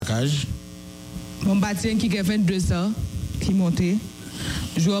claquage. Mon bâtiment qui a 22 ans, qui montait,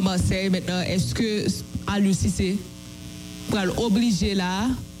 joue à Marseille maintenant, est-ce que à Lucie c'est pour obligé là?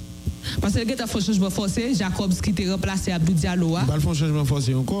 Parce que il y a un changement forcé, Jacobs qui était remplacé Abdou Diallo. Il n'y a pas de changement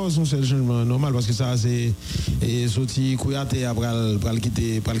forcé encore, son seul changement normal parce que ça c'est sorti Kouyaté après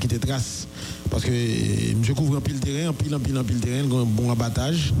quitter trace. Parce que monsieur couvre un pile terrain, un pile terrain, un bon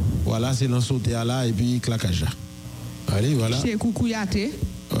abattage. Voilà, c'est l'en sauter là et puis claquage là. Allez, voilà. Chez Kouyaté.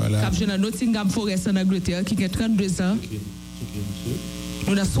 Voilà. Cap jeune Nottingham Forest en Angleterre qui a 32 ans.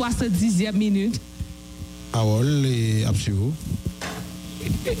 On a 70e minute. Awol et Absuro.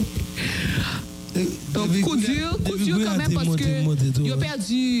 Donc, coup dur quand même parce que ils ont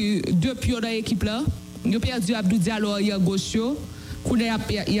perdu 2 pions dans l'équipe là. Ils ont perdu Abdou Diallo hier gauche.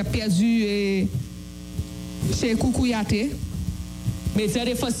 Il a perdu chez Kouyaté. Mais c'est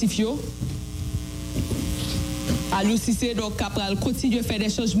défensif. Alors, si c'est donc Capral continue à faire des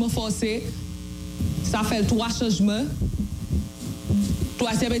changements forcés, ça fait 3 changements.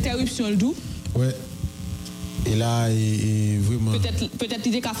 3e interruption le tout. Ouais. Et là, vraiment. Peut-être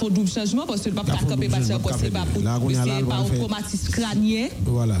qu'il y a fait double changement parce que le papa a campé parce que c'est pas pour un traumatisme crânien.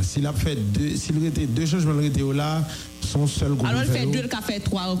 Voilà. S'il a fait s'il était 2 changements là, son seul goal. Alors il fait 2, il a fait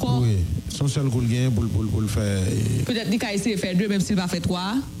 3 encore. Oui. Son seul goal gain pour le faire. Peut-être qu'il a essayé de faire 2 même s'il va faire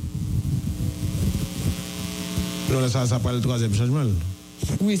 3. Non, ça pas le 3e changement.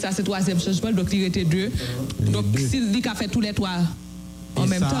 Oui, ça c'est 3e changement, donc il était 2. Donc s'il dit qu'il a fait tous les 3 en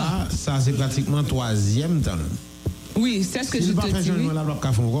même temps. Ça c'est pratiquement 3e temps. Oui, c'est ce que je te dis. S'il pas fait changement là, il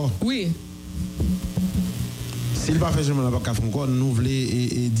va encore. Oui. S'il pas fait changement là, il va encore. Nous voulons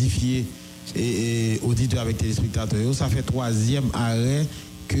édifier auditeurs avec téléspectateurs. Ça fait 3e arrêt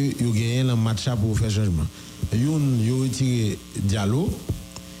que vous gagnez le match pour faire changement. Vous retiré Diallo.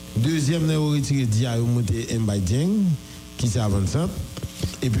 2e, vous retiré Diallo, monté Mbaye qui s'est avancé.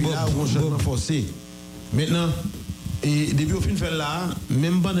 Et puis là, on changement forcé. Maintenant, et depuis au fin de faire là,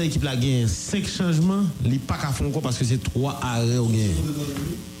 même pendant l'équipe la gagne 5 changements, il n'y a pas qu'à faire encore parce que c'est 3 arrêts au gain.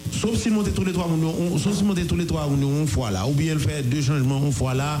 Sauf si monter tous les 3 une fois là, ou bien faire 2 changements une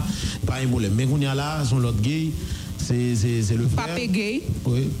fois là, pas un problème. Mais qu'on y a là, son l'autre gay, c'est le frère. Pape Gay.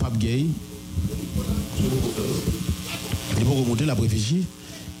 Oui, Pape Gay. Il faut remonter la réfléchir.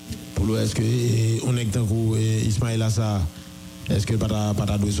 Pour le est-ce que on est tant que Ismaël Assa, est-ce que pas doit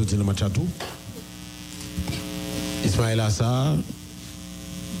sortir le match à tout? Ismaël Assa,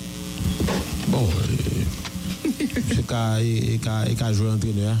 bon, c'est qu'à jouer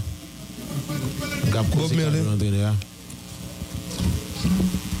entraîneur. Entraîneur.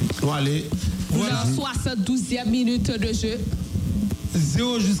 Bon, allez. Voilà. 72e minute de jeu.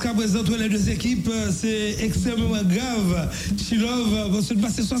 0 jusqu'à présent, les 2 équipes, c'est extrêmement grave. Chilov, parce que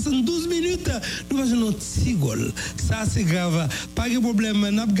passer 72 minutes, nous avons un petit goal. Ça, c'est grave. Pas de problème.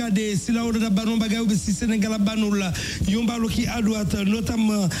 Nous avons regardé si là, on a ballon bagaille ou si Sénégal a ballon là. Il y a un ballon qui est à droite,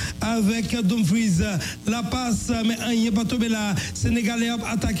 notamment avec Dumfries. La passe, mais il n'y a pas tombé là. Sénégalais a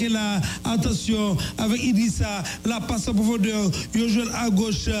attaqué là. Attention, avec Idrissa, la passe en profondeur. Il joue à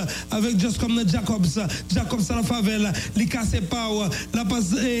gauche avec Just comme Jacobs. Jacobs à la favelle. Il casse pas. La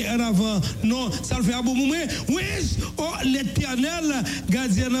passe est en avant. Non, ça le fait à bon moment. Oui, oh, l'éternel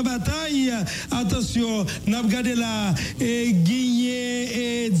gardien de bataille. Attention, nous avons regardé là.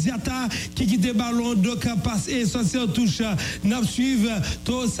 Guigné et Diata qui quitte le ballon. Donc, passe et sortir en touche. Nous avons suivi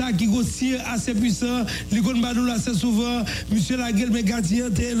tout ça qui est assez puissant. Les gars là, assez souvent. Monsieur Laguel, mais gardien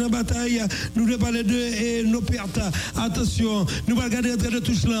de bataille. Nous devons parler de nos pertes. Attention, nous allons regarder le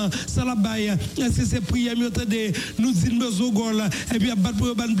touche là. Ça la baille. Est-ce que c'est prière? Nous disons besoin goal. Et puis, battre pour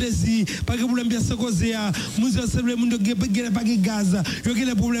le plaisir. Pas de problème bien se causer. Nous avons pas de gaz. Il y a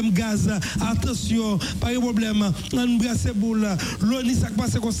des problèmes gaz. Attention, pas de problème. On brasse boule. L'oni, ça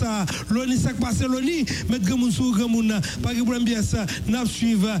passe comme ça. L'oni, ça passe. L'oni, mettre mon sous Gamoun. Pas de problème bien ça. Nous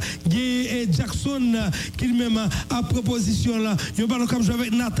suivons Gay et Jackson qui même à proposition là. Il y a un ballon comme jouer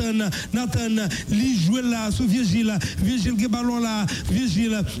avec Nathan. Nathan, lui joue là sur Virgile. Virgile qui ballon là.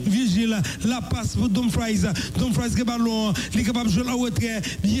 Virgile, la passe pour Dumfries. Dumfries qui ballon. Il est capable de jouer la retrait.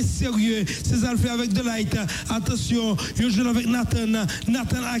 Bien sérieux. C'est ça le fait avec de light. Attention, il joue avec Nathan.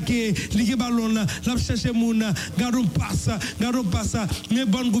 Nathan Ake, il qui ballon là. La chercher Moun. Gardons passe. Mais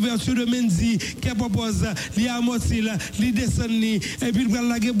bonne couverture de Mendy qui propose. Il y a Motil. Il descend. Et puis il va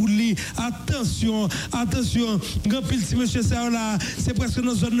la bouli. Attention. Grand pile si monsieur ça là. C'est presque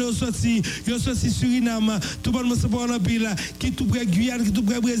nos zones de sortie. Il sorti Suriname. Tout le monde se prend en pile. Qui tout près Guyane, qui tout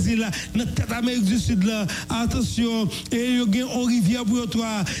près Brésil. Notre tête Amérique du Sud là. Attention. Et il y a en rivière pour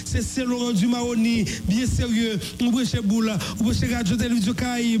toi. C'est Saint-Laurent du Maroni. Bien sérieux. On va chez Boula. On va chez Radio Télévision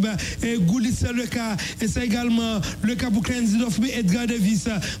Caraïbe. Et Goulis c'est le cas. Et c'est également le cas pour Cleansing of Me Edgar Davis.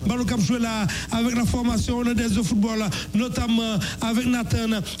 ballon cap joué là avec la formation hollandaise de football, notamment avec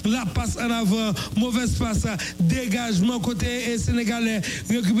Nathan, la passe en avant, mauvaise passe, dégagement côté sénégalais,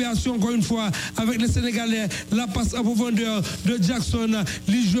 récupération encore une fois avec les Sénégalais, la passe en profondeur de Jackson,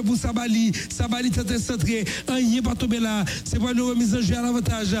 il joue pour Sabali était centré, il n'est pas tombé là, c'est pas une remise en jeu à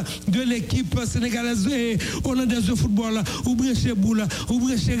l'avantage de l'équipe sénégalaise et hollandaise de football, ouvrez chez Boula,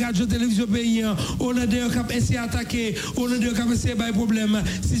 ouvrez chez Radio Télévision Pays, hollandais qui a essayé d'attaquer, hollandais qui a essayé de problème,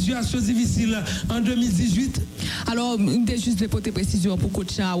 situation difficile en 2018. Alors, une des juste de porter précision pour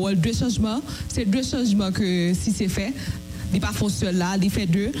coach Awal, deux changements, c'est deux changements que si c'est fait, il n'est pas fort seul là, il fait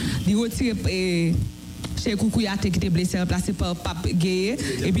deux, il retire chez Koukouyaté qui était blessé, remplacé par Pape Gueye,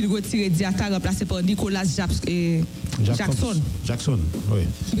 et puis il retire Diata, remplacé par Nicolas Jackson, oui.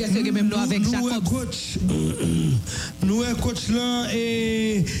 Bien sûr que même nous avec Jacob. Nous, coach là,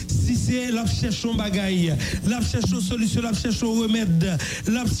 et si c'est la cherchons bagaille, la cherchons solution, la cherchons remède,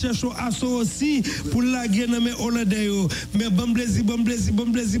 la cherchons assaut aussi pour la guerre mais hollandais, mais bon plaisir,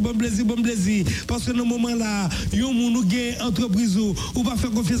 parce que dans ce moment là, yon nous gagne entreprise ou pas faire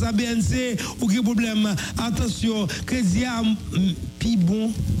confiance à BNC ou qu'il problème. Attention, crédit plus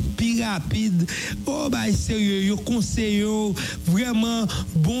bon, plus rapide. Oh, bah, sérieux, yo conseil, vraiment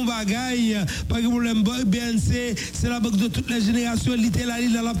bon bagaille. Pas de problème, BNC, c'est la banque de toutes les générations. Littéralement,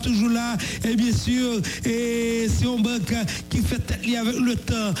 il est toujours là. Et bien sûr, c'est une banque qui fait tête avec le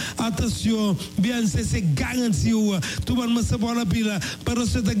temps. Attention, BNC, c'est garanti. Tout le monde se prend la pile. Pendant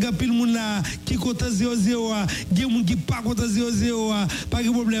ce temps, il y a pile monde là qui compte 0-0. Il y a des gens qui pas compte 0-0. Pas de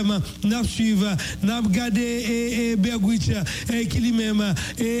problème, nous suivons. Regardez Bergwich qui lui-même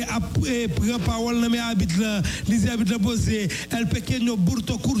prend parole dans mes habits là, les habits là posés, elle pequeño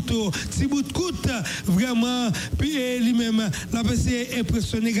burto curto, si bout coûte vraiment puis lui-même la PC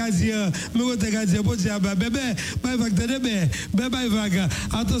impressionné gazien, mais votre gazien pour dire bébé, bye vague,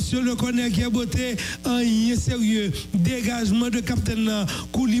 attention le connaît qui est beauté, un sérieux, dégagement de capitaine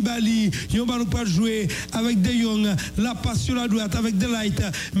Koulibaly, yon ballon pas jouer avec De Jong, la passe sur la droite avec Delight,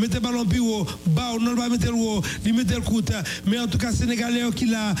 mettez ballon plus haut, bas on va mettre le haut, il met le coup, mais en tout cas Sénégalais qui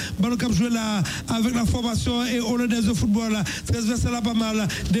l'a ballon cap joué là avec la formation et hollandaise de football, transversal là pas mal,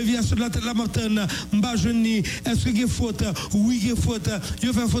 déviation de la tête de la Martin, Mbajoni, est-ce qu'il y a faute? Oui, il y a faute.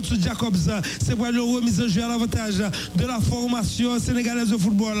 Il fait faute sur Jacobs, c'est pour le remise en jeu à l'avantage de la formation sénégalaise de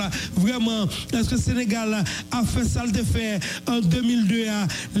football. Vraiment, est-ce que Sénégal a fait ça le fait en 2002?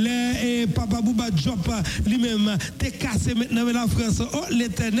 Les Papa Bouba Diop lui-même t'es cassé maintenant avec la France. Oh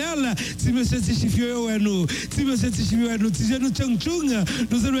l'éternel, si monsieur Tichifio et nous, si monsieur Tichifio et nous, si nous Chung Chung,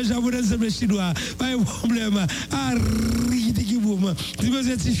 nous sommes les Japonais, nous sommes les Chinois, pas de problème. Si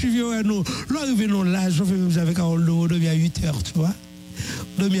monsieur Tichifio et nous, l'arrivée là, j'avais quand on dormait à 8h, tu vois,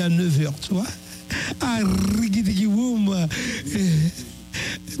 dormait à 9h, tu vois.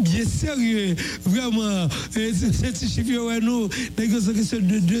 Bien sérieux, vraiment, c'est chiffre nous, négociation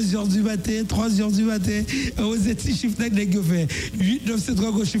de 2h du matin, 3h du matin, aux petits chiffres que fait 8, 9, 7,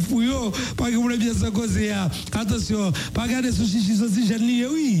 3 chiffres pour eux, pas que vous voulez bien s'en causer. Attention, pas regarder sous chichi aussi, jeune lié,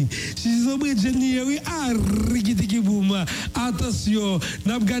 oui. Chichi sombre, jeune lié, oui. Boum. Attention,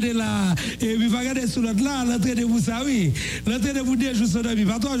 n'a pas regardé là, et puis pas regarder sur l'autre là, l'entrée de vous, ça, oui. L'entrée de vous, 2 jours sans ami,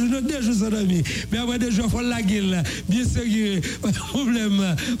 pas 3 jours, 2 jours sans ami, mais après 2 jours, il faut la gueule, bien sérieux, pas de problème.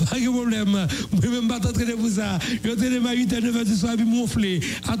 Pas de problème. Moi-même, pas t'entraîner pour ça. Je t'entraîne à 8h, 9h du soir, puis monfler.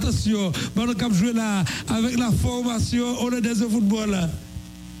 Attention, on va jouer là avec la formation hollandaise de football.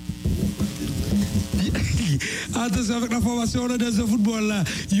 Attention avec la formation hollandaise de football.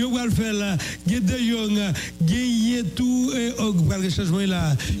 Yo va le faire là. De Jong, gagner tout et on va le changement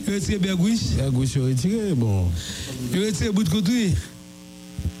là. Il retire Bergwich. Bergwich retiré, bon. Il retire bout de côté.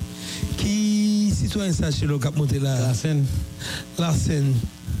 Qui citoyen ça chez le cap monté là? La scène.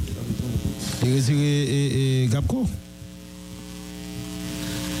 Il retiré Gapco.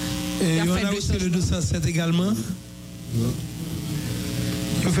 Et on a aussi le 207 également.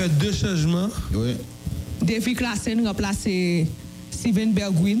 Il fait 2 changements. Oui. David Klassen remplacé Steven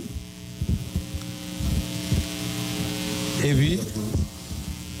Bergwijn. Et puis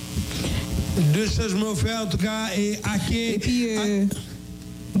 2 changements faits en tout cas et puis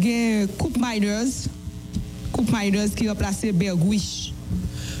il y a Coupe Miners qui remplace Bergwijn.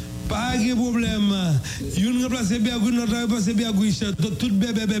 Pas de problème. Une remplace Biagou, notre remplace Biagou. Tout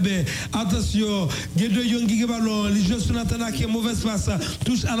bébé. Attention, il y a deux gens qui ballon. Les joueurs sont attendus qui est mauvaise passe.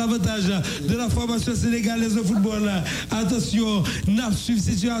 Touche à l'avantage de la formation sénégalaise de football. Attention, n'a suivi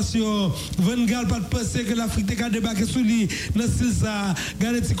situation. Van Gaal pas de penser que l'Afrique est débarqué sous lui. Dans ce ça,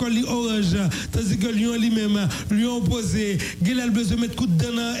 regardez ce qu'on lit orange. Tandis que Lyon lui-même, Lyon opposé. Il a besoin de mettre coup de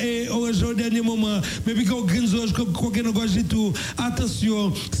dents et orange au dernier moment. Mais puis quand Grinzo, comme quoi qu'on a tout.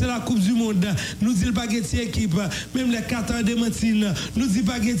 Attention, c'est la Coupe du Monde. Nous dit le baguette équipe. Même les 4 ans de Martine. Nous dit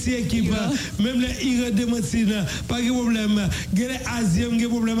baguette équipe. Même les Ira de Martine. Pas de problème. Il y a les Asiens qui ont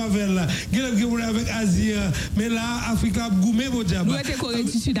problème avec elle. Il y a des problèmes avec Asie. Mais là, Afrique a goumé pour diable. Nous étions Corée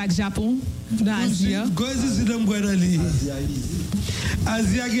du Sud avec Japon. Dans Asie. Corée du Sud, on dans l'île.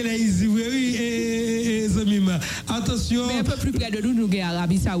 Asie, il y a easy. Oui, et Zamima. Attention. Mais un peu plus près de nous, nous avons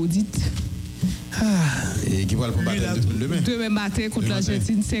l'Arabie Saoudite. Et qui va le combattre demain. Demain matin contre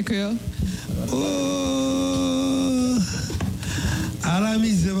l'Argentine, 5h. Oh! À la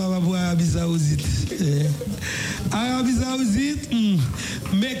mise, papa, pour Arabie Saoudite. Arabie Saoudite,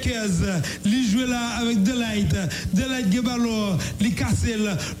 Makers, li joue là avec Delight Gebalo, li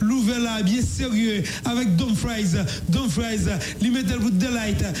Cassel, l'ouvert là, bien sérieux, avec Dumfries, li mettait pour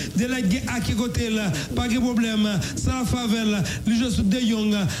Delight à qui côté là, pas de problème, ça la favelle, li joue sur De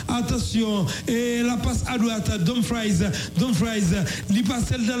Jong, attention, et la passe à droite, Dumfries, li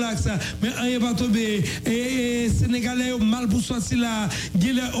passe de l'axe, mais un va tomber, et Sénégalais mal pour sortir là,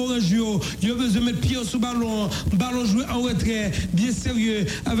 Guilherme Orange, il a besoin de mettre pied sur ballon joué en retrait, bien sérieux,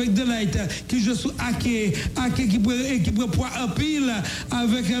 avec Delight qui joue sous Ake qui prend poids en pile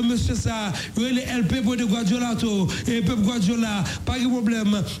avec monsieur ça, le LP pour de Guardiola et Pep Guardiola, pas de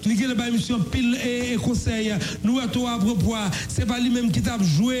problème, il y a une mission pile et conseil, nous à toi à propos, c'est pas lui-même qui t'a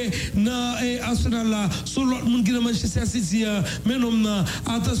joué dans Arsenal là, sur l'autre monde qui est Manchester City, mais non,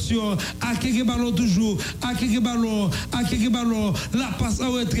 attention, Ake qui ballon toujours, Ake qui ballon, la passe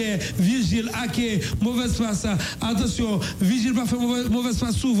en retrait, Vigile, Ake, mauvaise passe, attention, Vigile pas fait mauvaise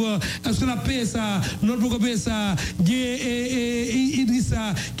passe souvent, est-ce que la paix ça, non pour payer ça,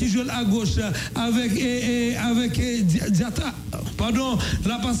 Idrissa qui joue à gauche avec Diata, pardon,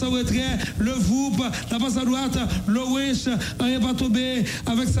 la passe en retrait, le Voup, la passe à droite, le Wesh, un pas tombé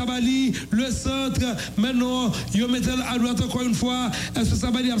avec Sabali, le centre, maintenant, il met à droite encore une fois, est-ce que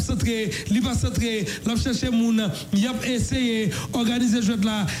Sabali a centré, il va centrer, l'a cherché Moun, il a essayé organiser le jeu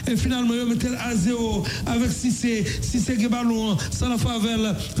là, et finalement, il met à 0 avec Cissé qui ballon, ça la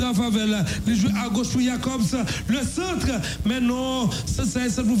favelle, les joueurs à gauche pour Jacobs, le centre, mais non, ça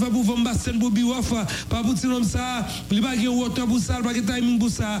pour faire pour Vambassen, pour Biwaf, pas pour comme ça, il va gagner water pour ça, il va gagner timing pour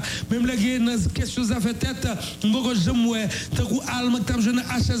ça, même les gars, quelque chose à faire tête, on va jamais, tant que Alma, tant que je n'ai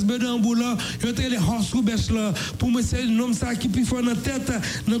HSB dans le boulot, il y a les Horse Roubesh là, pour me c'est un homme ça qui peut faire dans tête,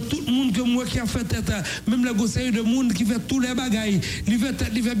 dans tout le monde que moi qui a fait tête, même les conseillers de monde qui fait tous les bagailles, il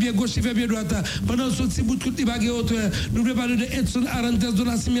fait bien gauche, il fait bien droite, pendant ce petit bout de tout, il va gagner autre, n'oubliez pas de Edson Arantes de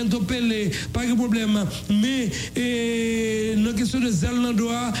Nascimento Pelé, pas de problème, mais dans question de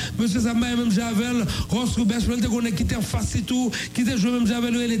Zelnandoa, monsieur Samba même Javel, Ross Roubesh, qui était en face et tout, qui était joué même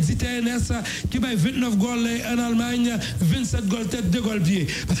Javel, les 10 TNS, qui va 29 goals en Allemagne, 27 goals tête, 2 goals pied.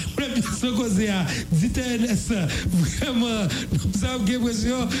 Pour bien se causer à 10 TNS, vraiment, nous avons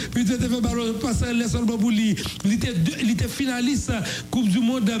l'impression, puis tu as fait ballon, passer les sols Babouli, il était finaliste Coupe du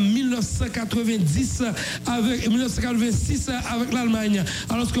Monde 1990 avec 1986 avec l'Allemagne,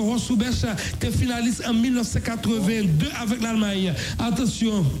 alors que Ross Roubesh était finaliste en 1982 avec l'Allemagne.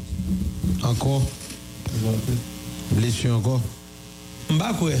 Attention. Encore. Blessure encore.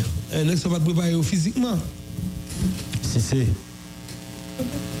 Bah quoi, ne sont pas préparés physiquement. Si c'est.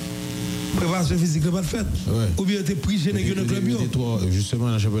 Préparation physique n'est pas faite. Ouais. Ou bien tu es pris gêné que le club. Justement,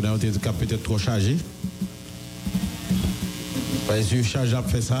 dans le championnat, tu es peut-être trop chargé. Parce que charge à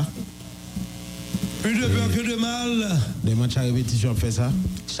faire ça. Plus de peur que de mal. Les matchs à répétition fait ça.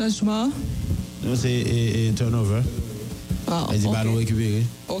 Changement. Non, c'est turnover. Ah, et okay. Ballon récupéré.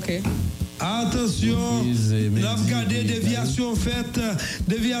 Ok. Attention, la regardé déviation faite.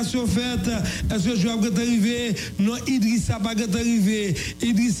 Est-ce que je vais arriver? Non, Idrissa va arriver.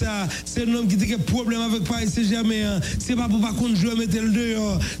 Idrissa, c'est un homme qui a un problème avec Paris Saint-Germain. C'est pas pour pas qu'on joue mettre le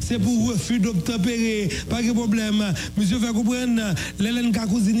dehors. C'est pour refus d'obtempérer. Pas de problème. Monsieur fait comprendre. L'Hélène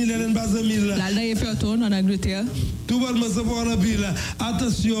Kakouzini, l'Hélène Bazamil. La loi est faite en Angleterre. Tout le monde se voit en pile.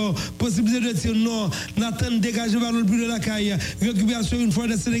 Attention, possibilité de dire non. Nathan dégage le ballon plus de la caille. Récupération une fois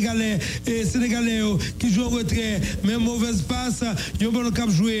des Sénégalais. et Sénégalais qui joue en retrait, mais mauvaise passe, ils ont bon cap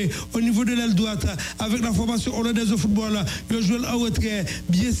jouer au niveau de l'aile droite avec la formation hollandaise de football, ils jouent en retrait,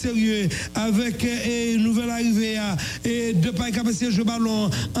 bien sérieux, avec une nouvelle arrivée, et deux pas capacité de jouer ballon,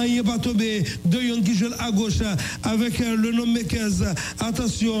 un y est pas tombé, deux yon qui joue à gauche, avec le nom Mekez,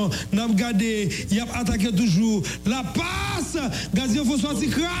 attention, n'a regardé, il a attaqué toujours, la passe, gardien faut sortir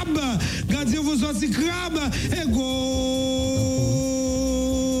crabe, gardien faut sortir crabe, et goal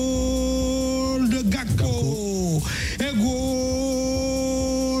de Gakpo, et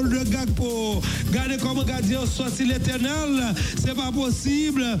goal de Gakpo. Regardez comment gardien sorti l'éternel, c'est pas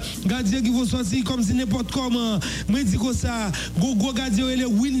possible. Gardien qui va sortir comme si n'importe comment. Mais dis que ça, gros gardien il est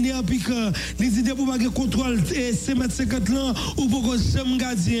Wilner piquant. Les idées pour pas de contrôle et 5m50 là ou pour que j'aime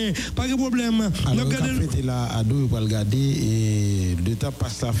gardien, pas de problème. Alors on fait là à deux pour regarder et le temps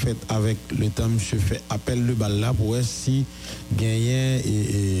passe la fête avec le temps monsieur fait appel de balle là pour voir si gagner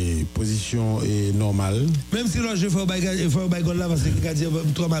et position est normale. Même si là je fais bagarre là parce que le gardien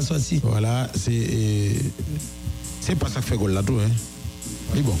trop mal sorti. Voilà, c'est pas ça qui fait goal là tout hein.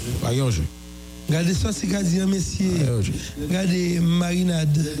 Mais bon, allez au jeu. Regardez ça c'est gardien messieurs. Regardez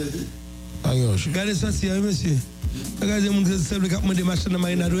marinade. Allez au jeu. Regardez ça c'est monsieur. Regardez mon simple cap de machin de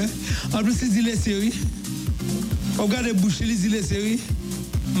marinade ouais. En plus il est série. Regardez bouche il est série.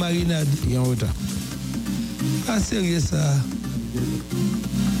 Marinade. Il y a un retard. Ah sérieux ça.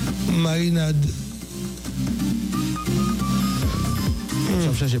 Marinade.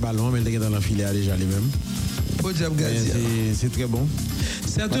 Ça cherche ballon mais il est dans la filet déjà lui-même. C'est très bon.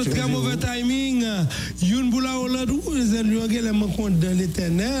 C'est un très mauvais timing. Youn Boula Hollande, lui a gagné le compte dans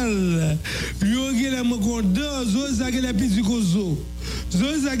l'éternel. Lui a gagné le compte dans Zoé a gagné la piste du Gozo.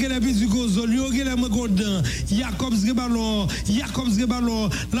 Zoé a gagné la piste du Gozo. Lui a gagné le compte dans Jacobs Ballon.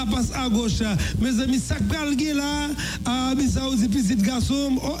 La passe à gauche. Mes amis, ça pral là. Ah, mais ça aussi, petit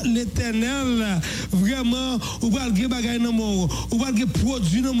garçon. Oh, l'éternel. Vraiment, ou va le bagay dans mon. Ou va le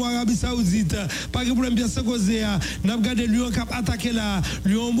produit dans mon Arabie Saoudite. Pas de problème, bien se causer. N'a regardé lui en cap attaquer là.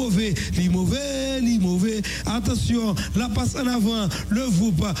 Lui en mauvais. Attention, la passe en avant. Le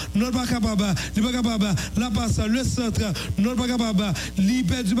Voup. Non pas capable. La passe, le centre. Non pas capable. Li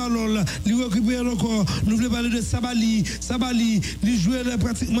perd du ballon là. Li récupère encore. Nous voulons parler de Sabali. Li joue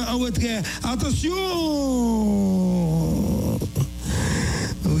pratiquement en retrait. Attention.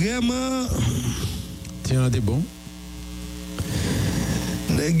 Vraiment. Tiens, t'es bon.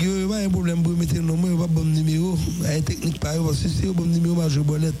 Il n'y a pas un problème pour mettre non, il n'y a pas de bon numéro. Il y a une technique pareille, parce que si c'est un bon numéro, je vais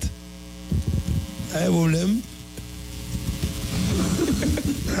bolette. Il y a un problème.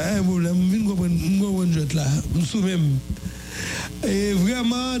 Il y a un problème. Je vais comprendre là. Nous sommes même. Et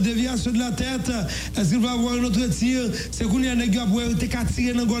vraiment, déviation de la tête. Est-ce qu'il va avoir un autre tir? C'est qu'on y a un gars pour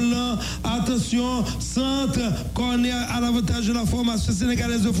tirer dans le goal là. Attention, centre, corner à l'avantage de la formation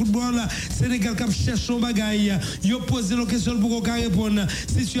sénégalaise de football. Sénégal qui cherche son bagaille. Il a posé la question pour qu'on répondre.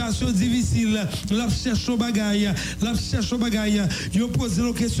 Situation difficile. La cherche son bagaille. Il a posé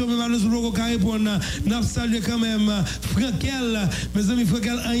la question, mais malheureusement pour qu'on répondre. N'a salué quand même. Frankel, mes amis,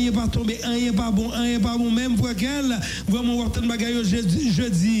 Frankel, un n'est pas tombé, un n'est pas bon, même Frankel. Vraiment, on va bagaille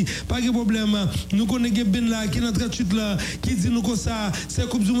jeudi, pas de problème. Nous connaissons Ben là, qui est dans 38 là, qui dit nous comme ça, c'est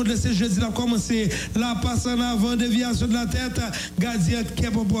Coupe du Monde, c'est jeudi, là, commencé. La passe en avant, déviation de la tête, gardien qui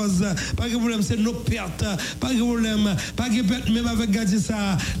propose. Pas de problème, c'est nos pertes. Pas de problème, pas de perte, même avec gardien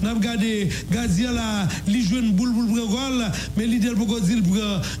ça. Nous avons regardé, gardien là, il joue une boule pour le goal, mais l'idée pour qu'on dise le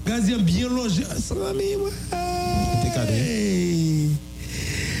bras. Gardien bien logé.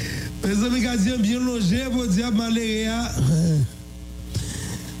 Mes amis gardiens bien logés pour dire Maléria.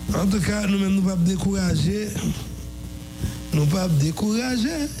 En tout cas, nous-mêmes, nous ne pouvons pas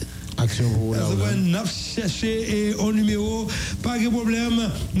décourager. Action pour la Hollande. Nous avons cherché un numéro, pas de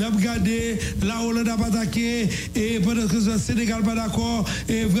problème. Nous avons regardé, la Hollande n'a pas attaqué, et pendant que le Sénégal pas d'accord,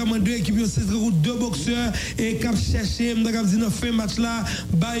 et vraiment deux équipes, c'est deux boxeurs, et qui ont cherché, nous avons dit dans fin match là,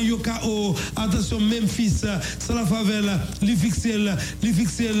 Bayo KO. Attention, Memphis, c'est la favelle, les fixés,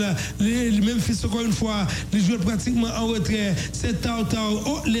 Memphis encore une fois, les joueurs pratiquement en retrait, c'est Tao,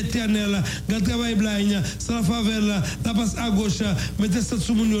 oh l'éternel, le travail blind, c'est la favelle, la passe à gauche, mettez ça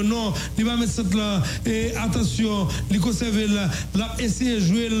sous mon non. Il va mettre ça là et attention, il conserve là, essayer de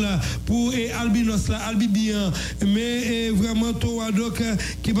jouer là pour Albinos là, Albibian, mais vraiment Towadok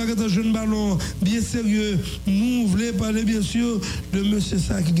qui va être un jeune ballon bien sérieux. Nous voulons parler bien sûr de monsieur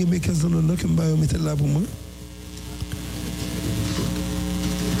ça qui gagne 15 ans là que va mettre là pour moi.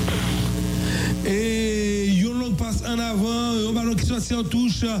 Et une longue passe en avant, un ballon qui sortit en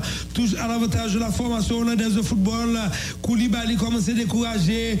touche à l'avantage de la formation hollandaise de football. Koulibaly commence à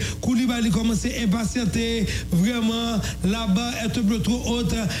décourager, Koulibaly commence à impatienter. Vraiment, là-bas est un peu trop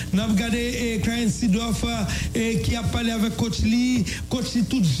haute. N'a regardé Clarence Seedorf qui a parlé avec coach Lee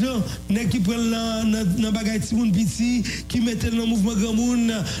tout gens qui prennent dans bagaille Timoun Piti, qui mettent dans le mouvement Grand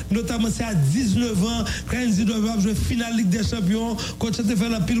Moun, notamment c'est à 19 ans. Clarence Seedorf va jouer finale Ligue des Champions. Coach a fait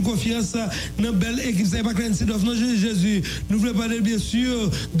la pile confiance dans une belle équipe. C'est pas Clarence Seedorf, non, Jésus. Nous voulons parler bien sûr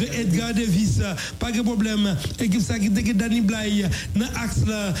de Edgar Davis. Pas de problème. Équipe ça qui était Danny Blay dans l'axe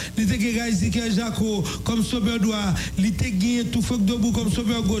là. Il était Raisi Jaco comme sauveur droit. Il était tout Fok Dobou comme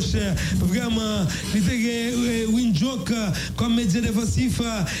sauveur gauche. Vraiment. Il était Windjoke comme média défensif.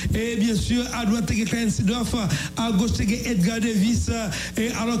 Et bien sûr, à droite, il y a Clarence Seedorf. À gauche, il y a Edgar Davis. Et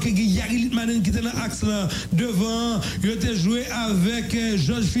alors qu'il y a Yari Litmanen qui était dans l'axe là. Devant, il était joué avec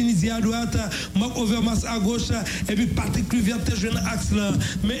Georges Finizi à droite. Marc Overmars à gauche. Et puis Patrick Kluivert était joué dans l'axe là.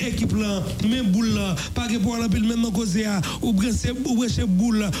 Mais équipe là, même boule là. Pas que pour l'empile même dans cause ou chez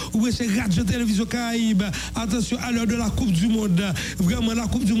boule, ou chez Radio Télévision Caraïbe. Attention à l'heure de la Coupe du Monde. Vraiment, la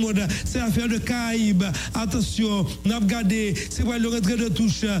Coupe du Monde, c'est l'affaire de Caraïbe. Attention, n'a regardé, c'est pour le retrait de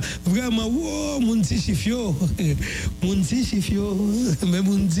touche. Vraiment, wow, mon petit chifio. Mon petit chifio. Mais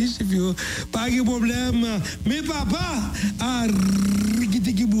mon petit chifio. Pas de problème. Mais papa,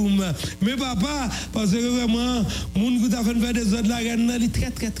 boum. Mais papa, parce que vraiment, mon goût a fait faire des autres, la reine, elle est très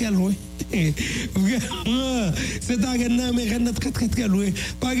très très loin. Vraiment, c'est la reine, mais elle est très très très loin.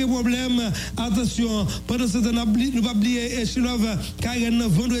 Pas de problème. Attention, pendant ce temps, nous pas oublier Chilov, car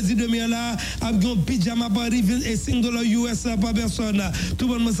vendredi demain là, avec un pyjama Paris et $5 US par personne. Tout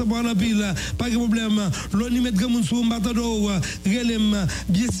le monde se prend en pile. Pas de problème. L'on y met comme sur un bateau relève,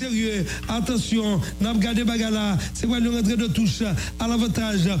 bien sérieux. Attention, n'a regardé bagala. C'est quoi le rentrée de touche à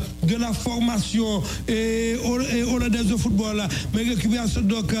l'avantage de la formation et hollandaise de football. Mais récupération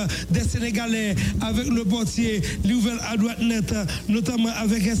donc des Sénégalais avec le portier, l'ouvert à droite net, notamment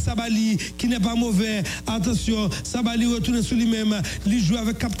avec Sabali qui n'est pas mauvais. Attention, Sabali retourne sur lui-même. Il joue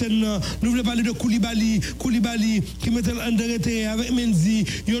avec Captain. Nous voulons parler de Koulibaly qui mettait l'enderreté avec Menzi.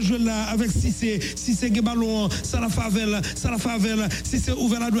 Il joue là avec Cissé qui ballon, Salafavel. Cissé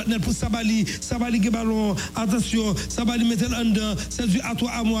ouvert à droite net pour Sabali qui ballon. Attention, Sabali mettait l'under. C'est du à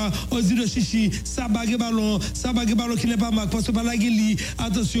toi à moi. Ozi de Chichi. Sabah qui ballon qui n'est pas mal. Parce que Balageli.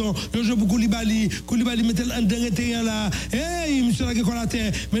 Attention, il joue pour Koulibaly mettait l'enderreté là. Hey, monsieur la gueule à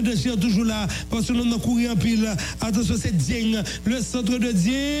terre. Mais de chien toujours là. Parce que nous avons couru en pile. Attention, c'est Dieng. Le centre de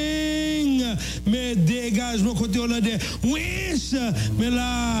Dieng. Mais dégagement côté hollandais. Wesh. Mais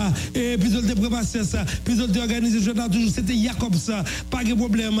là, et puis il a préparé ça. Puis il a organisé le jeu là toujours. C'était Jacobs. Pas de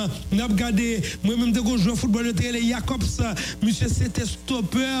problème. Nous avons regardé. Moi-même, quand je joue au football, je télé Jacobs. Monsieur, c'était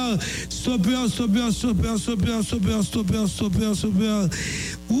stopper.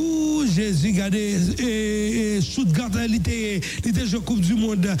 Ouh, Jésus, regardez. Stuttgart, il était joué Coupe du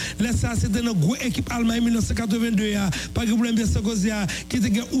Monde. Là, ça, c'était une grosse équipe Allemagne 1982. Pas de problème, bien sûr, qui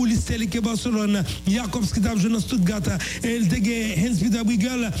était Ulis Telik Barcelone. Jacobs qui était joué dans Stuttgart. Et il était Hans-Peter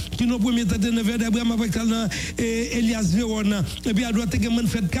Briegel qui nous premier temps de Nevers Abraham avec Elias Véron. Et puis à droite, il y a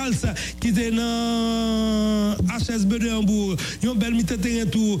Manfred Kals qui était dans HSB de Hambourg. Il y a un bel terrain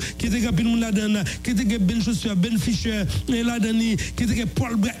tour qui était Gapin Laden, qui était Ben Chaussure, Ben Fischer, et Ladani, qui était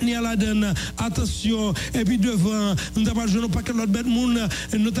Paul Bretney à Laden. Attention. Et puis devant, nous avons joué un paquet d'autres bêtes moun,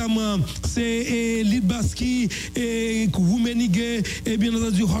 notamment c'est Lidbaski et Roumenigué et bien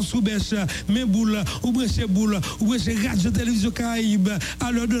entendu Horst Rubesch, Memboul, Oubrèche Radio Télévision Caraïbe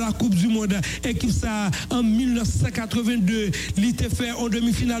à l'heure de la Coupe du Monde. Équipe ça en 1982, l'IT fait en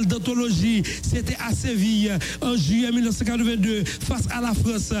demi-finale d'anthologie. C'était à Séville en juillet 1982 face à la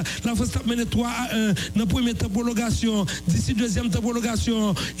France. La France a mené 3-1 dans la première temps prolongation. D'ici deuxième temps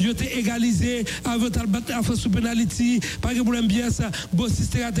prolongation, ils ont été égalisés avant de battre la France sous pénalité. Pas de problème bien ça. Bossis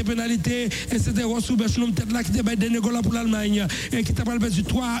a raté pénalité et c'était Rossou Bechlom tête là qui était dernier goal pour l'Allemagne et qui t'a pas battu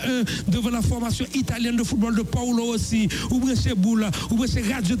 3-1 devant la formation italienne de football de Paulo aussi. Oubrèche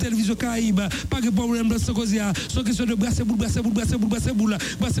Radio Télévision Caraïbe. Pas de problème dans ce cas-là. Sauf que c'est de brasser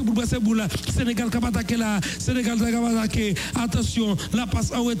boule. Sénégal qui va attaquer là. Sénégal qui va attaquer. Attention, la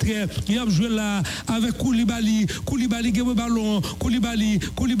passe en retrait. Il a joué là avec Koulibaly qui a le ballon. Koulibaly,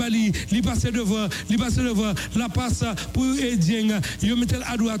 il passe devant. La passe pour Dieng. Il met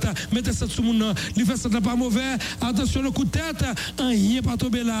à droite. Mettez ça sous mon nom. Il fait ça pas mauvais. Attention, le coup de tête. Rien pas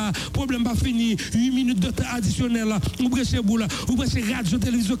tombé là. Problème pas fini. 8 minutes de temps additionnel. Oubrèche Radio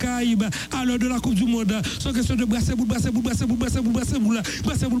Télévision Caraïbe à l'heure de la Coupe du Monde. Sans question de brasser boule.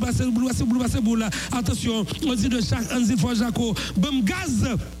 Attention, on dit de chaque Anzil Jaco. Bam gaz.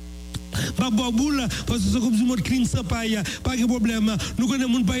 boule parce que c'est comme du monde clean sans paille pas de problème nous connaissons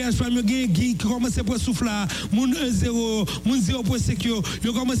mon paillage famille qui commence à souffler mon 1-0 mon 0.5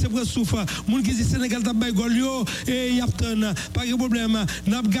 yo commence à souffler mon qui dit Sénégal t'a bay gol yo et yapton pas de problème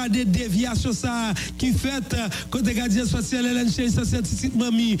n'a regardé déviation ça qui fait côté gardien social Hélène Chez ça c'est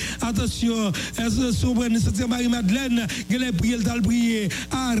mamie attention est-ce souveraine c'est Marie Madeleine qu'elle a prié le prier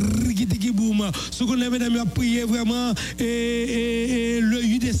ah qui boum ce qu'on avait mesdames a prié vraiment et le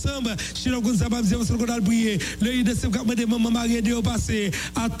 8 décembre chez le comme ça pas dire parce qu'on a prié le 8 décembre quand me maman marié de passer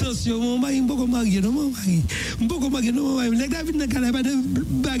attention mon mari beaucoup marié non mon mari beaucoup marié non mon mari les David n'a pas de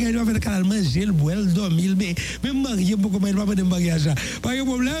bagage va faire calme manger le boire dormir mais même marié beaucoup marié pas de mariage pas de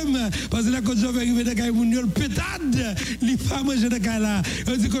problème parce que la quand je vais arriver dans caille mon pétade les femmes manger dans caille là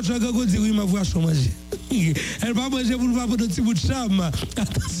on dit quand je vais dire oui ma voix chaud manger elle va manger pour pas de petit bout de cham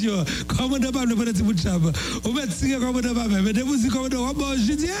attention comment ne pas de petit bout de cham on va tirer comment ne pas mais de vous dire comment on va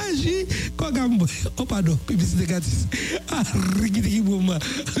manger dis quoi gambo oh pardon publicité gratis ah rigidi boum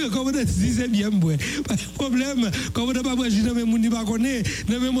comment on dit c'est bien boy pas de problème comment ne pas manger dans même monde pas connaît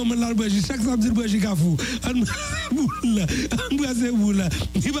dans même moment là manger chaque samedi manger cafou embrasser boule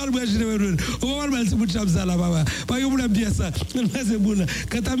il va manger dans même on va manger bout de cham ça là papa pas de problème bien ça embrasser boule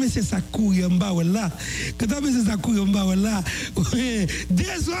quand tu mets ça couille en bas là quand tu mets ça couille en bas là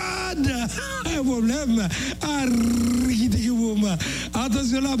désordre un problème ah rigidi boum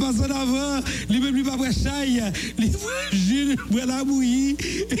attention là passe avant li même pas prêt chaille li Jules la bouillie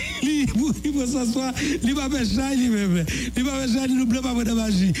li bouillie pour s'asseoir li pas prêt chaille li même li pas prêt chaille li bleu pas de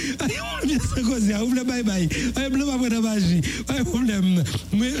magie bien ça cause ya ouvre bye bye bleu pas de magie pas problème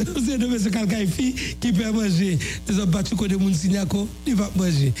mais c'est de ce quelqu'un fille qui peut manger des hommes battus côté moun signako il va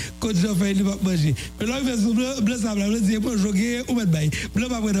manger côté Jean fait il va manger mais là il fait bleu ça bleu dire pour jouer ou mettre bye bleu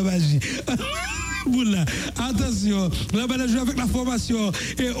pas de magie boule. Attention, là on joue avec la formation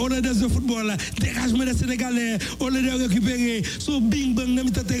et on est dans le football. Dégagement des Sénégalais, on est récupéré. So bing bang dans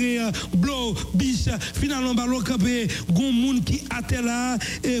le terrain, blow, biche, finalement ballon campé, gon moun qui atteint là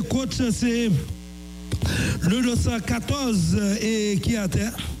et coach c'est le 214 et qui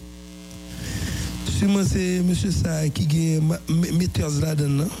atteint. Sûrement c'est monsieur ça qui est metteur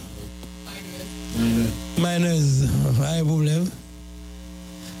là-dedans. Miners, pas de problème.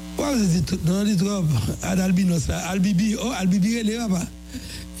 Pourquoi vous dites tout? Non, dit trop. Albino ça. Albibi. Oh, Albibi, elle est là-bas.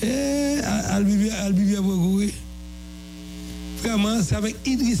 Albibi a beaucoup. Vraiment, c'est avec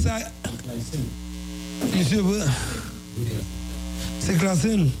Idrissa. Monsieur, c'est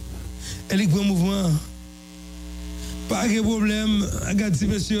classé. Elle est pour mouvement. Pas de problème. Regarde ce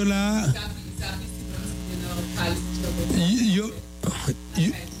monsieur là.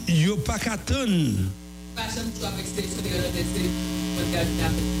 Yo pas qu'à tonne.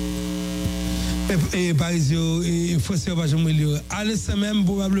 Et Parisio, il faut se faire à l'instant même,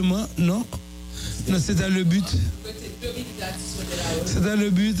 probablement, non. Non, c'était le but. C'était le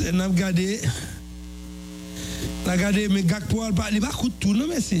but, on a regardé. On a regardé, mais Gakpo, il va coup de tout, non,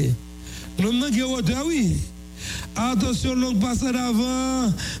 merci. Non, non, oui. Attention, longue passe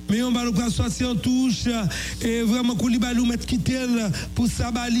d'avant, mais on va nous sortir en touche. Et vraiment, Koulibaly, on met quitter pour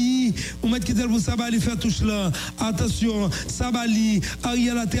Sabali. On met quitter pour Sabali faire touche là. Attention, Sabali,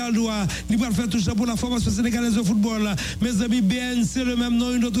 arrière latéral droit. Il va faire touche pour la formation sénégalaise de football. Mes amis, BN, c'est le même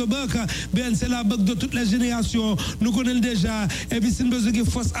nom, une autre banque. BN, c'est la banque de toutes les générations. Nous connaissons déjà. Et puis, c'est une besoin de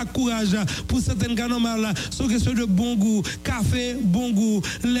force et courage pour certaines cas normales. C'est une question de bon goût. Café, bon goût.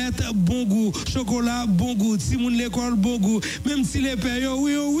 Lettre, bon goût. Chocolat, bon goût. Si mon l'école bon goût, même si les pères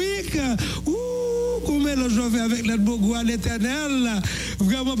oui comment le je fais avec l'aide bon goût à l'éternel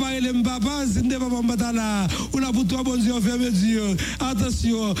vraiment pas les papa c'est ne pas battre là ou là pour toi bon Dieu ferme Dieu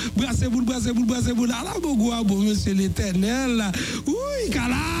attention brassez boule là bon goût bon monsieur l'éternel oui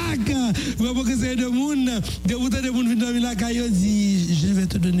calac vraiment que c'est de monde de monde venir dans la caille dit je vais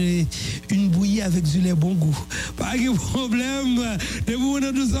te donner une bouillie avec du lait bon goût pas de problème de vous on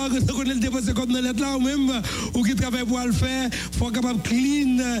a tout ça que connaît le dépenser comme dans lettre là ou même ou qui travaille pour le faire faut capable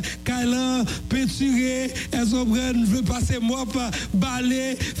clean câlin peinturer elles ont veut passer mop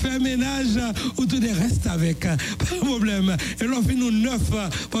balai faire ménage ou tout le reste avec pas de problème et l'on fait nous neuf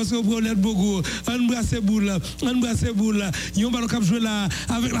parce que problème beaucoup embrasser boule ils ont ballon cap jouer là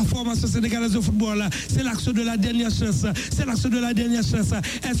avec la formation sénégalaise de football c'est l'action de la dernière chance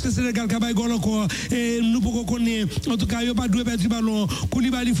est-ce que Sénégal capable gol encore et nous pouvons connaître en tout cas il n'y a pas de perdre du ballon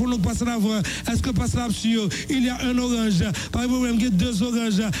Koulibaly faut donc passer avant est-ce que passe là sur il y a un orange par exemple il y a deux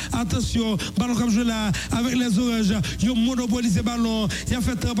oranges attention ballon comme je là avec les oranges ils ont monopolisé ballon il a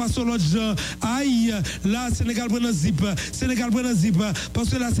fait passer sur l'autre gens aïe là Sénégal prend un zip parce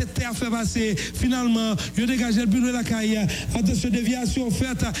que là c'est terre fait passer finalement il a dégagé le but de la caille attention déviation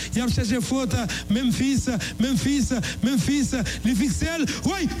faite il a cherché faute, Memphis, les fixels,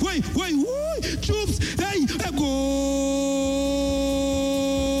 oui, Choups, hey,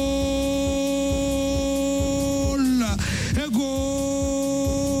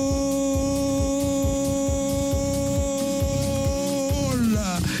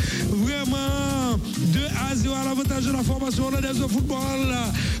 de la formation hollandaise de football.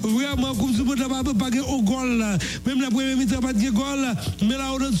 Vraiment, Coupe du Monde n'a pas au goal. Même la première mi-temps, pas de goal. Mais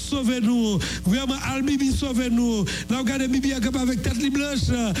là, on a sauvé nous. Vraiment, Al-Bibi sauvé nous. Là, on regarde Bibi avec tête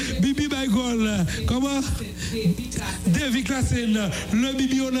blanche. Bibi by goal. Comment? David Klassen. Le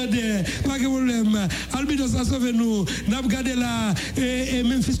Bibi hollandais. Pas de problème. Al-Bibi a sauvé nous. Nous avons regardé là. Et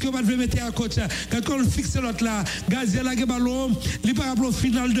Memphis que va mettre à coach. Quand on fixe l'autre là, Gaziel a ballon. Il par rapport au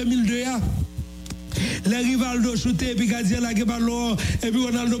final 2002. Les Rivaldo shooté, puis Gaziel la ballon, et puis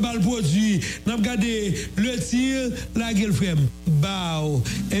Ronaldo balle produit. Nous avons regardé le tir, la gueule frère. Bao.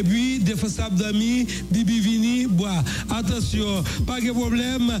 Et puis, défense d'ami, Bibi Vini, bois. Attention, pas de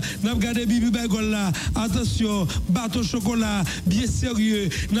problème. Nous avons regardé Bibi Bagol là. Attention, bateau chocolat, bien sérieux.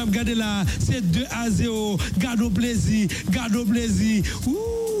 Nous avons regardé là, c'est 2-0. Garde au plaisir.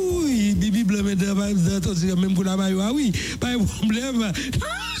 Oui, Bibi bleu, même pour la maillot. Ah oui, pas de problème.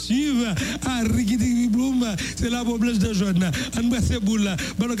 Suivre à Rikiti Bloom, c'est la blanche de jaune. Anne-Brassé Boule,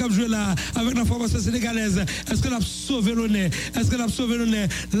 Ballon Cap joué là, avec la formation sénégalaise. Est-ce qu'elle a sauvé l'honneur?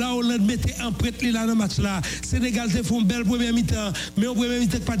 Là, on l'a mettait en prête là dans le match là. Sénégal te font une belle première mi-temps, mais en première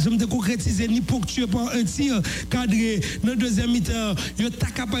mi-temps, pas de jamais concrétiser ni ponctué par un tir cadré. Dans la deuxième mi-temps, il y a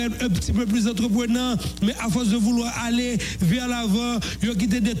un petit peu plus entreprenant, mais à force de vouloir aller vers l'avant, il y a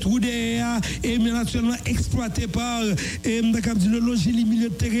quitté des trous derrière et naturellement exploité par le logis milieu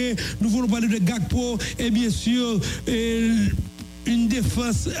de terrain. Nous voulons parler de Gakpo et bien sûr une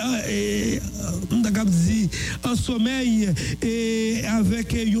défense en sommeil et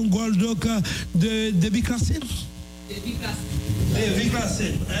avec un goal de David Klassen.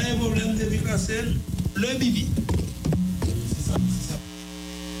 Un problème de David Klassen, le Bibi.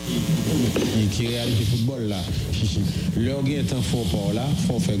 Qui réalité football là, chichi. Leur gain est un fort port là,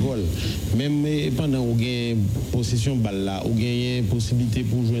 fort fait goal. Même pendant où gain possession balle là, où gain possibilité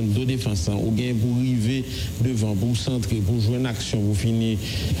pour jouer deux défenseurs, où gain pour arriver devant, pour centrer, pour jouer une action, pour finir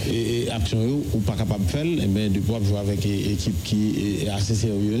action ou pas capable de faire, et bien de pouvoir jouer avec une équipe qui est assez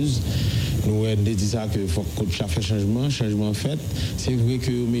sérieuse. Nous avons dit ça que faut que le coach a fait changement fait. C'est vrai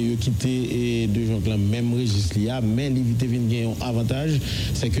que mais quitté deux gens dans le même registre là, mais l'éviter vient gagner un avantage,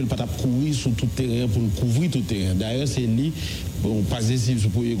 c'est que le pas courir sur tout terrain pour couvrir tout terrain. D'ailleurs, c'est lui, bon, pas décisif sur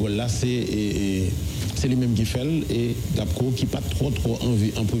le premier goal là, c'est lui-même qui fait et Gakpo qui pas trop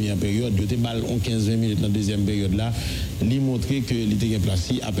envie en première période. Il était balle en 15-20 minutes dans la deuxième période là, lui montrer que il était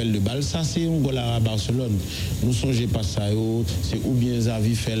placé, appel de balle. Ça c'est un goal à Barcelone. Nous songeons pas ça, c'est ou bien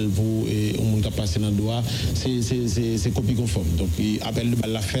Xavi fait pour et on monte à passer dans le doigt, c'est copie conforme. Donc il appelle de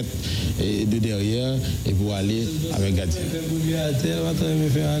balle la fête et de derrière et pour aller avec Gadiel.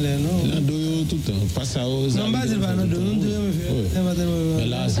 Tout le temps, pas ça aux non, mais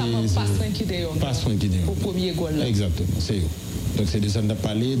là c'est pas Frankie de Jong. Au premier goal là. Exactement, c'est eux. Donc c'est de ça qu'on a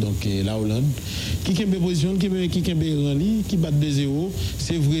parlé. Donc la Hollande qui a une position, qui a un qui bat 2-0.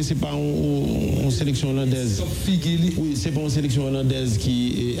 C'est vrai, c'est pas une sélection hollandaise. Oui, c'est pas une sélection hollandaise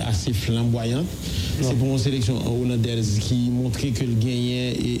qui est assez flamboyante. C'est pour une sélection hollandaise qui montrait que le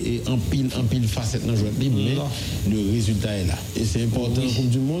gagnant est en pile facette dans le jeu libre, mais le résultat est là. Et c'est important en Coupe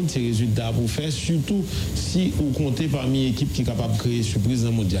du Monde, c'est le résultat pour faire, surtout si vous comptez parmi l'équipe qui est capable de créer surprise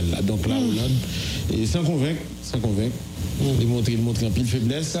dans le mondial là. Donc la Hollande, et sans convaincre. Il montre un pile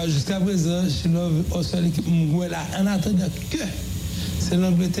faiblesse. Jusqu'à présent, Chilov, au seul équipe là, en attendant que c'est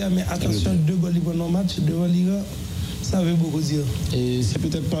l'Angleterre, mais attention, 2 goals dans le match devant l'Iran. Ça veut beaucoup dire. Et c'est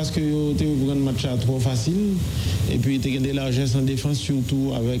peut-être parce que tu as un match trop facile et puis tu as des largesses en défense,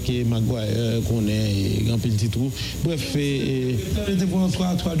 surtout avec Maguire qu'on est grand petit trou. Bref, il était pour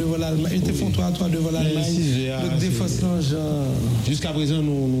 3-3 devant l'Allemagne. Il était pour 3-3 devant l'Allemagne. Donc défense jusqu'à présent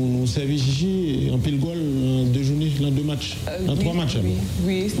nous servons chichi en pile goal en 2 journées, dans 2 matchs, dans 3 matchs.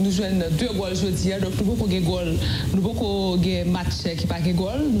 Oui, nous jouons 2 goals jeudi, donc nous avons gagné goal. Nous avons gagné match qui pas gagné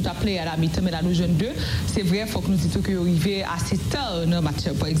goal. Nous avons appelé à la mi-temps, mais là nous jouons 2. C'est vrai, il faut que nous disions que arrivé assez tard dans le match.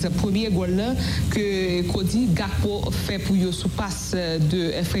 Par exemple, premier goal là que Cody Gakpo fait pour yo sous passe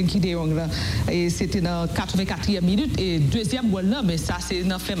de Frankie de Jong là. Et c'était dans 84e minute et deuxième goal là, mais ça c'est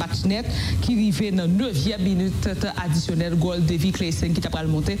dans fin match net qui arrivait dans 9e minute additionnel goal de David Klassen qui t'a pas le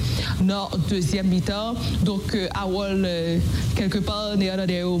monter dans deuxième mi-temps. Donc Awol quelque part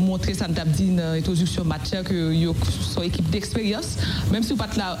néerlandais montré ça t'a dit dans introduction match que yo son équipe d'expérience, même si vous pas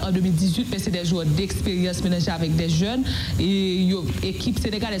là en 2018 mais c'est des joueurs d'expérience mélangés avec des jeunes. jeune et l'équipe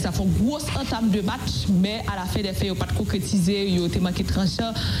sénégalaise a fait une grosse entame de match, mais à la fin des faits, ils n'ont pas concrétisé, ils ont été manqués de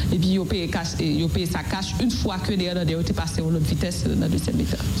tranchant et puis ils ont payé sa cash une fois que les Irlandais ont été passés en autre vitesse dans la deuxième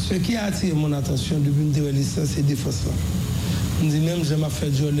mi-temps. Ce qui a attiré mon attention depuis que je suis c'est la défense. Je dis même, je m'ai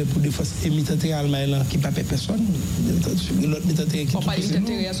fait journée pour défense et mi-temps Allemagne qui ne paie personne. L'autre mi-temps qui on parle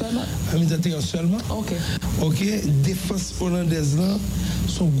mi-temps seulement? Mi-temps seulement. Ok. Défense hollandaise là,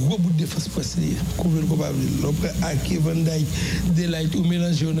 son gros bout de défense précédé. Couvrir le coupable. Après, Ake, Van Dijk, Delight, ou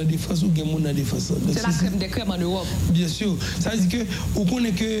mélanger dans la défense ou Gemou dans la défense. C'est la crème des crèmes en Europe. Bien sûr. Ça veut dire que, vous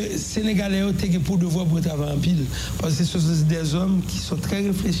connaissez que Sénégalais ont pour devoir pour travailler en pile. Parce que ce sont des hommes qui sont très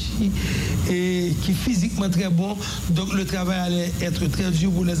réfléchis et qui physiquement très bons. Donc le travail allait être très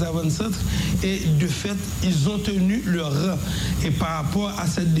dur pour les avant-centres. Et de fait, ils ont tenu leur rang. Et par rapport à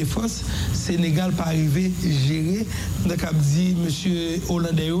cette défense, Sénégal pas arrivé à gérer. Donc, a dit monsieur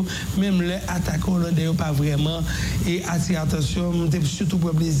Hollandais, même les attaquants hollandais pas vraiment. Et attirer attention, surtout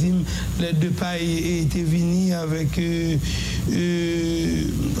pour plaisir, les deux pays étaient venus avec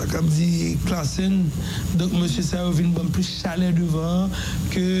Klaassen. Donc, monsieur Sao vient plus chalet devant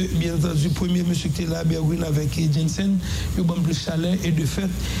que, bien entendu, premier monsieur qui était là, Bergwijn avec Jensen, il va plus chalet. Et de fait,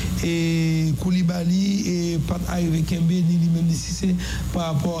 et Koulibaly et pas arrivé Kembe, ni lui-même décidé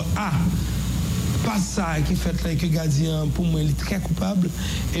par rapport à. Pas ça qui fait là que gardien pour moi il est très coupable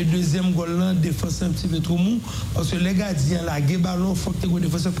et deuxième goal là défense un petit peu trop mou parce que les gardiens là les ballons faut que les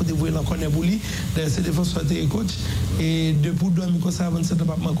défenseurs pour dévoiler dans corner bouli ces défenseurs sont coach et de pour dormir comme ça avant cette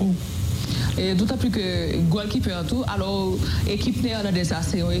pas manco. Et d'autant plus que goalkeeper tout, alors l'équipe néerlandaise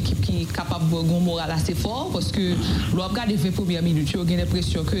c'est une équipe qui est capable de avoir un moral assez fort parce que l'on regarde les premières minutes, on a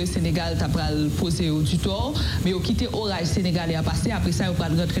l'impression que le Sénégal t'a posé du tort, mais on quitté l'orage sénégalais à passer, après ça on va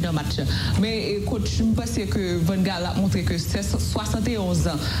rentrer dans le match. Mais coach, je pense que Van Gaal a montré que c'est 71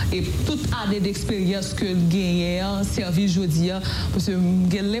 ans et toute année d'expérience que le gagnant servi jeudi parce que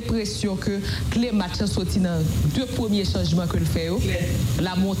j'ai l'impression que les matchs sont dans deux premiers changements que le fait.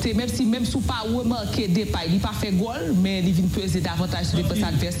 La montée, même sous pas remarqué Depay, il n'a pas fait goal, mais il vient peser davantage sur les postes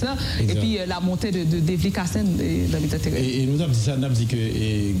adversaires. Et puis la montée de Vlikassen dans le terrain. Et nous avons dit ça, nous avons dit que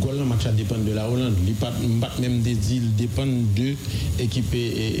le goal dans le match dépend de la Hollande. Il même des îles dépendent de l'équipe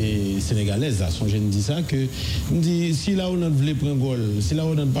sénégalaise. Son jeune dit ça que si la Hollande voulait prendre goal, si la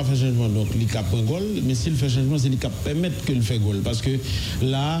Hollande n'a pas fait changement, donc il a pris goal, mais s'il fait changement, c'est lui qui permet que le fait goal. Parce que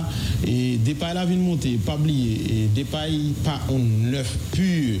là, Depay là vient monter, pas oublier, Depay pas en neuf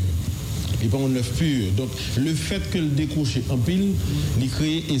pur. Il pas en neuf pur. Donc, le fait que le décrocher en pile, il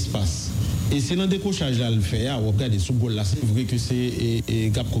crée espace. Et c'est dans le décrochage là le fait. Regardez, ce goal là, c'est vrai que c'est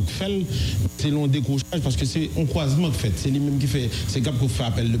Gapco qui fait. C'est le décrochage parce que c'est un croisement qui fait. C'est lui-même qui fait. C'est Gapco qui fait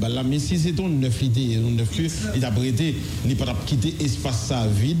appel de balle là. Mais si c'est ton neuf idée, ton neuf pur, il a prêté, il n'a pas quitté l'espace ça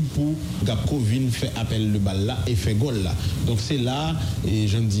vide pour Gapco vienne faire appel de balle là et fait goal là. Donc c'est là, et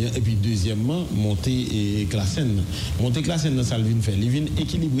je dis, et puis deuxièmement, monter et Klaassen. Monter Klaassen dans ça, il vient faire. Il vient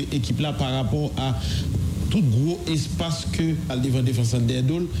équilibrer l'équipe là par rapport à tout gros espace que à devant défenseur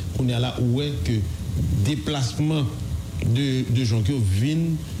d'Erdol qu'on est là où est que déplacement de gens qui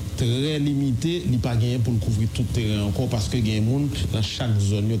viennent très limité, il n'y a pas gagné pour couvrir tout le terrain encore parce que il y a des gens dans chaque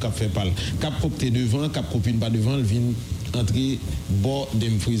zone qui fait pas. Cap copté devant, cap copine pas devant, il vient entrer bord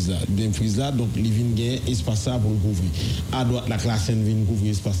d'Emfries là, donc il vient gagner espace là pour le couvrir. À droite la Klaassen vient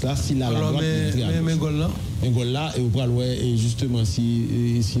couvrir espace là, si là la droite mais goal là. Un goal là et vous pouvez et justement si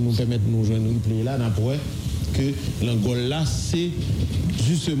nous permettez nous joindre une replay là, on pourrait que le goal là c'est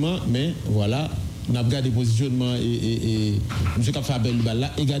justement mais voilà on a gardé positionnement et monsieur Cap fait appel de balle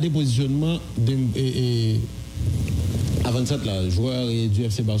là et gardé positionnement avant ça là joueur du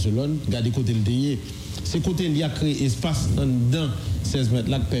FC Barcelone gardé côté le derrière c'est côté il y a créé espace en dedans 16 mètres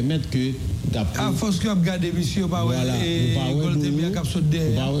là qui permettent que à force que regarder monsieur pas voilà bien cap saute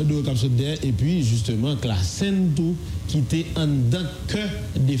derrière et puis justement Klaassen tout qui était en dedans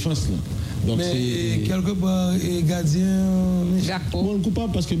que défense là. Donc mais quelque part gardien bon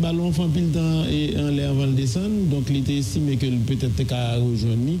coupable parce que ballon fait pile temps et en l'air avant le descendre donc il était estimé que peut-être qu'à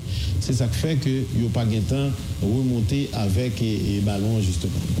rejoindre c'est ça qui fait que il y a pas de temps remonter avec et ballon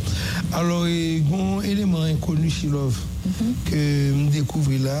justement. Alors bon élément inconnu chez Love que me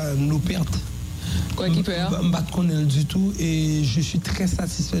découvrir là nos pertes coéquipier je ne connais du tout et je suis très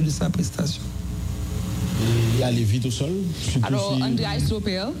satisfait de sa prestation. Il allait vite au sol. Alors, Andreas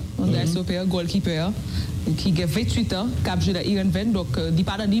Soper, goalkeeper, qui a 28 ans, qui a joué à Heerenveen, donc il n'est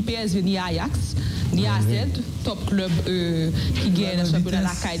pas dans ni PSV ni Ajax. Ni AZ, top club qui gagne le championnat la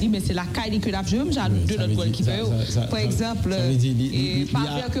Kaili, mais c'est la Kaili que l'a joué, j'ai deux autres goalkeepers. Par exemple, et pas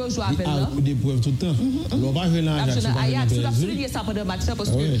bien que je joue avec là. Des preuves tout le temps. On va jouer là. Tu dois souligner ça pendant le match parce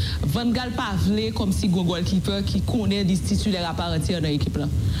que Van Gaal pas voulu comme si un goalkeeper qui connaît des titulaires à part entière dans l'équipe là.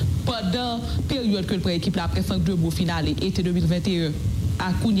 Pendant la période que le équipe là après fin de beau finale été 2021,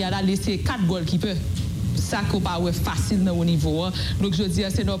 à Kounia a laissé 4 goalkeepers. Ça qu'on pas facile au niveau. Donc je dis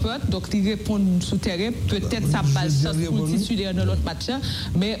c'est nos potes, donc ils répondent sous terrain, peut-être ça passe pour titulaire dans l'autre match,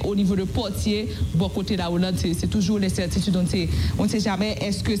 mais au niveau de portier, bon côté la Hollande, c'est toujours l'incertitude, on ne sait jamais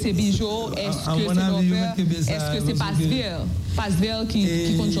est-ce que c'est Bijo, est-ce que c'est Norbert, est-ce que c'est Pasver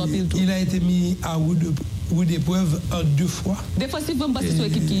qui compte jouer pile tout. Il a été mis à ou d'épreuve 2 fois. Défensivement, c'est une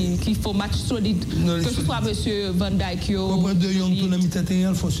équipe qui fait match solide. Que ce soit M. Van Dijk.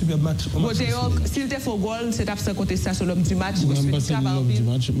 Il faut super match. S'il te faut goal, c'est absent contestation l'homme du match. Je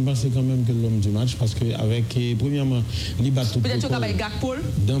pense quand même que l'homme du match parce que avec premièrement, il bat tout le record. Peut-être Gakpo.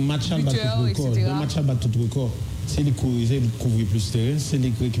 Dans le match à battre tout record. C'est les couvrir plus terrain, c'est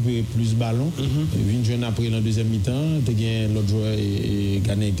les récupérer plus ballon. Une jeune après dans la deuxième mi-temps, tu as l'autre joueur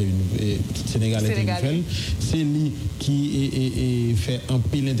Ghanéen Sénégal c'est lui qui fait un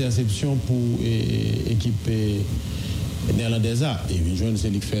pile d'interception pour l'équipe néerlandaise. Et une jeune, c'est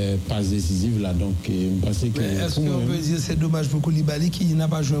lui qui fait passe décisive là. Donc, je pense que. Est-ce qu'on peut dire que c'est dommage pour Koulibaly qui n'a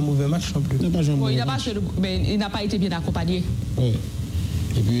pas joué un mauvais match non plus? Il n'a pas été bien accompagné. Oui.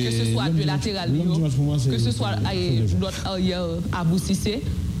 Et puis, que ce soit de latéral, que ce soit l'autre arrière Abou Cissé.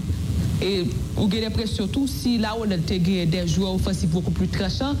 Et vous avez l'impression surtout si là on a des joueurs offensifs beaucoup plus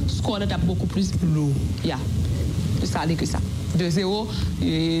tranchants, score est beaucoup plus lourd. Yeah. Ça allait que ça. 2-0.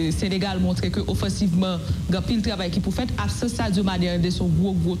 Et Sénégal montre que offensivement, il y a pile travail qui pour faire. Absence Sadio Mané de son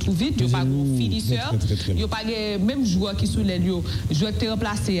gros trou vite. Il n'y a pas de finisseur. Il n'y a pas de même joueur qui sous les lieux. Joueur qui est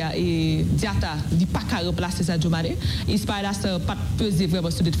remplacé et Diata, il n'est pas qu'à remplacer Sadio Mané. Ismaïla n'a pas pesé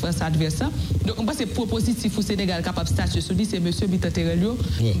vraiment sur les défenses adversaires. Donc, on pense que c'est propositif pour Sénégal capable de statuer sur lui, c'est M. Bitaterelio.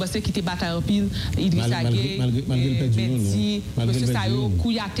 On pense qu'il était battu en pile. Idrissa Gueye, Betty, M. Sayo,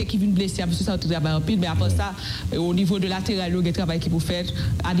 Kouyaté qui vient blesser, M. Sayo travaille en pile. Mais après ça, au niveau de latéral, il y a travail qui pour faire.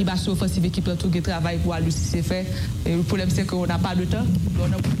 Animation offensive, équipe, tout le travail pour aller si c'est fait. Et le problème, c'est qu'on n'a pas de temps. On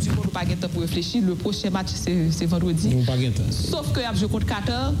n'a pas de temps pour réfléchir. Le prochain match, c'est vendredi. Sauf que y a joué contre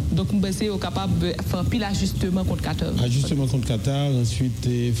Qatar. Donc, on est capable de faire pile ajustement contre Qatar. Ajustement contre Qatar. Ensuite,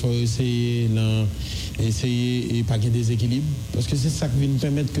 il faut essayer et pas qu'il y ait des équilibres. Parce que c'est ça qui vient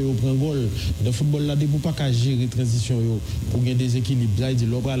permettre qu'on prenne goal. Dans le football, là, il ne faut pas gérer la transition pour gagner des équilibres. Là, il dit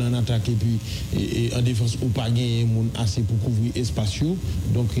l'opéra en attaque et puis en défense, on pas gagner assez pour couvrir espace.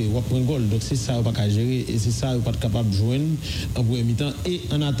 Donc, on va prendre goal. Donc, c'est ça, on ne peut pas gérer. Et c'est ça, on pas capable de jouer en premier mi-temps et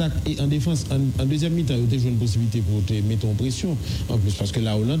en attaque et en défense. En deuxième mi-temps, on a joué une possibilité pour te mettre en pression. En plus, parce que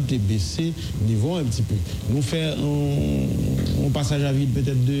la Hollande a baissé niveau un petit peu. Nous faire un passage à vide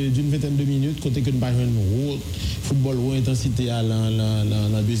peut-être d'une vingtaine de minutes, côté que nous pas jouer un football haute intensité à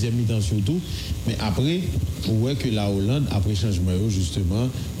la deuxième mi-temps surtout. Mais après, on voit que la Hollande, après changement, justement,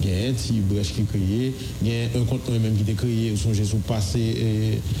 il y a un petit brèche qui est créé, il y a un contre même qui est créé, son gestion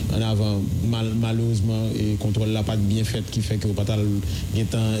passé en avant, malheureusement, et contrôle la pas bien fait qui fait que au patal gain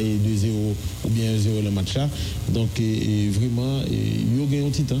temps et 2-0 ou bien 1-0 le match là. Donc vraiment, il y a un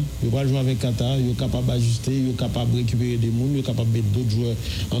petit temps, il va jouer avec Qatar, il est capable d'ajuster, il est capable de récupérer des mondes, il est capable de mettre d'autres joueurs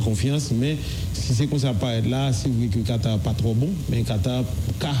en confiance, mais si c'est comme ça pas être là, c'est vrai que Qatar pas trop bon, mais Qatar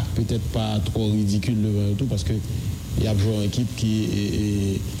peut-être pas trop ridicule tout parce que il y a une équipe qui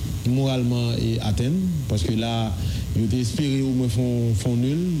est moralement atteinte parce que là ils ont espéré au moins font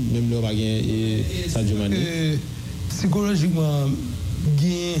nul même leur baguette et Sadio Mané psychologiquement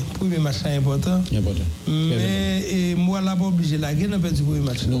gain premier match important mais moi là pas obligé la gain pas du premier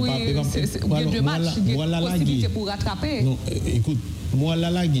match non pas deux matchs possibilité pour rattraper non écoute moi là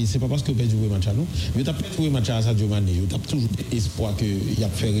c'est pas parce que perdu le match non mais tu as perdu le match à Sadio Mané tu as toujours espoir que il a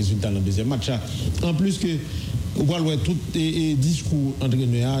fait résultat dans le deuxième match en plus que on va voir tout discours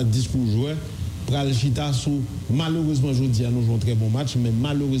entraîneur discours joueur pral chita sous malheureusement aujourd'hui nous jouons un très bon match mais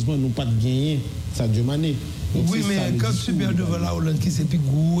malheureusement nous pas gagné Sadio Mané. Donc oui, mais quand tu perds devant la Hollande qui c'est plus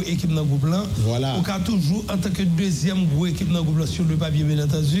gros équipe dans le groupe blanc, voilà. On a toujours en tant que deuxième gros équipe dans le groupe blanc sur le papier bien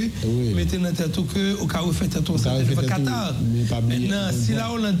entendu, mettez dans tête que au cas où fait tout ça devant Qatar. Maintenant, si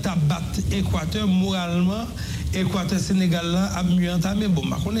la Hollande t'a battu Équateur moralement, Équateur Sénégal là a mieux entamé. Bon,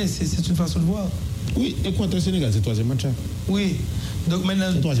 ma connais c'est une façon de voir. Oui, Équateur Sénégal c'est troisième match. Oui. Donc maintenant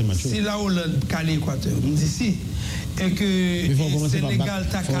si la Hollande cale Équateur, on dit si et que Sénégal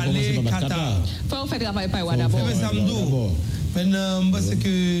t'a calé Qatar. Faut faire travail par d'abord. Maintenant, je pense que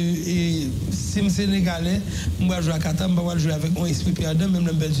si je suis sénégalais, je vais jouer à Qatar, je vais jouer avec mon esprit perdant, même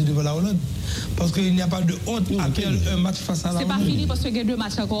le Belgique devant la Hollande. Parce qu'il n'y a pas de honte à faire un match face à la Hollande. C'est pas fini parce qu'il y a 2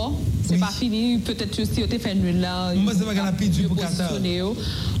 matchs encore. C'est pas fini. Peut-être que si tu fait nul là. Moi, c'est pas qu'on a perdu pour Qatar.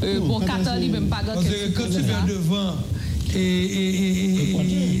 Pour Qatar, il même pas parce que quand tu viens devant et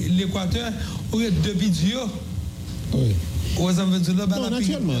l'Équateur, il y a 2 buts. Oui. Non,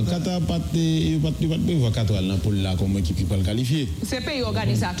 naturellement, Qatar pas voir Qatar pour là comme équipe qui peut le qualifier. C'est pays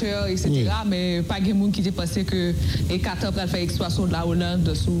organisateur, etc. Oui. Mais pas de monde qui pensait que Qatar va faire exploitation de la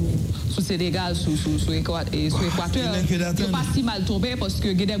Hollande sous Sénégal, sous Équateur. Il n'est pas si mal tombé parce que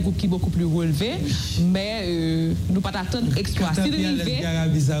il y a des groupes qui sont beaucoup plus relevés. Mais nous ne pas attendre exploit. S'il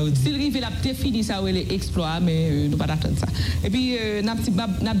arrive la définir ça, il est exploit, mais nous ne pas attendre ça. Et puis, nous avons dit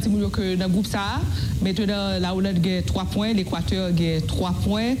que dans le groupe ça, maintenant la Hollande a 3 points. L'Équateur a 3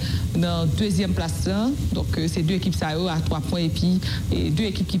 points dans 2e place. Donc, c'est 2 équipes à 3 points. Et puis, 2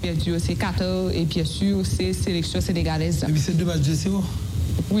 équipes qui perdent, c'est Qatar. Et bien sûr, c'est sélection sénégalaise. Et puis, c'est 2 matchs 2-0?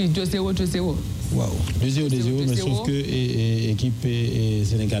 Oui, 2-0. Wow. 2-0, mais sauf que l'équipe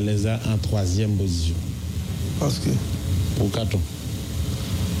sénégalaise a en 3e position. Parce que? Pour Qatar.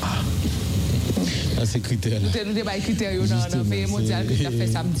 C'est critère. Nous avons des critères dans le pays mondial que tu as fait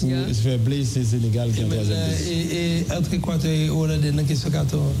samedi. Fair play, c'est Sénégal qui est en 3e position. Et entre Équateur et Hollande, dans la question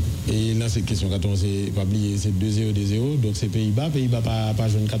 14. Et là, c'est question 14, c'est pas oublier, c'est 2-0. Donc c'est Pays-Bas pas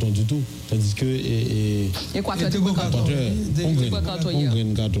joué 14 du tout. Tandis que. Équateur,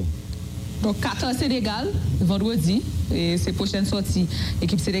 donc Qatar Sénégal vendredi et c'est prochaine sortie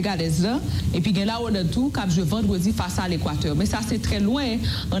équipe sénégalaise là et puis là on a tout cap jeu vendredi face à l'Équateur mais ça c'est très loin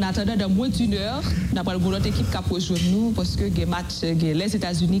en attendant dans moins d'une heure d'après l'autre équipe qui a rejoindre nous parce que les matchs les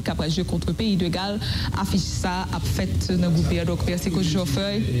États-Unis qui a joué contre Pays de Galles affiche ça a fait dans groupe donc merci coach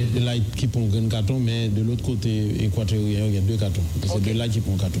Geoffrey de là qui prend un carton mais de l'autre côté équatorien il y a 2 cartons c'est de là qui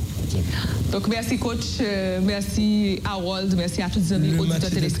prend carton donc merci coach merci Harold merci à tous les amis auditeurs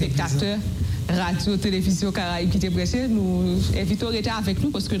téléspectateurs Radio Télévision Caraïbes qui était prêché, nous invitons à rester avec nous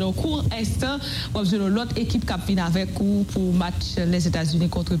parce que dans le court instant, on va jouer l'autre équipe qui vient avec nous pour match les États-Unis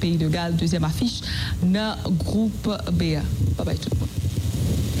contre le Pays de Galles, 2e affiche dans le groupe B. Bye bye tout le monde.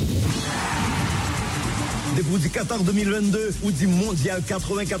 Vous du Qatar 2022 ou du Mondial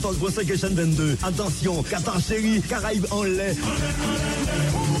 94.5 chaîne 22. Attention, Qatar chéri, Caraïbes en lait.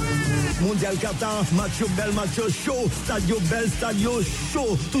 Mondial Qatar, match bel, match chaud, stadio bel, stadio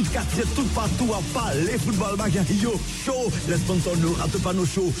chaud, tout quartier, tout partout à part, les football bagarre, yo chaud, les sponsors nous ratent pas nos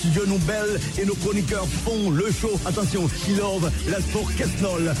shows, studio nous belle et nos chroniqueurs font le show. Attention, Kilov, les sports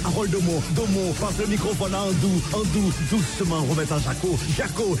Kesnol, Harold Domo, passe le microphone à Andou, doucement remettre à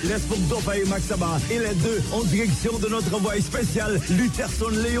Jaco, les sports Dofa et Maxaba, et les 2 en direction de notre envoyé spécial, Lutherson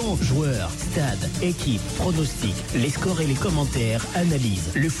Léon. Joueurs, stade, équipe, pronostic, les scores et les commentaires,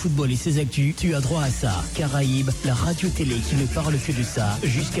 analyse, le football et ses actus, tu as droit à ça. Caraïbes, la radio-télé qui ne parle que de ça,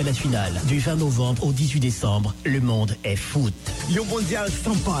 jusqu'à la finale. Du 20 novembre au 18 décembre, le monde est foot. Yo mondial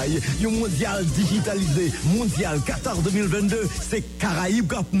sans paille, yo mondial digitalisé, mondial Qatar 2022, c'est Caraïbes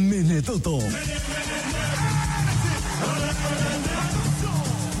qui a mené tonton.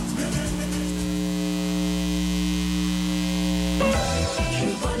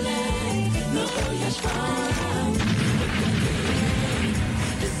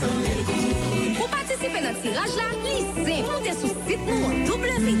 Pour participer à notre tirage là, lisez, montez sur le site nous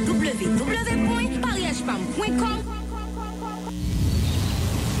www.pariagepam.com.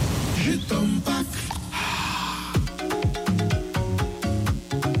 Je tombe pas.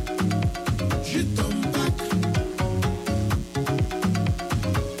 Je tombe pas.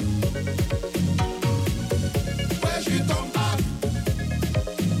 Ouais, je tombe pas.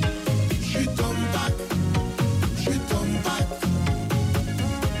 Je tombe pas. Je tombe pas.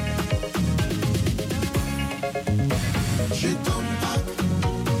 Je tombe pas.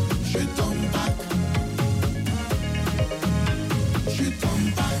 Je tombe pas. Je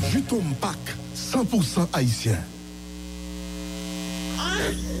tombe pas. Je tombe pas. 100% haïtien.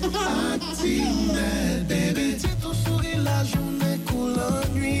 Actimel, bébé. Si tout sourit la journée, coule la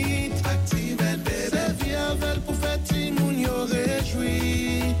nuit. Actimel, bébé. C'est viavel pour faire Timoun yo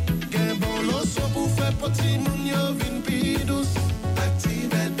réjoui. Gen bon lotion pour faire petit moun yo vin pi douce.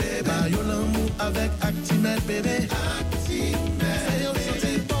 Actimel, bébé. Mayo l'amour avec Actimel, bébé. Actimel, c'est yo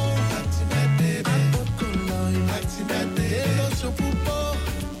santé bon. Actimel, bébé. Actimel, bébé. Lotion pour peau.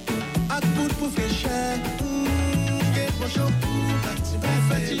 Ak bout pour faire cher. Get mon shampoo. Actimel,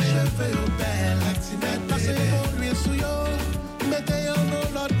 fait il cheveux au bel. Actimel, passez bon l'huile sous yo. Mettez yo dans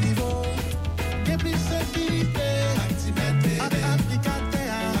l'autre niveau. Get plus sécurité. Actimel, bébé.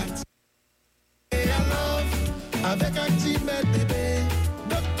 Applicateur. Actimel, love. Avec Actimel,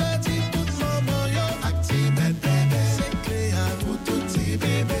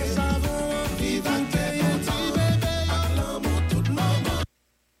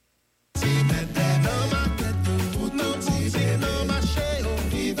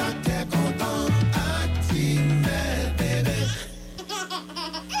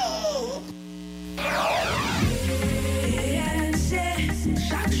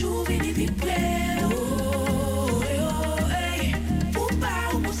 jour vini plus près. Oh, hey. Ou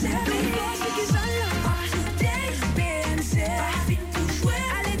pas, ou mon service. C'est qui ça là? Today, PNC. Fin pour jouer.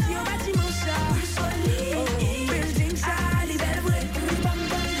 Allez, dis au bâtiment ça. Solide. Building ça. Allez, belle vraie.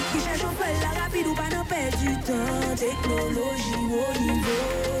 Qui cherche un peu la rapide ou pas n'en perd du temps. Technologie au niveau.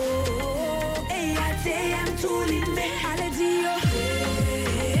 Et ATM tout limé. Allez, dis au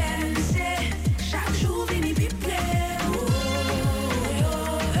PNC. Chaque jour vini plus près.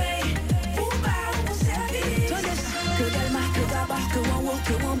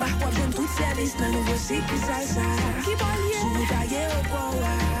 Que on bat quoi j'aime tout service dans nouveau cycle salsa qui balie sous taillé au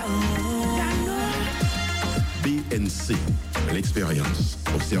pouvoir. BNC, l'expérience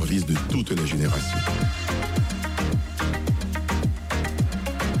au service de toutes les générations.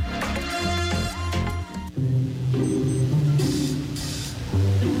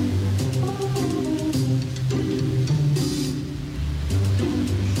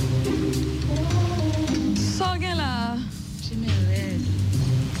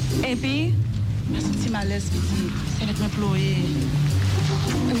 Et puis, je me sens mal à l'aise, c'est avec mes ployés.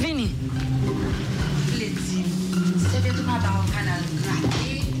 Vini. Je l'ai dit, c'est avec ma barre au canal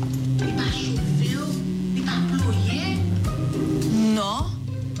gratté, il m'a chauffé, il m'a ployé. Non.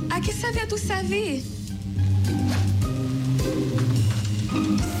 À qui ça vient tout sa vie?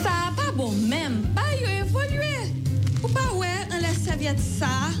 Ça pas bon même. Pas yo évolué. Ou pas ouais, on laisse serviette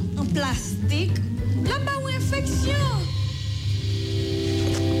ça, en plastique. Là pas ou infection.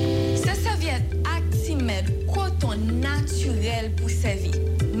 Serviette Actimède, coton naturel pour servir.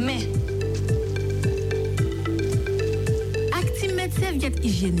 Mais Actimède serviette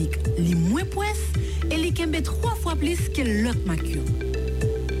hygiénique, les moins poisse et les kembe 3 fois plus que l'autre macure.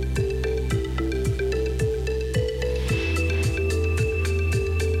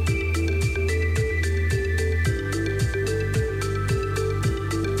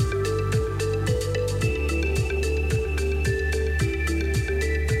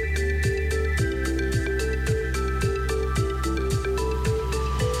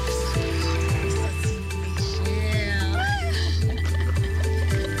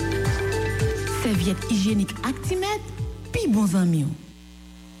 Serviette hygiénique Actimède, puis bons amis.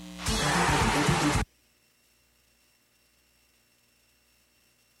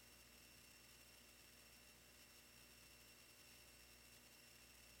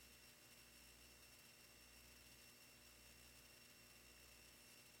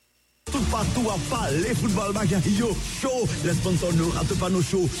 Partout à parler football magasin yo show. Les sponsors nous à pas nos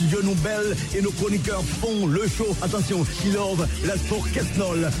shows. Yo nous belles et nos chroniqueurs font le show. Attention, qui love, les sport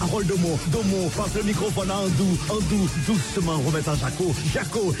Kesnol, Harold Domo, passe le microphone à Andou, doucement remettre à Jaco,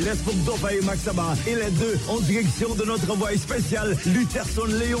 les sport Dopa et Maxaba. Et les deux en direction de notre envoyé spécial, Lutherson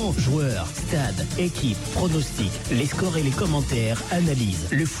Léon. Joueurs, stade, équipe, pronostic, les scores et les commentaires, analyse.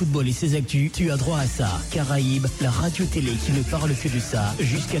 Le football et ses actus, tu as droit à ça. Caraïbes, la radio-télé qui ne parle que de ça,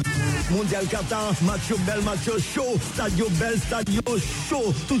 jusqu'à... Mondial Qatar, Match Bel, Match Show, Stadio Bel, Stadio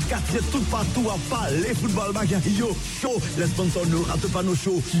Show, tout quartier, tout partout à parler football magasin yo show. Les sponsors nous à pas nos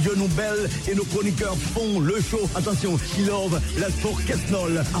shows, yo nous belles et nos chroniqueurs font le show. Attention, qui love, les sport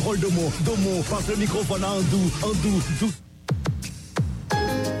Kesnol, Harold Domo, passe le microphone à Andou, douce.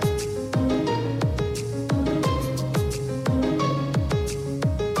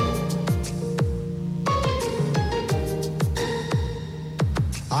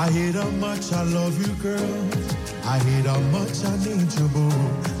 I hate how much I love you, girl. I hate how much I need you, boo.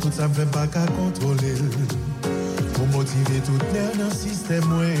 Tout ça me fait pas qu'à contrôler. Pour motiver toute l'air dans le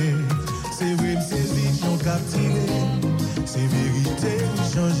système, ouais. C'est vrai, c'est vision captivée. C'est vérité,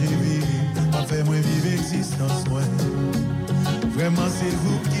 changer vie. En fait, moi, vivre existence, moi. Vraiment, c'est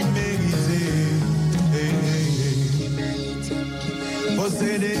vous qui méritez. Hey, hey, hey.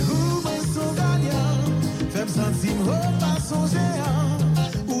 Possédez vous, mais sont gagnants. Faites sentir, repas son géant.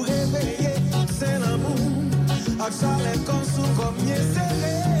 C'est l'amour, avec ça les consommes comme y est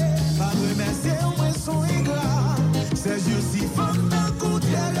serré. Pas remercier au moins son égard. C'est juste si fort d'un coup de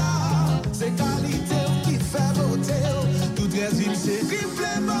là. C'est qualité qui fait voter. Tout résime, c'est rifle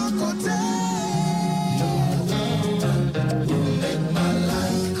mon côté. You make my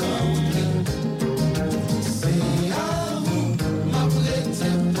life complete. C'est amour, ma prête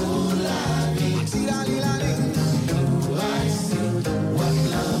pour la vie. Si la li la li. I see what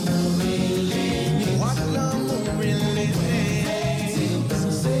l'amour is.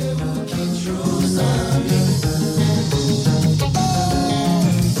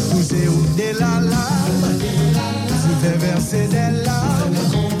 Poussez ou de la lame, si t'es versé des larmes,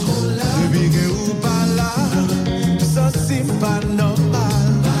 depuis que ou pas là, ça c'est pas normal.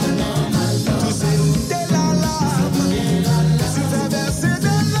 Poussez ou de la lame, si t'es versé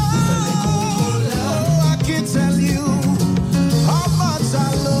des larmes.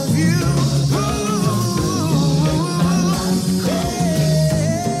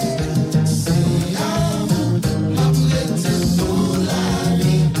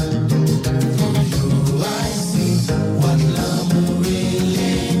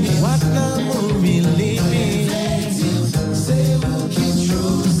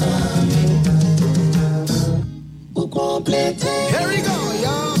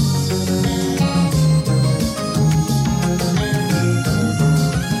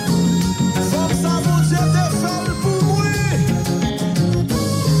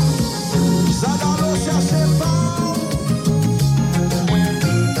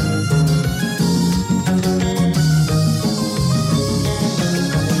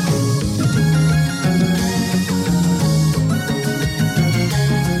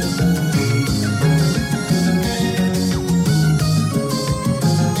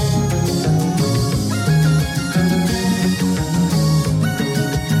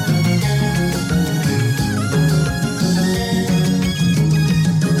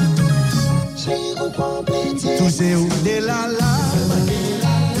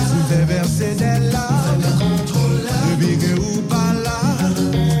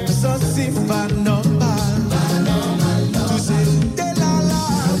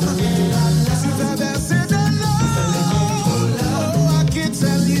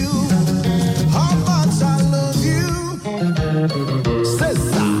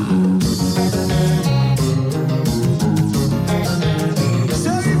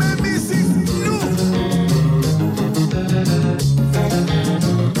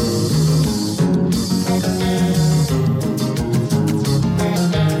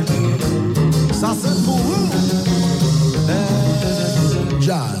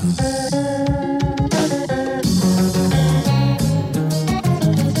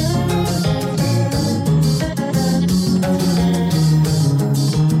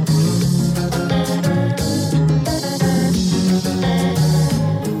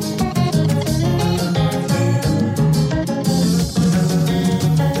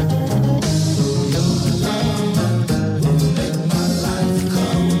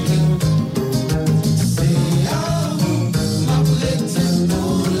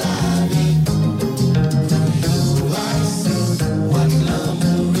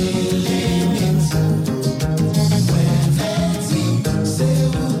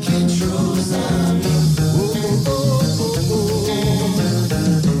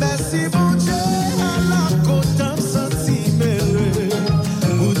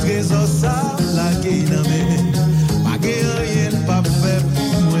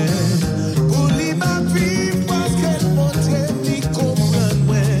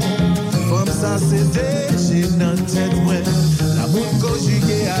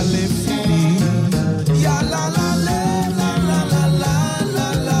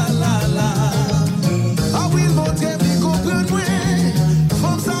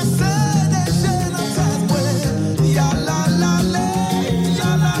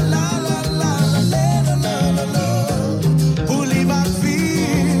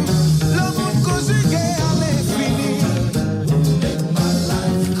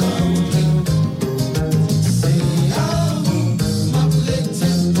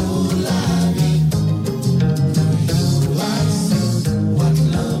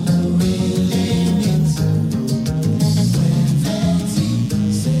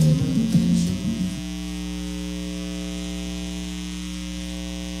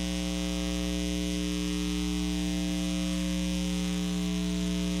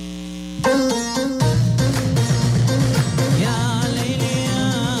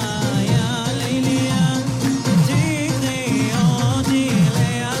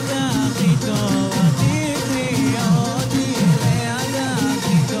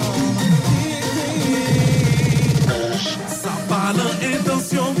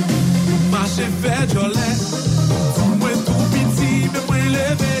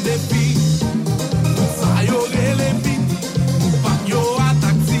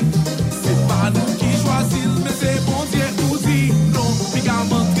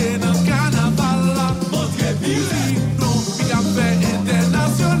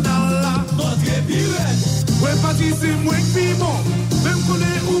 c'est moi qui bon. Même qu'on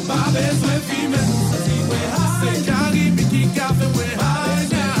est ou pas besoin de filmer. C'est Caribe qui a fait moi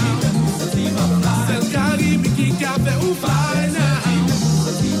high now. C'est le Caribe qui a fait ou fine now.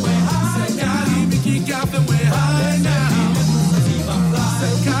 C'est le Caribe qui a fait moi high now.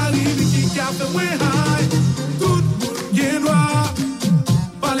 C'est le Caribe qui a fait moi high. Tout le monde doit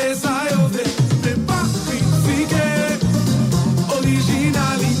parler ça et oser. Mais pas critiquer.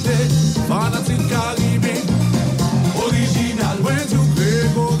 Originalité, fanatique Caribe. Original, when you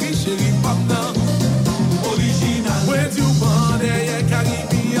Grégory, chéri Pamna. Original, when you Bandé,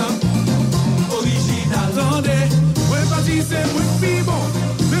 Caribbean. Original, attendez, when parti c'est moi qui bon.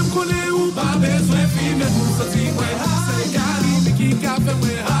 Même qu'on est ou pas besoin de filmer pour sortir moi. C'est le Caribe qui a fait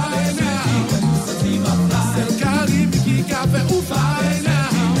moi high now. C'est le Caribe qui a fait ou fine now.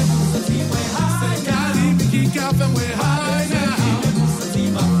 C'est le Caribe qui a fait moi high now.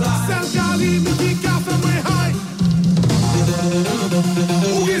 C'est le Caribe qui a fait moi high.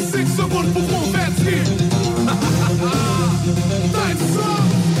 Ou est 5 secondes pour convertir. Nice song,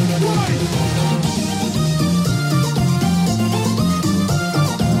 boy.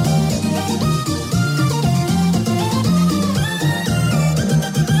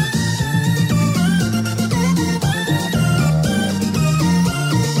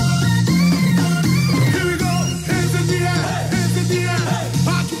 Here we go, hands in the air, hands in the air.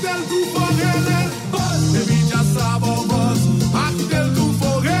 Aqui del tu for ele, baby já sabe o boss. Aqui del tu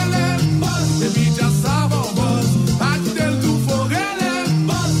for ele, baby já sabe o boss. Aqui del tu for ele,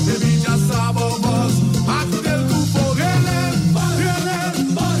 baby já sabe o boss. Aqui del tu for ele,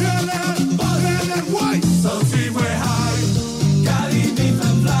 why? Santi we high, Caribe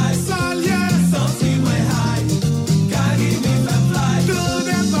fem fly. Salye, Santi we high, Caribe fem fly. Tout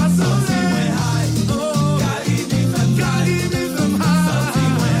est pas Santi we high, Caribe fem high. Santi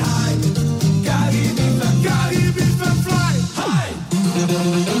we high, Caribe fem fly. High.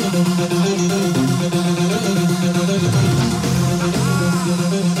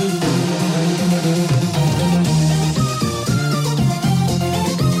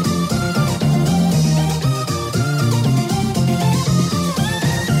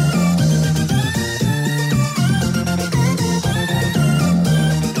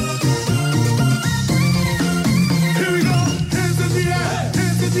 Here we go, hands in the air,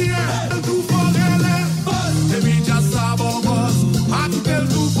 hands in the air. Tu for ele, baby já sabe o boss. Aqui del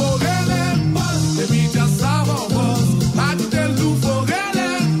tu for ele, baby já sabe o boss. Aqui del tu for ele,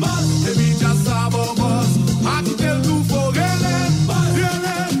 baby já sabe o boss. Aqui del tu for ele,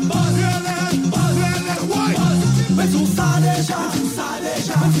 why? Mais tout ça déjà, mais tout ça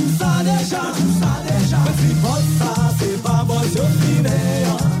déjà. Mais si boss ça, c'est pas boss yo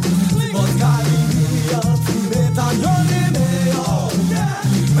finéant. Si boss Caribbean, si métagnol est meilleur.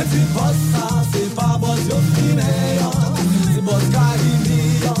 Mais si boss ça, c'est pas boss yo finéant. Si boss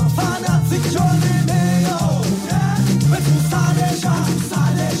Caribbean, fanatique yo est meilleur. Mais tout ça déjà,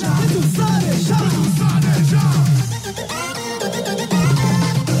 mais tout ça déjà.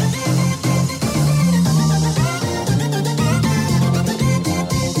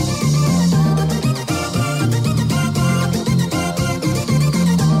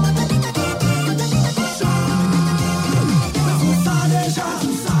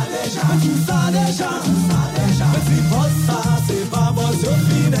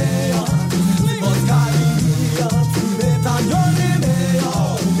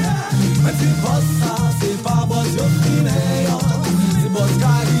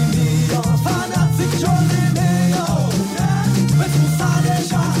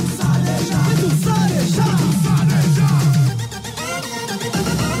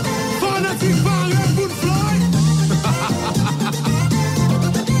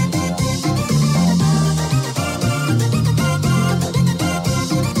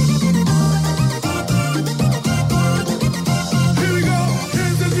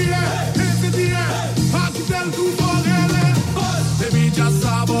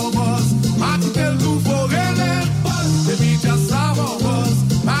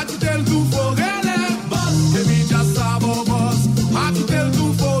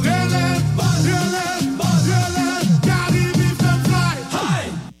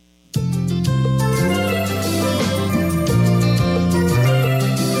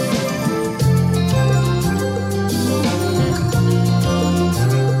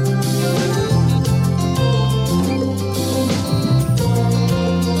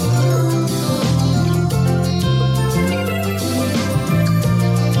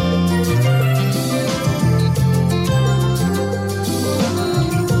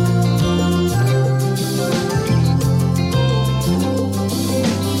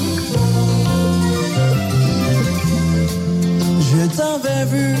 t'avais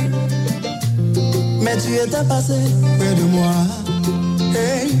vu, mais tu étais passé près de moi.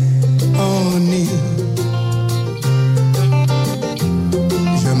 Hey, honey.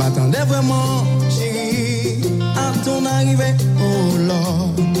 Je m'attendais vraiment, chérie, à ton arrivée. Oh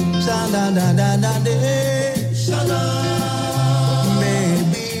Lord, cha-da-da-da-da-da, cha-da,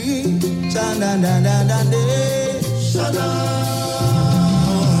 baby, cha-da-da-da-da-da, cha-da,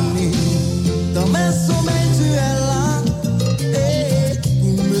 honey. Dans mes sommeils, tu es là, hey,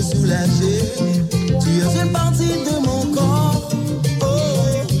 pour me soulager. Tu es une partie de mon corps. Oh,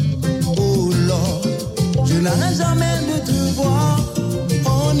 oh Lord, je n'arrête jamais de te voir.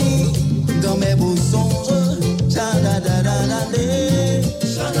 Honey, dans mes beaux songes, cha-da-da-da-da-da,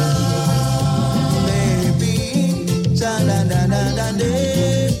 cha-da, baby, cha-da-da-da-da-da,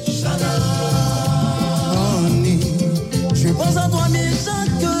 cha-da, honey. Je pense à toi mais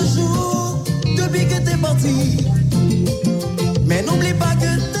chaque jour, depuis que t'es parti. Mais n'oublie pas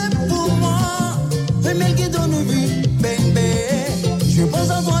que t'es pour moi, le mec qui donne vie, baby. Je pense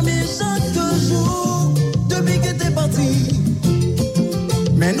à toi mais chaque jour, depuis que t'es parti.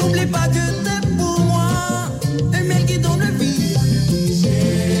 Mais n'oublie pas que t'es pour moi, un mec qui donne vie.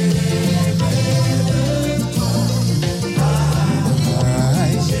 J'ai rêvé de toi.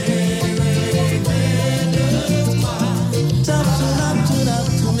 J'ai rêvé de toi. Tap, tap, tap,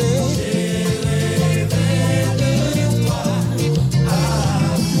 j'ai rêvé de toi.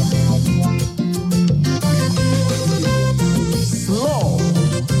 Slow.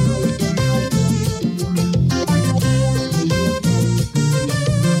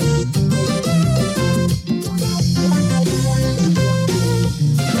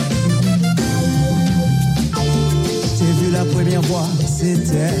 La première fois,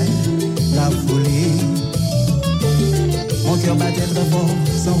 c'était la folie. Mon cœur battait très fort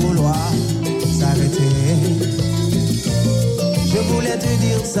sans vouloir s'arrêter. Je voulais te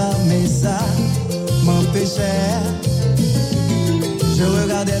dire ça, mais ça m'empêchait. Je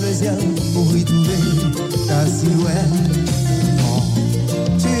regardais le ciel pour y trouver ta silhouette. Oh,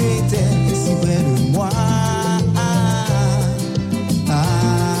 tu étais si près de moi.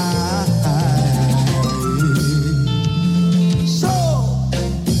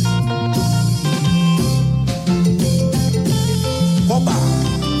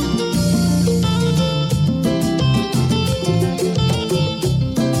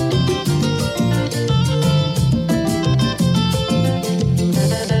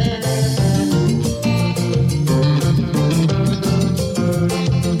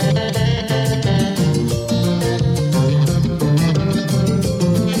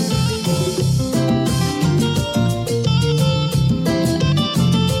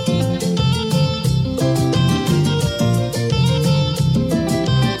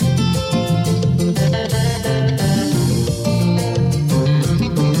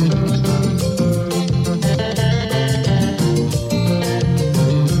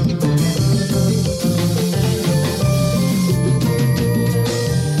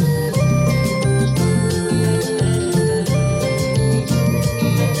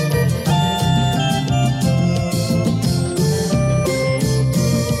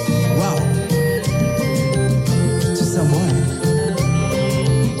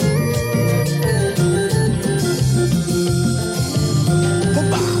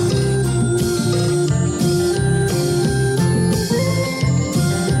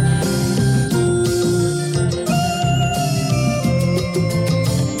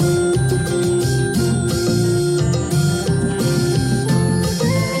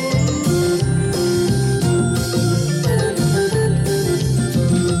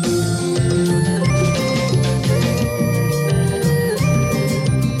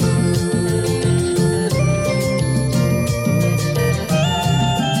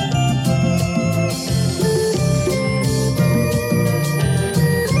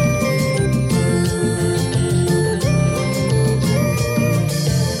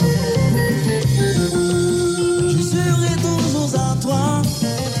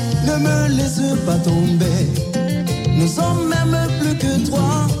 Pas tomber, nous sommes même plus que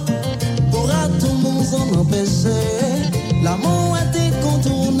trois. Pourra-t-on nous en empêcher? L'amour est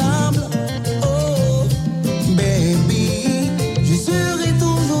incontournable. Oh, baby, je serai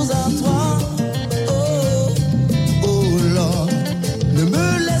toujours à toi. Oh, oh Lord, ne me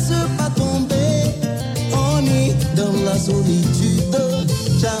laisse pas tomber. On est dans la solitude.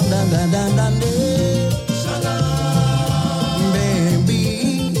 Cha-da-da-da-da-da.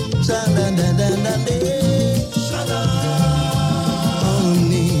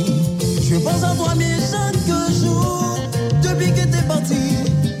 Je pense à toi mais chaque jour, depuis que t'es parti.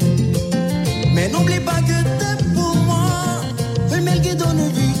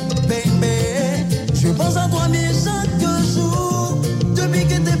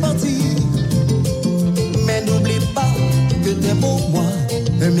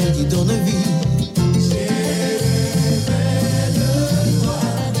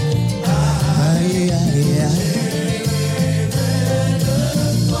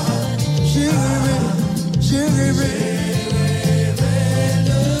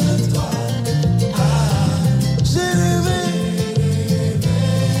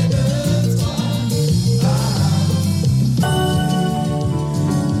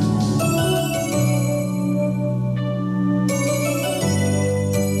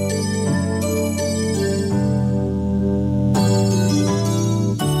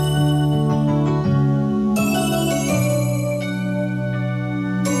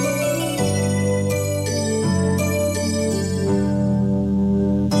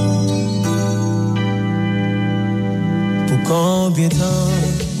 combien de temps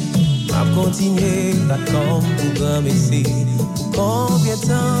m'a continué la comme pour grand messie? Pour combien de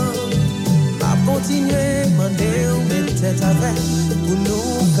temps m'a continué demander où mettre tête avec pour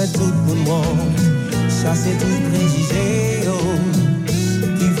nous faire tout pour nous chasser tout préjugé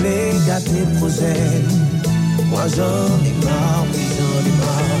qui voulait gâter le projet. Moi j'en ai marre, oui j'en ai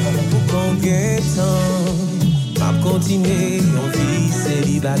marre. Pour combien de temps m'a continué en vie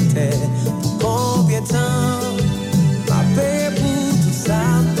célibataire? Pour combien de temps m'a payé pour tout ça?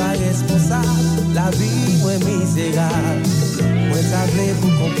 Pas responsable, la vie moi misérable. Moi t'avais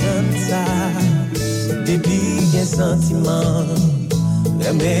pour comprendre ça. Depuis qu'il y a sentiment,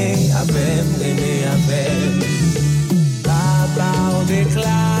 aimer avec. Papa on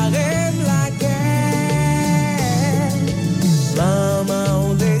déclaré la guerre. Maman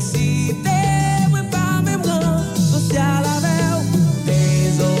on décidé, moi pas même grand social avec.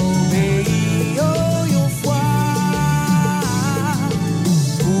 Désobéi yo foi.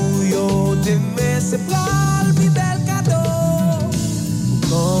 Pour yo d'aimer c'est pas le plus bel cadeau.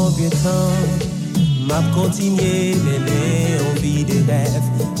 Combien de temps m'a continué mener en vie de rêve?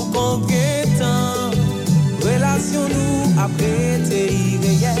 Pour combien de temps relation nous après t'es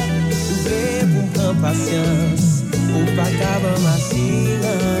irréel? Pour prendre patience, pour pas qu'avoir ma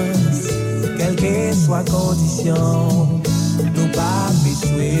silence. Quelle que soit condition, nous pas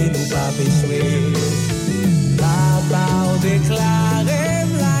péchouer, nous pas péchouer. Papa on déclaré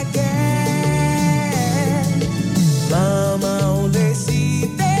la guerre. Maman on décidé.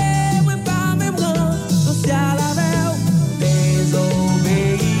 Social avec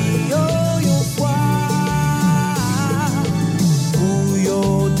désobéi yo foi. Pour yo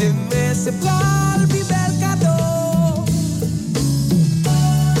d'aimer c'est pas le plus bel cadeau.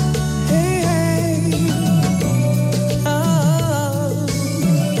 Hey hey oh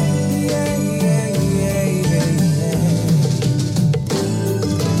yeah yeah yeah yeah.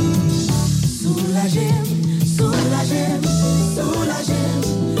 Soulagé, soulagé, soulagé,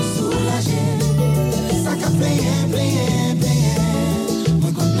 soulagé. Ça qu'a payé,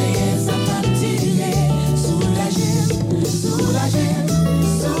 moi qu'on paye ça pas tiré. Soulagé, soulagé,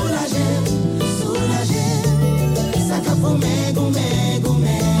 soulagé, soulagé. Ça qu'a gommé, gommé,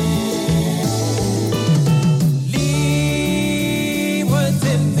 gommé. Libre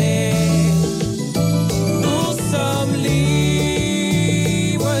d'aimer, nous sommes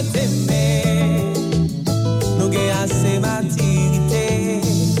libres d'aimer. Nous gagnons assez maturité.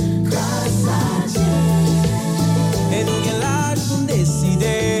 Grâce à Dieu. Et nous gagnons l'âge pour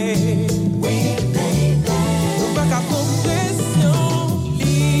décider. Oui, baby. Nous pas qu'à compression.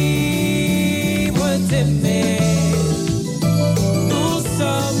 Libre d'aimer. Nous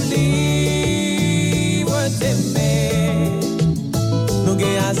sommes libres d'aimer. Nous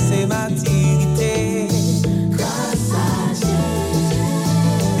gagnons assez maturité. Grâce à Dieu.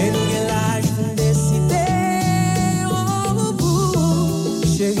 Et nous gagnons l'âge pour décider. Oh, vous,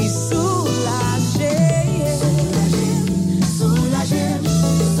 chérie, soulagé. Soulagé,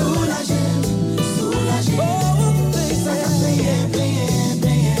 soulagé, soulagé. Ça qu'a payé,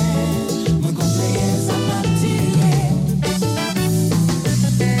 moi qu'on paye ça pas tiré.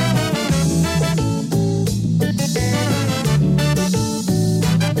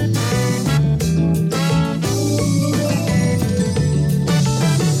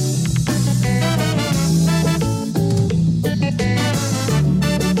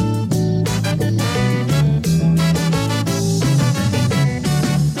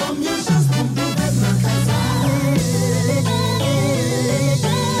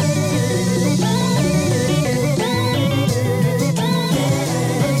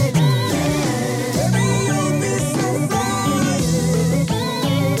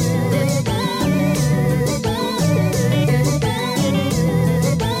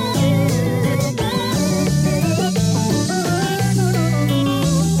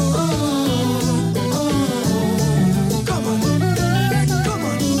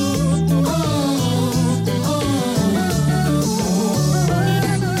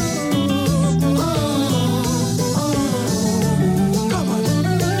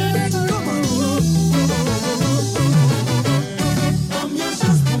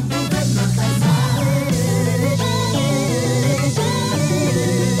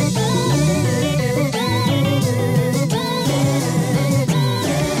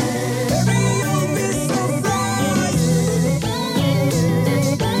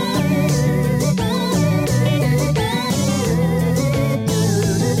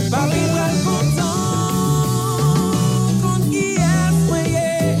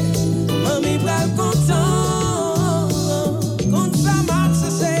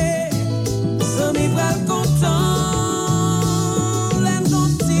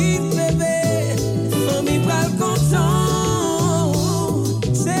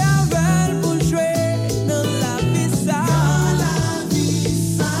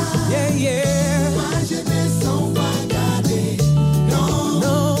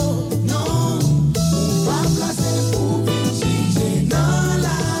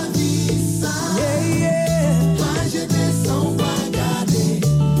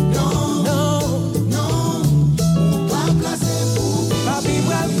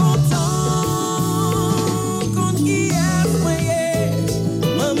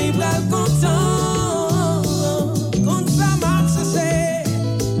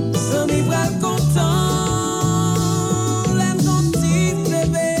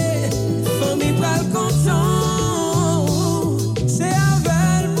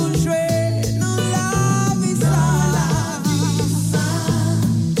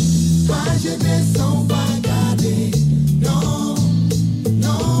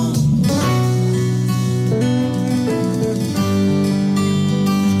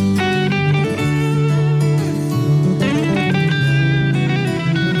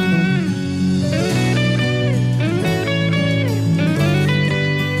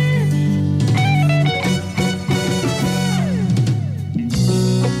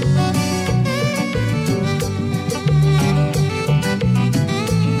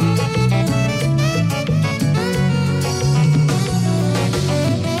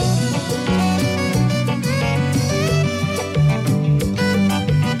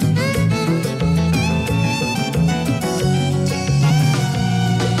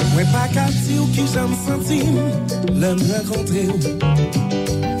 Pas qu'à dire qui j'aime sentir, l'homme rencontré.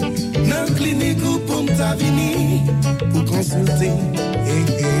 Dans la clinique ou pour m't'avenir, pour consulter.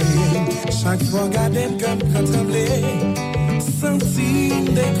 Chaque fois garder le cœur quand trembler, sentir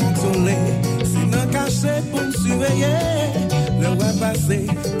décontrôlé. C'est dans caché pour me surveiller, le roi passé,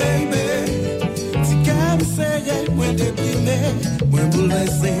 baby. Si qu'elle me serrait, moins déprimé, moins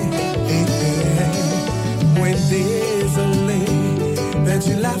bouleversé. Moins désolé,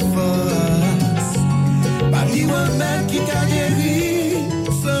 perdu la force. Parmi moi-même qui t'a guéri,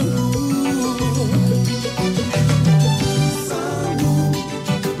 sans nous. Sans nous.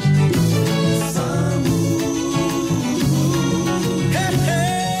 Sans nous. Hey,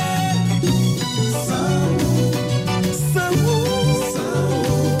 hey. Sans nous. Sans nous. Sans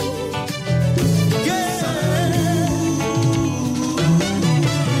nous. Yeah.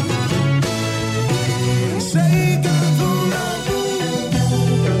 Shake out on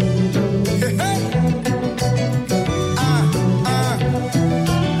hey, hey.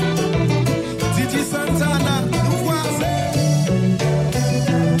 Titi Santana, nous croisons.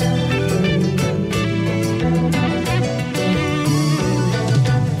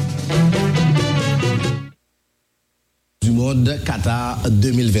 Du monde Qatar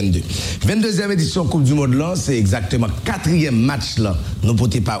 2022. 22e édition Coupe du Monde là, c'est exactement 4e match là. Nous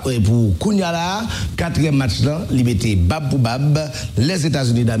portons pas pour Kounyala, 4e match là, liberté bab pour bab, les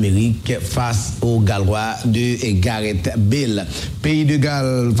États-Unis d'Amérique face aux Gallois de Gareth Bale. Pays de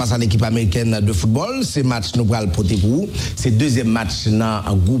Galles face à l'équipe américaine de football, c'est match nous pral porter pour. C'est deuxième match dans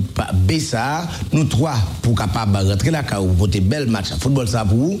un groupe B ça. Nous trois pour capable rentrer là pour porter bel match football ça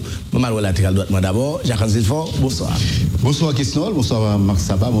pour. Maman latéral droite d'abord, Jacques Zilfort, bonsoir. Bonsoir Kesnol, bonsoir Marc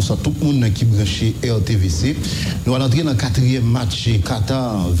Saba, bonsoir tout le monde qui branché RTVC. Nous allons entrer dans le 4e match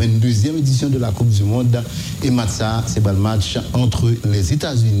Qatar, 22e édition de la Coupe du Monde. Et match ça, c'est le match entre les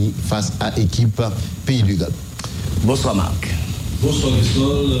États-Unis face à l'équipe Pays de Galles. Bonsoir Marc. Bonsoir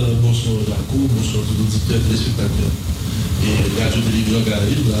Kesnol, bonsoir Jacob, bonsoir tous les auditeurs et les spectateurs. Et Radio Télévision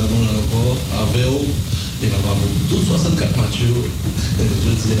Caraïbes, là, on a encore avec eux. Et on va tous 64 matchs.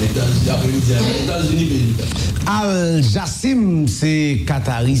 Al Jassim, c'est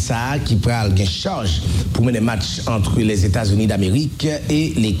Qatari ça qui prend le charge pour mener match entre les États-Unis d'Amérique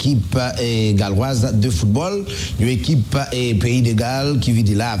et l'équipe galloise de football. Une équipe Pays de Galles qui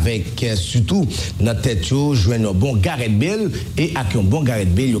vit là avec surtout notre tête jouer un bon Gareth Bale et avec un bon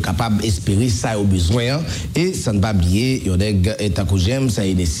Gareth Bale, il est capable d'espérer ça au besoin et ça ne pas oublier Yodeg et Taco James ça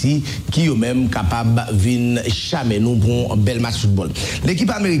est ici qui est même capable de jamais nous pour un bel match football. L'équipe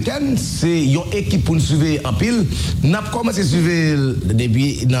américaine, c'est une équipe pour nous suivre en pile. Nous avons commencé à suivre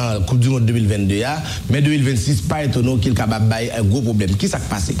depuis la Coupe du Monde 2022, mais 2026, pas étonnant qu'il est capable d'avoir un gros problème. Qui s'est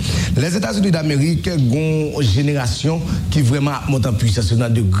passé? Les États-Unis d'Amérique ont une génération qui vraiment monte en puissance dans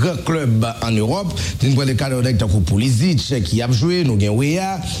de grands clubs en Europe. Nous avons le cas de Pulisic qui a joué, nous avons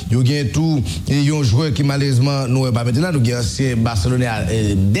Weah, nous avons tout, et un joueur qui malheureusement nous n'avons pas mis là, nous avons Barcelone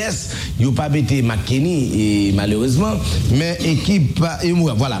Dess, nous n'avons pas mis McKennie. Malheureusement, mais équipe et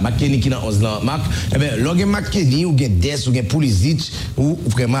moi voilà McKennie qui dans 11 ans Marc eh ben l'on McKennie ou gen Dess ou gen Pulisic ou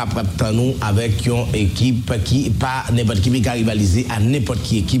vraiment après nous avec une équipe qui pas n'importe qui peut rivaliser à n'importe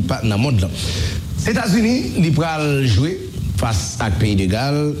qui équipe dans le monde là. États-Unis ils pral jouer face à Pays de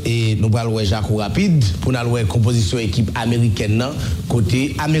Galles et nous allons jouer Jacques rapide pour nous jouer composition équipe américaine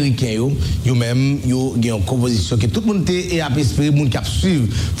côté américain yo même yo une composition que tout le monde est à espérer monde qui suivre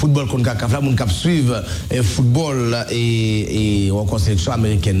football contre CAF monde qui suivre football et reconstruction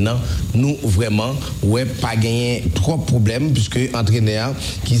américaine nous vraiment ouais pas gagner trop de problèmes puisque entraîneur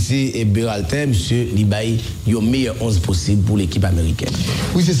qui c'est Berhalter monsieur Libaye yo meilleur 11 possible pour l'équipe américaine.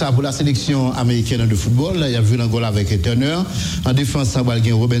 Oui, c'est ça pour la sélection américaine de football, il y a vu l'Angola avec Turner. En défense, ça va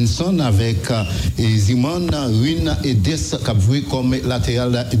gagner Robinson avec Zimon, Ruin et Dess qui a joué comme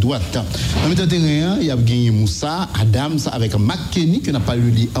latéral droite. En milieu de terrain, il y a gagné Moussa, Adams avec McKennie qui n'a pas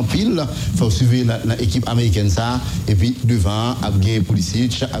eu en pile. Il faut suivre l'équipe américaine ça. Et puis devant, il y a gagné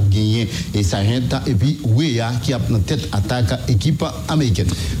Pulisic, il y a gagné Sargent et puis Weah qui a dans tête attaque équipe américaine.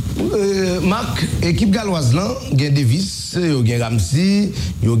 Marc, équipe galloise là, il y a Davis, il y a Ramsey,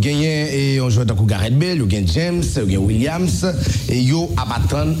 il y a gagné un joueur de Gareth Bale, il y a James, il y a Williams et yo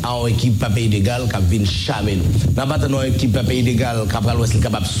abattant en équipe Pays de Galles qui vient jamais nous. N'abattant en équipe Pays de Galles qui est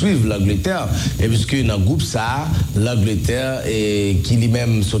capable de suivre l'Angleterre et puisque dans le groupe ça, l'Angleterre qui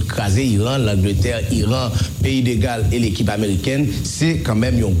lui-même sont crasé Iran, l'Angleterre, Iran, Pays de Galles et l'équipe américaine, c'est quand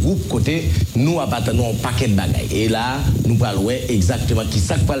même un groupe côté nous abattons un paquet de bagailles. Et là, nous parlons exactement qui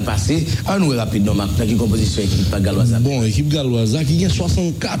ça va Galles passé. On nous rapidement maintenant qui composition équipe galloise. Bon, équipe galloise qui a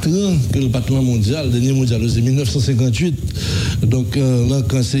 64 ans que le patron mondial, le dernier mondial c'est 1958. Donc là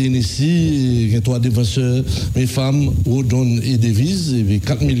quand c'est ici, il y a 3 défenseurs, mes femmes, Rodon et Davies, et puis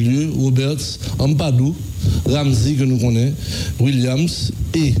 4 milieux, Roberts, Ampadu, Ramsey que nous connaissons, Williams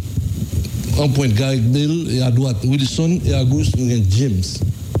et en pointe Gareth Bale et à droite Wilson et à gauche nous avons James.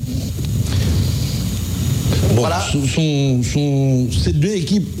 Bon, voilà. C'est deux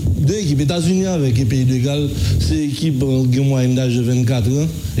équipes États-Unis avec les pays de Galles, c'est équipe qui ont moyenne d'âge de 24 ans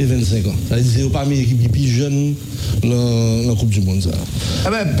et 25 ans. C'est parmi les équipes qui sont plus jeunes dans la Coupe du Monde. Eh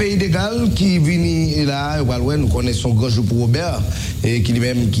ben, pays de Galles qui vient là, nous connaissons grand jour pour Robert, et qui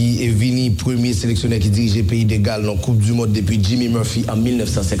lui-même qui est venu premier sélectionneur qui dirige le pays de Galles dans la Coupe du Monde depuis Jimmy Murphy en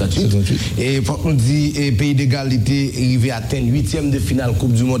 1958. Et faut qu'on dit le pays de Galles était arrivé à atteindre 8e de finale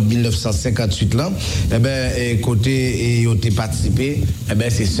Coupe du Monde 1958 là. Eh ben, côté et il a participé, eh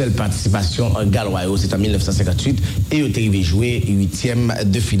ben, c'est seule participation en Gallois, c'est en 1958 et il a arrivé jouer 8e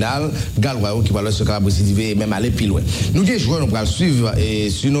de finale Gallois qui va se récidiver et même aller plus loin. Nous qui joueurs nous allons suivre et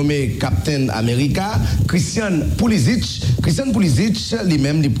surnommé Captain America Christian Pulisic. Christian Pulisic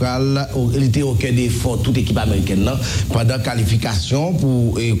lui-même il était au cœur des efforts toute équipe américaine là, pendant qualification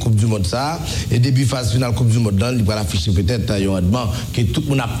pour Coupe du Monde ça et début phase finale Coupe du Monde il va afficher peut-être un rendement que tout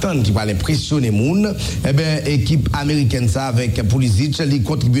le monde attend qui va impressionner monde. Eh ben équipe américaine ça avec Pulisic il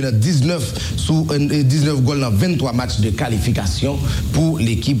contribue à 19 goals dans 23 matchs de qualification pour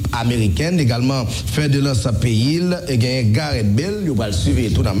l'équipe américaine. Également fait de lance pays et gagné Gareth Bale il va le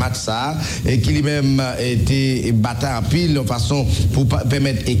suivre tout dans match ça et qui lui-même était battu en pile de façon pour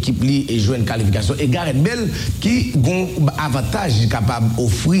permettre l'équipe et jouer une qualification et Gareth Bale qui a un avantage capable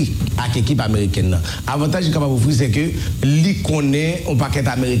d'offrir à l'équipe américaine. Avantage capable d'offrir c'est que il connaît un paquet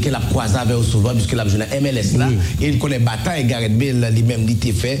américain la croisé avec souvent puisque la journée MLS là et il connaît bataille Gareth Bale lui-même il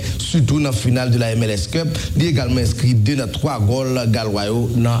était fait surtout dans la finale de la MLS Cup il également inscrit 2 dans 3 goals gallois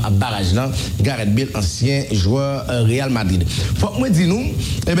dans le barrage là Gareth Bale ancien joueur Real Madrid. Faut moi dire nous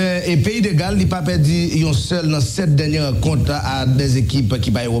et pays de Galles il pas perdu un seul dans 7 dernières rencontres à des équipes qui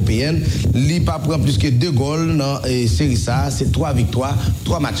pas européennes, il pas prend plus que 2 goals dans série ça, c'est 3 victoires,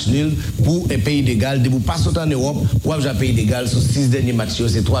 3 matchs nuls pour un pays de Galles. Debout pas sauter en Europe, ou un pays de Galles sur 6 derniers matchs,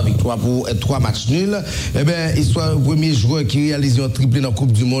 c'est 3 victoires pour 3 matchs nuls. Eh ben, il soit le premier joueur qui réalise un triplé dans la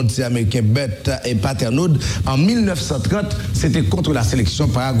Coupe du Monde, c'est américain Bert et Paternoud. En 1930, c'était contre la sélection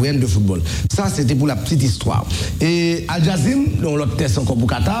paraguayenne de football. Ça, c'était pour la petite histoire. Et Al Jazim, on l'a test encore pour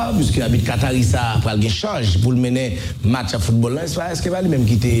Qatar, puisqu'il habite Qatar, ça prend le charge pour le mener match à football là. Est-ce qu'il va lui-même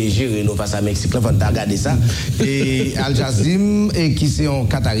qui était géré nous face à Mexique, là, on a regardé ça. Et Al Jazim, et qui c'est en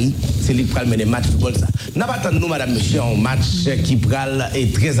Qatari, c'est lui qui prend le mener match football ça. N'a pas attendu nous, madame, monsieur, un match qui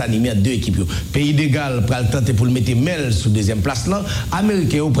est très animé à 2 équipes. Pays de Galles prend le tenter pour le mettre Mel sous 2e place là.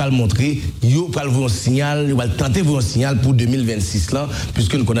 Américain, prend le montrer, il prend le signal, il va tenter un signal pour 2026 là,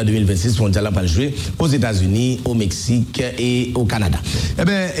 puisque nous connaissons 2026, mondial là, pas le jouer aux États-Unis, au Mexique et au Canada. Eh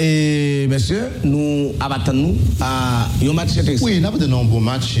bien, monsieur, nous abattons à un match intéressant. Oui, nous avons un bon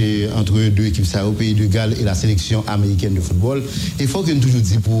match entre 2 équipes, ça, au pays de Galles et la sélection américaine de football. Il faut que nous toujours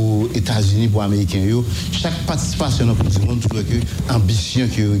dire pour les États-Unis, pour les Américains, chaque participation dans la Coupe du Monde, toujours que ambition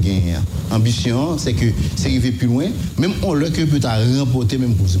que vous gagnez. Ambition, c'est que c'est arriver plus loin, même on l'a que peut remporter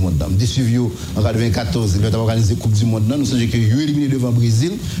même Coupe du Monde. Des suivis en 2014, ils ont organisé la Coupe du Monde, nous savons que ils ont éliminé devant le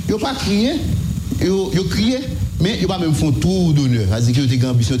Brésil, ils n'ont pas crié, ils ont crié. Mais il va même faire un tour d'honneur. C'est-à-dire que tu as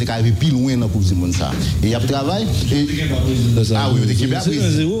ambition de arriver plus loin dans la Coupe du Monde. Et il y a travail. Ah oui, il y a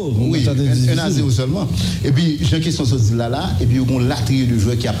 1-0. Oui, 1-0 seulement. Et puis, j'ai une question sur ce là. Et puis, on a l'atelier de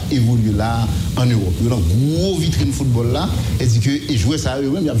joueurs qui a évolué là en Europe. Il y a une grosse vitrine de football là. Et dit que les joueurs, ça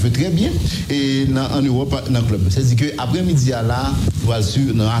eux-mêmes, ils ont fait très bien. Et en Europe, dans le club. C'est-à-dire qu'après-midi là, nous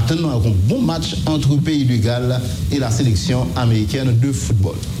attendons un bon match entre le pays de Galles et la sélection américaine de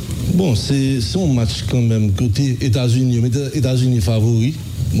football. Bon, c'est un match quand même côté États-Unis favoris.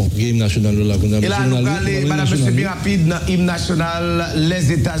 Bon, game national de la et là, nous allons aller, madame, monsieur, bien rapide, dans l'hymne national,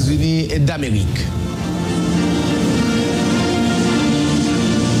 les États-Unis d'Amérique.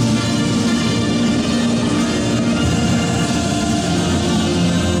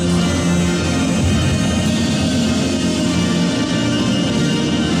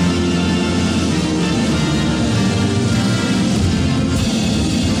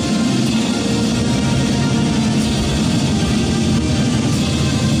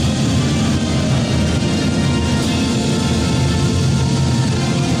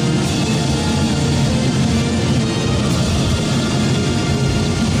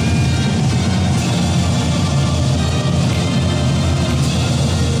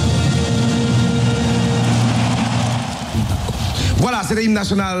 c'était l'hymne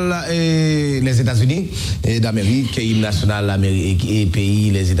national les États-Unis d'Amérique, hymne national et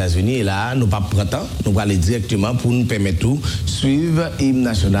pays les États-Unis. Et là, nous pas prendre temps, nous allons aller directement pour nous permettre de suivre l'hymne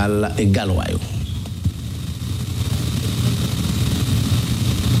national et gallois.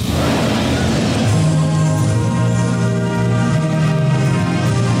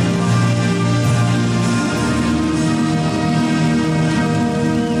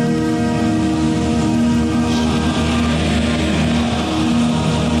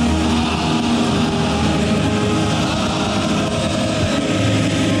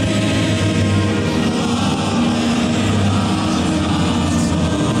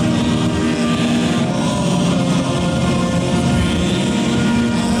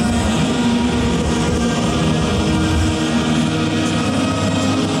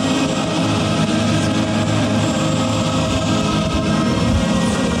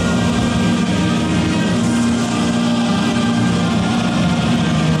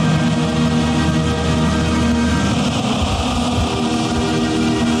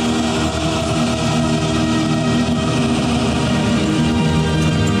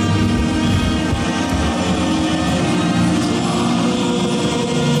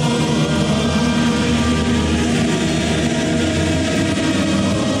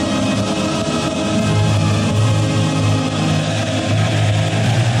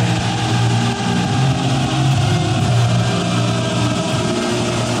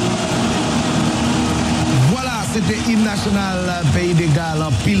 National Pays de Galles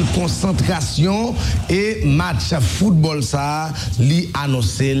en pile concentration et match football ça li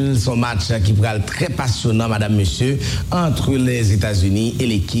annoncé son match qui pourra être très passionnant madame monsieur entre les États-Unis et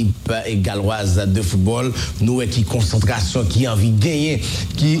l'équipe galloise de football nous qui concentration qui envie de gagner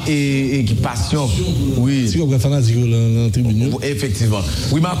qui passion oui si on fanatique dans tribune effectivement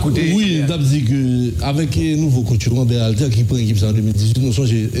oui m'a écouté oui d'ab dit que avec nouveau coach Robert Alter qui prend équipe en 2018 nous sommes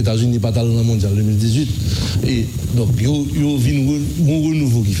les États-Unis pas dans le mondial 2018 et donc yo vinn bon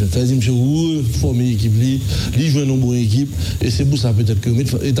renouveau qui fait c'est-à-dire monsieur former équipe li joue une bonne équipe et c'est pour ça peut-être que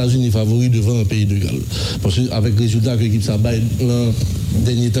les États-Unis favoris devant un pays de Galles parce que avec les résultats que l'équipe ça bail dans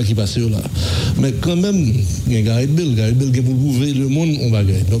dernier temps qui passe là mais quand même il y a Gareth Bale qui pour prouver le monde on va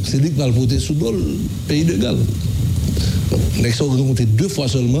gagner donc c'est lui qui va le voter sous le pays de Galles. Les sont remontés 2 fois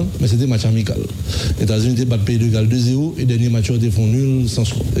seulement, mais c'était match amical. Les États-Unis étaient battus pays de Galles 2-0 et dernier match ils font nul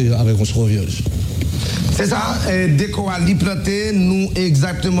avec un score vierge. C'est ça, dès qu'on a planté, nous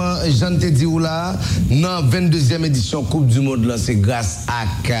exactement, j'en te dis là, dans la 22e édition Coupe du Monde, là, c'est grâce à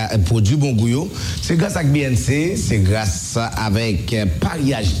Produit Bongouyo, c'est grâce à BNC, c'est grâce avec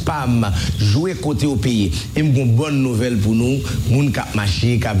Pariage PAM, jouer côté au pays. Et une bonne nouvelle pour nous, moun kap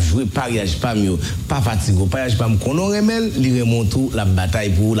marché, kap jouer Pariage PAM, yo, pas fatigué. Pariage PAM, qu'on aurait remel, li remonte la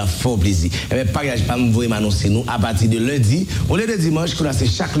bataille pour la fort plaisir. Et bien, Pariage PAM, vous m'annoncer nous à partir de lundi, au lieu de dimanche, qu'on a c'est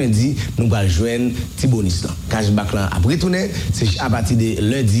chaque lundi, nous allons joindre Thibaut. Cashback là après tourner c'est à partir de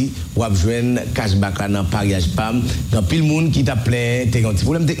lundi ou à joindre cashback là dans Pariage PAM dans pile monde qui t'a plein t'es un petit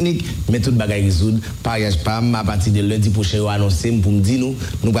problème technique mais toute bagaille résoudre Pariage PAM à partir de lundi prochain ou annoncer pour me dire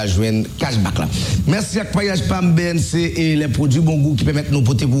nous va joindre cashback là merci à Pariage PAM BNC et les produits bon goût qui permettent nous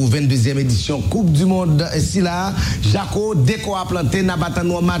porter pour 22e édition Coupe du Monde ici là Jaco déco a planté n'a battu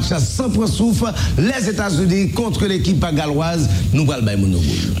un match sans point souffle les États-Unis contre l'équipe galloise nous va le bailler mon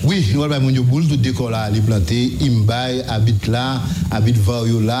oui nous va le bailler mon tout déco là planté Imbay habite là habite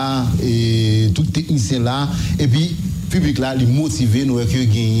Variola et tout technicien là et puis public là les motiver nous que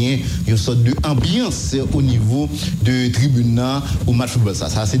gagner une sorte de ambiance au niveau de tribune au match football ça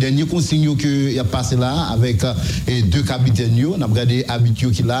c'est dernier consigne que il a passé là avec 2 capitaines on a regardé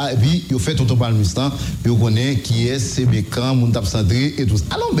habitué qui là et puis il fait tout palmistan il connaît qui est Sébecan Montap Centré et tout ça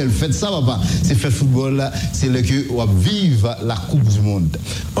alors belle fête ça va pas c'est fait football c'est le que on vivre la Coupe du Monde.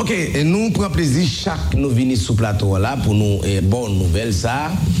 OK et nous prend plaisir chaque nous venir sous plateau là pour nous bonne nouvelle ça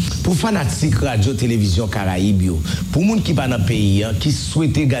pour fanatique radio télévision Caraïbe pour monde qui pas dans pays qui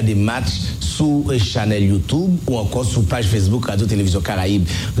souhaite regarder match sur channel YouTube ou encore sur page Facebook Radio Télévision Caraïbe.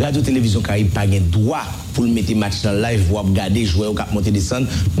 Radio Télévision Caraïbe pas gain droit pour mettre match dans live ou regarder jouer ou cap monter descendre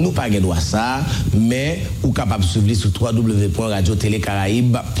nous pas gain droit ça mais ou capable suivre sur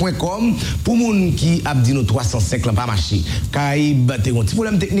www.radiotélécaraïbe.com pour monde qui a dit nous 305 là pas marché Caraïbe t'es un petit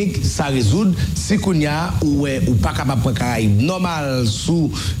problème technique ça résoudre si kounya ou pas capable prendre Caraïbe normal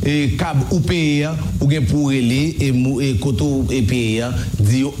sous cab ou payer ou bien pour aller et koto et payer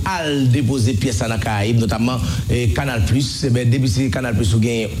dit al déposer pièce dans Caraïbe notamment Canal Plus ben depuis c'est Canal Plus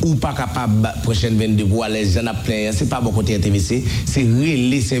ou pas capable prochaine 22 pour aller gens a plein c'est pas bon côté TVC c'est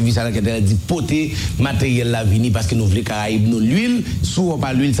les services à la dit porter matériel la vini parce que nous voulons Caraïbe nous l'huile soit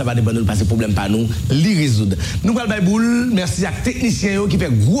pas l'huile ça va dépendre parce que problème pas nous li résoudre nous va le boule merci à technicien qui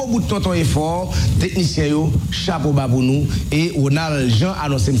fait gros bout de ton effort technicien chapeau bas pour nous et Ronald Jean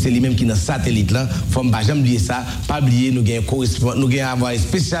annoncé c'est lui-même qui dans satellite là faut pas jamais oublier ça pas oublier nous gagne correspondant nous gagne envoyé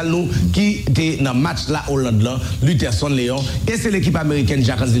spécial nous qui était dans match là Hollande là Lutherson Léon et c'est l'équipe américaine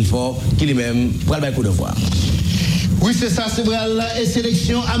Jacques Villefort qui lui-même pour le coup de voir. Oui, c'est ça, c'est la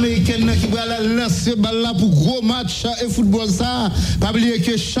sélection américaine qui va lancer balle là pour gros match et football ça. Pas oublier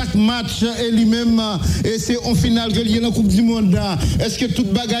que chaque match est lui-même et c'est en finale que il y a la Coupe du Monde. Est-ce que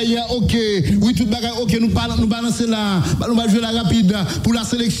toute bagaille OK? Oui, toute bagaille OK, nous balancer là, nous va jouer la rapide pour la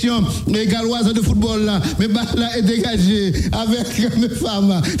sélection galloise de football mais balle là est dégagée avec mes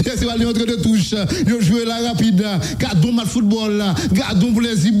femmes. C'est va entrer de touche, ils jouer la rapide. Gardons mal football, gardons pour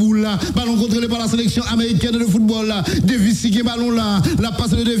les ziboules, ballon contrôlé par la sélection américaine de football. Davis qui est ballon là, la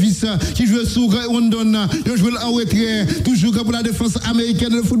passe de Davis qui joue sous Rondon, il joue en retrait, toujours pour la défense américaine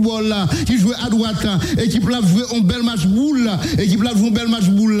de football là, qui joue à droite, équipe là joue un bel match boule, équipe là joue un bel match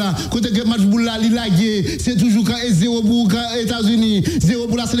boule là, côté que match boule là, il lagué, c'est toujours 0 pour les États-Unis, 0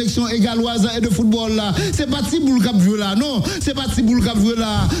 pour la sélection galloise et de football là. C'est pas Tiboul qui a joué là, non, c'est pas Tiboul qui a joué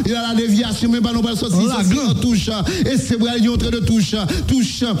là, il a la déviation, mais ballon pas sorti, en touche, et c'est vrai, il est en train de touche,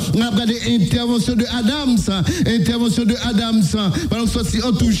 on a regardé intervention de Adams, intervention de Adams, ballon sorti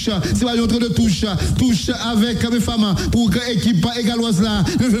en touche, c'est pas en train de touche avec mes femmes pour l'équipe galloise là,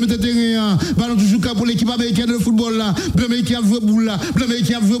 le jeu de terrain, ballon toujours pour l'équipe américaine de football là, blanc américain a joué boule là, blanc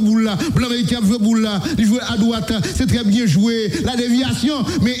américain a joué boule là, blanc américain a joué boule là, il joue à droite, c'est très bien joué, la déviation,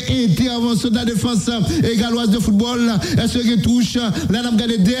 mais intervention de la défense galloise de football là, est-ce que touche, là on a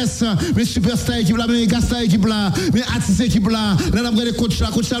regardé Dess, mais superstar équipe là, mais Gastar équipe là, mais Atis équipe là, là on a regardé coach là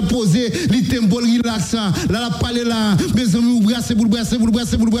posé, il tempo relax, là la parler là, mes amis, vous brassez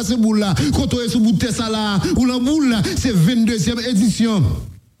boule là, quand on est sous bout de ça là, ou la boule, c'est 22e édition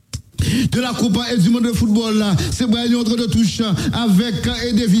de la Coupe du Monde de football là, c'est Brian entre de touche avec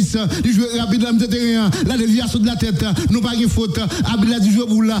Davis, il joue rapide dans le terrain, la déviation de la tête, non pas de faute, Abila du joue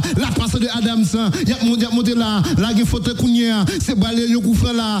boule là, la passe de Adams, il a monté là, la faute Kounia, c'est balé yo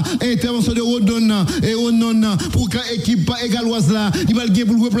coufre là, intervention de Rodon et Onon pour que l'équipe galloise là, il va le gagner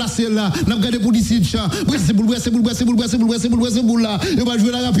pour le replacer là, n'a regardé pour Disic, c'est boule là, il va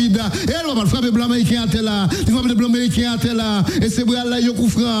jouer la rapide, et il va frapper blanc américain à tel là, il va frapper blanc américain à tel là, et c'est Brian là yo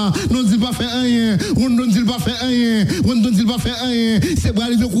coufre. Non dit pas faire rien, on ne dit pas faire rien, c'est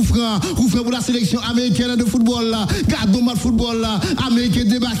Brali de coup franc pour la sélection américaine de football là, gardons mal football là, américain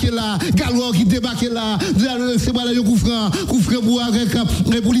débarqué là, Gallois qui débarqué là, c'est Brali de coup franc pour avec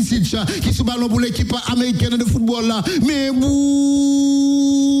les policiers qui se ballon pour l'équipe américaine de football là, mais boule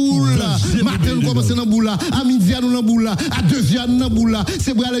matin nous commençons dans boule là, à midi nous dans boule là, à 2h dans boule là,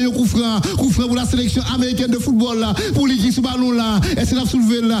 c'est Brali de coup franc pour la sélection américaine de football là, pour les qui se ballon là, et c'est la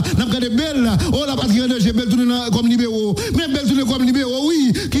soulever là. N'a pas de belle, oh la patrie de Belle tourne comme libéraux, mais Belle tourne comme libéraux,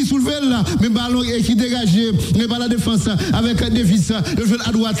 oui, qui soulève là, mais ballon et qui dégagé, mais pas la défense avec Davis, le jeu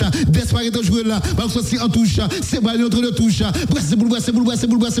à droite, Desparet de jouer là, ballon sorti en touche, c'est ballon entre deux touches, c'est boule là, c'est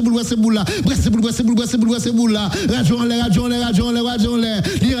boule là, rajon l'air,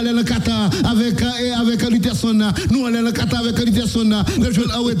 il est le kata avec Lutherson, nous on est le kata avec Lutherson, le jeu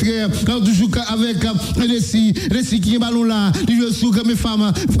à retrait, quand tu joues avec Lessi qui est ballon là, il joue sous mes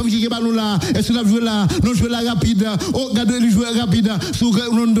femmes qui est ballon là, et sur la jouer là, non jouer la rapide, oh regardez les joueurs rapides, sur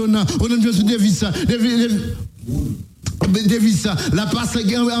London, on joue sur Davis, la passe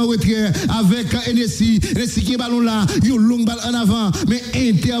en retrait avec NSI qui est ballon là, il y a une longue balle en avant, mais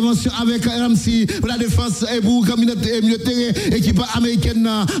intervention avec Ramsey pour la défense et pour le terrain, équipe américaine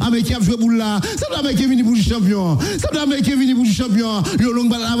a joué boule là, c'est l'Américain venu pour le champion, il y a une longue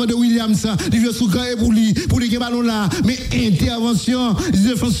balle en avant de Williams, il joue sous et pour lui ballon là, mais intervention du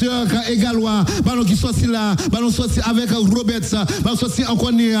défenseur gallois, ballon qui sorti là, ballon sorti avec Roberts, ballon sorti en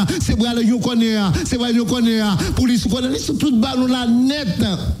corner, c'est Brian Yokoner, pour lui sur tout ballon là net.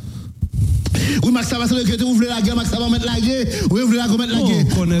 Oui, Max, ça va, c'est que vous voulez la guerre, Max, ça va mettre la guerre. Oui, vous voulez la mettre la guerre.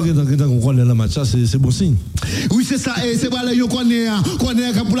 On connaît le match, ça, c'est bon signe. Oui, c'est ça, et c'est pas là, qu'on est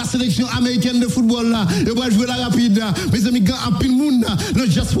pour la sélection américaine de football là. Et moi, je veux la rapide. Mes amis, il y a un pile monde, le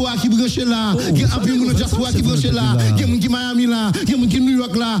diaspora qui branche là. Il y a un pile monde, le diaspora qui branche là. Il y a un monde qui Miami là. Il y a un monde qui New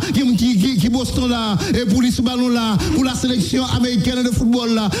York là. Il y a un monde qui Boston là. Et pour les sous-ballons là, pour la sélection américaine de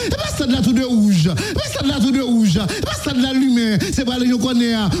football là. Et bien, ça de la tout de rouge. Et bien, ça de la tout de rouge. Et bien, ça de la lumière. C'est pas là,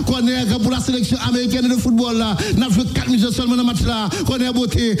 qu'on est pour la sélection américaine de football là. N'a joué 4 minutes seulement dans le match là. Qu'on est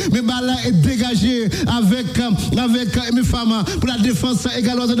beauté. Mais bah là, est dégagé avec mes femmes pour la défense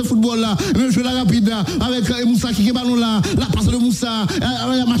égaloise de football là. Je joue la rapide avec Moussa qui est ballon là. La passe de Moussa. Il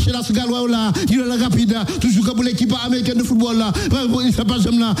a marché là sur Galois là. Il est la rapide. Toujours pour l'équipe américaine de football là. Il fait pas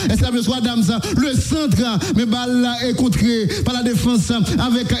jamais là. Et c'est la Adams. Le centre. Mais balle là est contré par la défense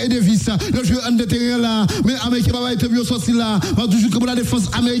avec Edevis. Le jeu en terrain là. Mais Américain va être mieux sorti là. Toujours pour la défense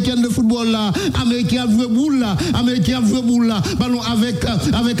américaine de football là. Américain a joué boule là. Américain a joué boule là. Ballon avec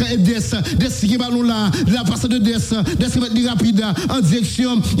Des. Des qui est ballon là. La passe de Des. Des qui va être rapide en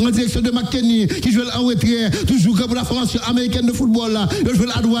direction de McKenny qui joue en retrait. Toujours pour la formation américaine de football là. Il joue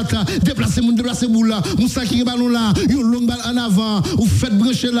à droite. Déplacer boule là. Moussa qui est ballon là. Il y a une longue balle en avant. Vous faites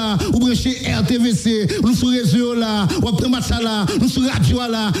brancher là. Vous branchez RTVC. Nous sur réseau là. Vous prenez match là. Nous sur radio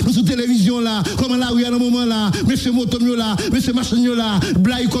là. Nous sur télévision là. Comme là où il y a un moment là. Monsieur Motomio là. Monsieur Machinio là.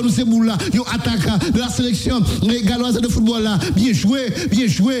 Blaye comme nous c'est boule là. Il y a une attaque de la sélection galoise de football là. Bien joué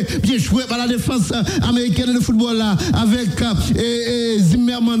par la défense américaine de football là. Avec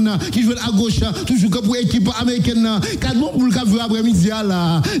Zimmerman qui joue à gauche. Toujours pour l'équipe américaine. Cadron pour le cap après-midi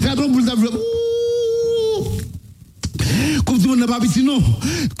là. Cadron pour le cap. Coupe du monde n'a pas petit non.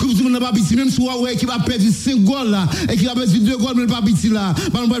 Coupe du monde n'a pas petit même si Huawei qui va perdre 5 goals là et qui va perdre 2 goals mais pas petit là.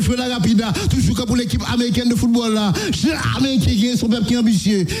 Ballon va jouer la rapide toujours pour l'équipe américaine de football là. Jamais qui est son peuple qui est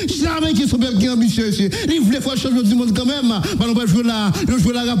ambitieux. Jamais qui est son peuple qui est ambitieux. Il voulait faire changer du monde quand même. Ballon va jouer là, il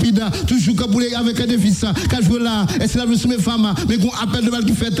joue la rapide toujours pour les avec un défi ça. Qu'a joué là et c'est la vue sur mes femmes mais qu'on appelle de balle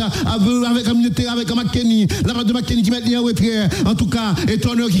qui fait avec un milieu avec un McKenny. La balle de McKenny qui met en retrait. En tout cas, et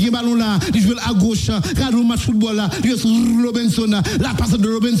Turner qui est ballon là, il joue à gauche. Cadre match football là. Robinson, la passe de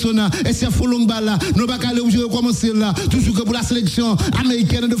Robinson, et c'est un long balle là. Nous pas aller obligé de commencer là. Toujours que pour la sélection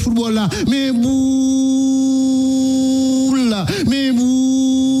américaine de football là. Mais boule,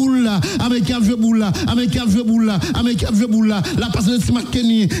 Américain joue boule là. Américain joue boule là. La passe de Tim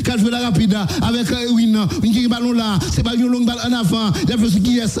McKenny, qui a joué la rapide avec Win. Une ballon là. C'est pas une longue balle en avant. Il a joué ce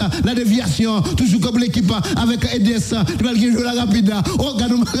qui est ça. La déviation. Toujours comme l'équipe avec Edes. Il va jouer la rapide. Oh,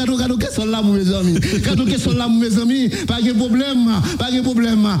 regardez, qu'est-ce que là, mes amis. Regardez, qu'est-ce que là, mes amis. Pas de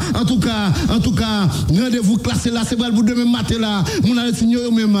problème. En tout cas, rendez-vous classé là. C'est pas pour demain matin là. Mon a signé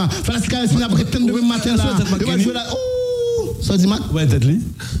eux-mêmes. Fallait que après demain matin là. Il va jouer là. Oh, ça dit Mac. Ouais, tête li.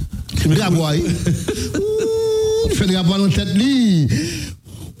 Graboy. Il fait graboy dans tête li.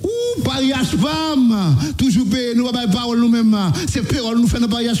 Pariage femme, toujours payé, nous pas parole nous-mêmes. C'est parole nous faisons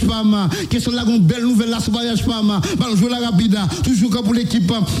pariage femme. Question là, une belle nouvelle là sur pariage femme. Ballon jouer la rapide, toujours pour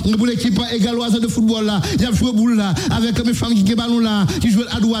l'équipe égaloise de football là. Il a joué boule là, avec mes femmes qui ballon là, qui jouent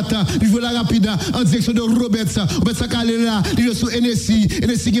à droite, qui jouent la rapide, en direction de Roberts Calé là, il joue sur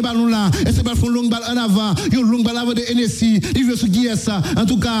NSI qui ballon là, et c'est pas une longue balle en avant, une longue balle avant de NSI, il joue sur qui est ça. En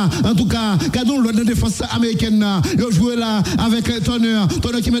tout cas, quand on l'autre défense américaine, il joue là avec Turner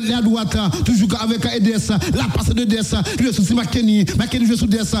qui met à droite, toujours avec Edes, la passe de Des, il joue sur McKenny joue sur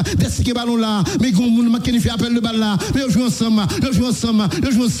Des qui est ballon là, mais McKenny fait appel de balle là, mais ils jouent ensemble,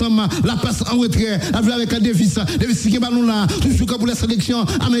 la passe en retrait, avec Davis qui est ballon là, toujours pour la sélection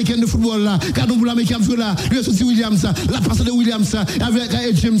américaine de football là, cadon pour l'américain joue là, il joue sur Williams, la passe de Williams,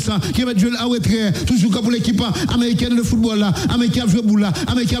 avec James qui va jouer en retrait, toujours pour l'équipe américaine de football là, américain joue boule là,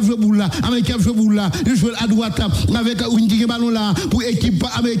 il joue à droite, avec Windy qui est ballon là, pour l'équipe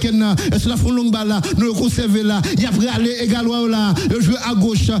américaine, et sur la fond longue balle là, nous le conserver là, il y a après aller égalois là, il joue à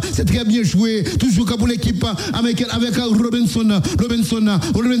gauche, c'est très bien joué, toujours pour l'équipe américaine avec Robinson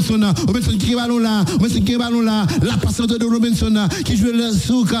qui est ballon là, la passe de Robinson qui joue le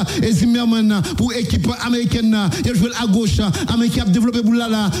souk et Zimmerman pour l'équipe américaine, il joue à gauche, américain a développé boule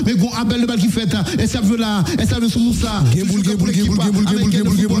là, mais qu'on appelle le balle qui fait, et ça veut là, et ça veut sur Moussa,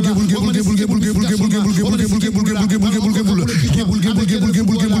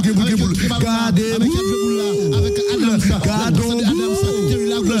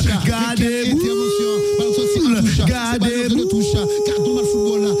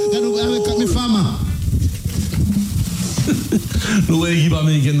 Nous équipe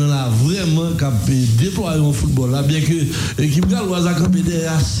américaine là vraiment capé déployer au football là, bien que l'équipe galloise a campé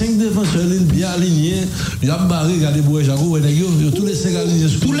à 5 défenseurs bien alignés, il y a barré, regardez Boé Jaco, tous les 5 alignés.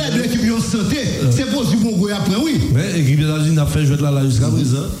 Tous les deux équipes ont santé, c'est possible qu'on goûte après, oui. Mais l'équipe des États-Unis a fait jouer là jusqu'à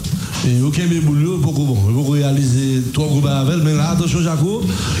présent. Et aucun boulot pour réaliser 3 groupes à Avel, mais là, attention Jaco.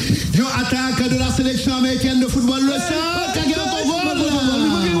 Yo attaque de la sélection américaine de football, le sang, Kagé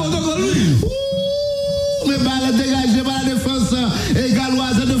autogol. Mais balle dégagée par la défense et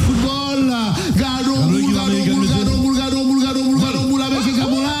galloise de football. Gardons boule avec Kaboula.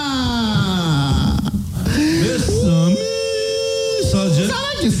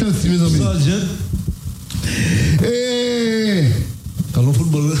 Et quand le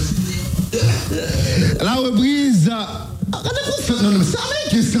football. La reprise. Non, mais ça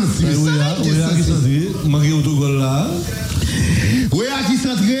qui est sensible. Oui, manqué autogol là. Oui, qui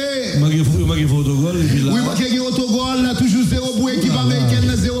centré. Manqué autogol. Oui, manqué autogol. Toujours 0 pour l'équipe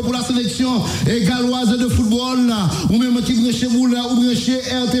américaine, 0 pour la sélection et galloise de football. Ou même qui branche Moula ou branche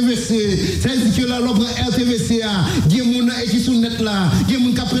RTVC. Ça veut dire que là, l'on RTVC, il y a des gens qui sont net là, il y a des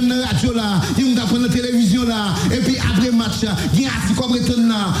gens qui prennent la radio là, il y a des gens qui prennent la télévision là. Et puis après match, il y a un article qui Breton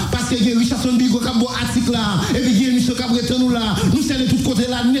là, parce qu'il y a Richardson Bigo qui a un article là, et puis il y a Michel qui Breton là. Nous sommes de tous côtés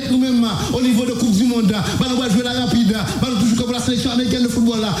là, net nous-mêmes, au niveau de Coupe du Monde. Nous allons jouer la rapide, nous allons toujours comme la sélection américaine de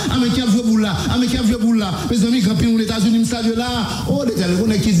football là, américain vieux boule là, américain vieux boule là. Mes amis, grand pays aux États-Unis, me savent là. Oh, les gars, on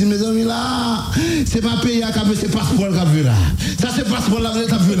est qui dit mes amis là. C'est pas pays à Cap, c'est passeport qui a vu là. Ça c'est passeport là, vous avez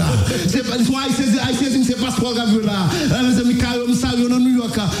vu là. C'est pas, c'est passeport qui a vu là. Mes amis, Karim Savio dans New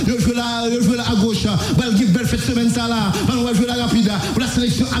York, je joue là à gauche. Une belle fête semaine ça là. On va jouer la rapide pour la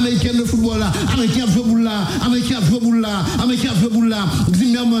sélection américaine de football là. Américain vieux boule là, américain vieux boule là, américain vieux boule là.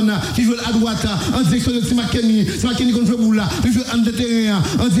 Zimmerman qui joue à droite en direction de Tim McKenny. Tim McKenny qui joue boule là. Il joue en terrain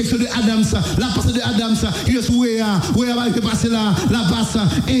en direction de Adams. La passe de Adams qui est sous Wea. Wea va passer là. La passe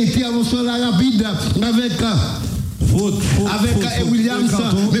intervention la rapide avec faute avec Williams,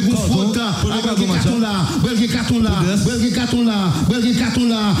 mais pour faute avec carton là, Belgique carton là,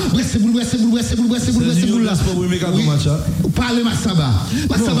 Bresse boule là. Parlez Massaba.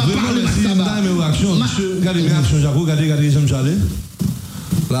 Parlez Massaba. Regardez réaction Jaco, regardez Jean Chalet.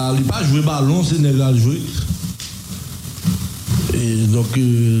 Là, il pas jouer ballon, c'est Négal jouer. Et donc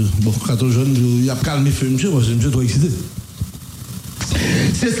bon, quand on jeune, il a calmé fait monsieur, parce que monsieur trop excité.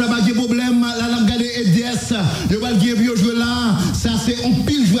 C'est ça, pas de problème. Là, on regarde EDS. Le bal qui est bien joué là. Ça, c'est un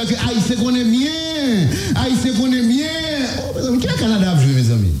pile joueur que Haïtien connaît bien. Haïtien connaît bien. Oh, qui est le Canada à jouer,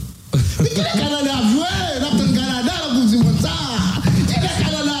 mes amis? Qui est le Canada à jouer? Là, le Canada, la Coupe du Monde, ça. Qui est le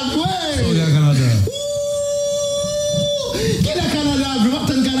Canada à jouer? Qui est le Canada? Qui est le Canada à jouer?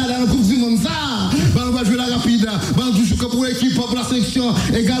 Le Canada, la Coupe du Monde, ça. On va jouer la rapide. On toujours pour l'équipe, pour la sélection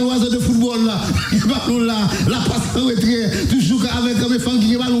et galloise de football là. La passe en retrait. Toujours avec mes femmes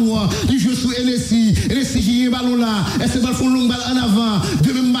qui ont ballon. Toujours sous NSI qui ont ballon là. Et c'est ballon font long balle en avant.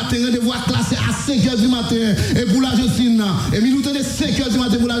 Demain matin, rendez-vous classé à 5h du matin. Et pour l'Argentine. Et minute de 5h du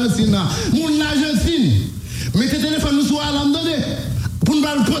matin pour l'Argentine. Pour l'Argentine. Mettez le téléphone nous soir là, pour nous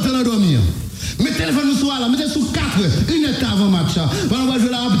porter dans dormir. Mettez le téléphone nous soir là, mettez sous 4 une étape avant match. On va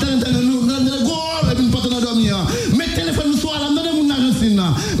jouer là, et puis nous portons dans dormir. Mettez le téléphone nous soir là, donnez-nous l'Argentine.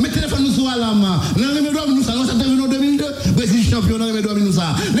 Mettez le téléphone nous soir là, nous nous ça, nous sommes en 2002, Brésil champion, nous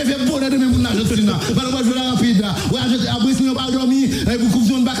ça. Levez beau de même l'Argentine. On va jouer la rapide. Brésil n'a pas dormi, et vous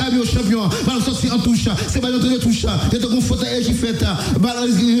couvrez un bac au champion. On va sortir en touche, c'est pas notre touche. Il y a un fauteuil qui fait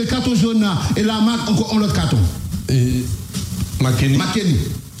carton jaune, et la marque encore en l'autre carton. Et McKenny.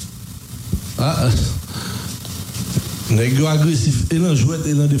 Nègre agressif, et l'en jouette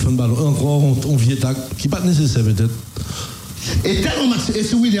et l'en défend ballon. Encore on vient tac, qui n'est pas nécessaire peut-être. Et tellement match, et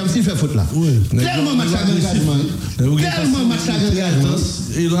c'est William s'il fait faute là. Oui. Tellement match à engagement. Tellement match à engagement.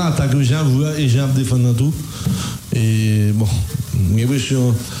 Et là, attaque, j'ai un défendre tout. Et bon, j'ai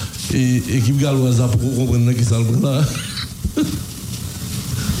l'impression, équipe galloise pour comprendre qui ça le prend là.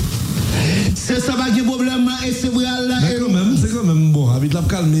 C'est ça, pas de problème, et c'est vrai là. C'est quand même bon, habite la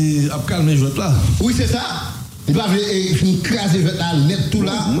calmer jouette là. Oui, c'est ça. Il va craser la net tout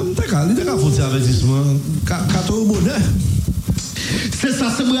là. Il était qu'à faire avertissement. 14 bonheur. C'est ça,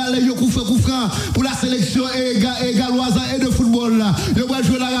 c'est vrai, il y a pour la sélection et galloise et de football là. Il va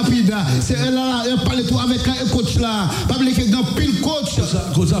jouer la rapide. C'est là, il parle tout avec un coach là. Pas oublier que dans pile coach.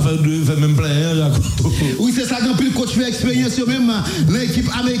 Coach ça fait même plein. Oui, c'est ça, dans pile coach fait expérience même. L'équipe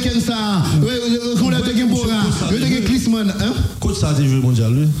américaine ça. On a de Gembora, on a de Klinsmann. coach ça a joué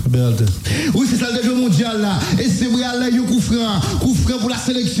mondial, oui, c'est ça le jeu mondial là. Et c'est Brial là, il coup franc pour la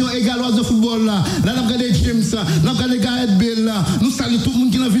sélection égaloise de football là. Là, nous regardons James, nous regardons Gareth Bale là. Nous saluons tout le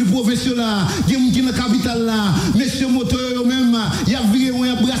monde qui est dans la ville professionnelle là, qui est dans la capitale là. Monsieur Moto même, il y a viré, il y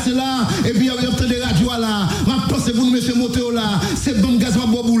a brassé là, et puis il y a obtenu des radios là. Ma pensée pour nous, monsieur Moto là, c'est bon gaz ma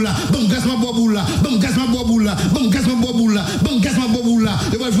boboule là, bon gaz ma boboule là, bon gaz ma boboule là, bon gaz ma boboule là, bon gaz ma boboule là.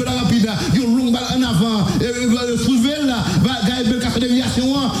 Et va jouer la rapide, il y a une longue balle en avant, et va soulever là, va Gareth Bale qui a fait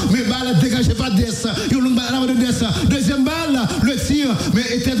déviation, mais balle dégagée pas d'ess, il y a une longue balle en avant de d'ess. Deuxième balle, le tir, mais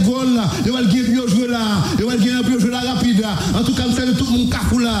et tête goal là, il va le gagner mieux jouer là, il va le gagner mieux jouer la rapide. En tout cas, je salue tout le monde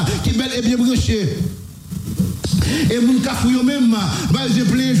cafou là, qui est belle et bien branché. Et mon cafou même, j'ai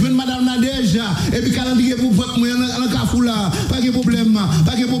plein jouer madame Nadège et puis calendrier pour votre moi en cafou là, pas de problème,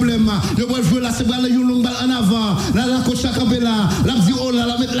 je vais jouer là, c'est balle une longue balle en avant, là la coach à camper là, la dit oh là,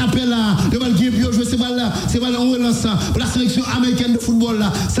 la mettre la paix là, je vais le game jouer c'est balle on relance pour la sélection américaine de football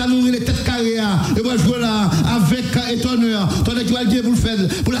là, ça nous les têtes carrées, je vais jouer là avec Étonneur, qui va le game pour le faire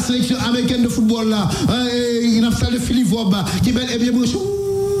pour la sélection américaine de football là, il a fait le Philippe Vob qui belle et bien branché.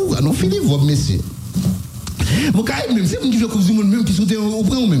 Non Philippe Vob messieurs. Mon cas même, c'est qui joue Coupe du Monde même qui saute au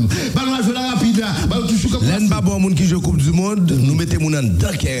point même. Ballon à jouer la rapide, ballon toujours comme ça. L'un pas bon monde qui joue Coupe du Monde, nous mettons mon dans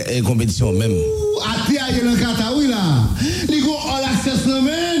la compétition même. Até aille le kata oui là. Il go all access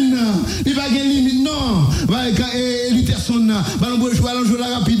man. Il va gagner limite non. Va Literson, ballon jouer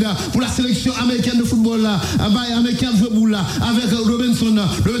la rapide pour la sélection américaine de football là. Américain joue boule là avec Robinson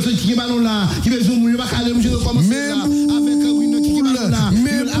qui est ballon là, qui veut jouer il va caler monsieur commencer là avec Wino qui est ballon là.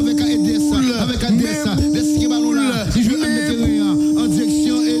 Avec Adessa qui ballon là, il joue en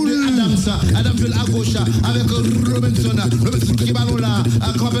direction de Adams joue à gauche avec Robinson qui ballon là,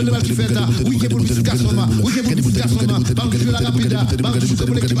 rappel de balle qui fait oui qui est pour le garçon, ballon joue la rapide, ballon joue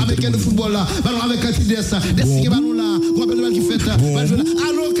pour l'équipe américaine de football là, ballon avec Adessa qui ballon là, rappel de balle qui fait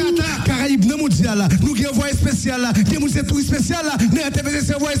allô Qatar Caraïbes non mondial nous avons voie spéciale là, qui c'est tout spécial là, nous TVC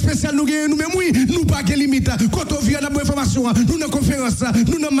c'est voie spéciale nous gagnons nous même oui, nous pas de limite quand on vient la bonne information, nous dans conférence,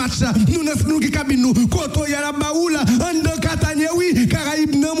 nous dans match, nous qui cabine nous, quand on y a la baoule, en dans Catania oui,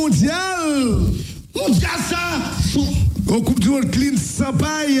 Caraïbes non mondial ça au Coupe du Monde clean sans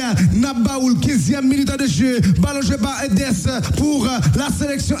paille, Nabaoul 15e minute de jeu, ballon joué par Edes pour la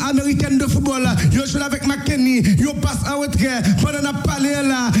sélection américaine de football. Yo joue avec McKenny, yo passe en retrait, pendant n'a parlé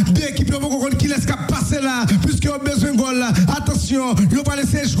là, deux équipes qui laissent passer là, puisque yo besoin de goal. Attention, yo pas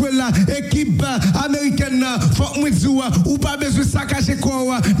laisser jouer là, équipe américaine, faut ou pas besoin de saccager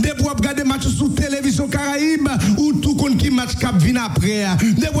quoi, des pour regarder match sur télévision Caraïbes, ou tout compte qui match cap vient après,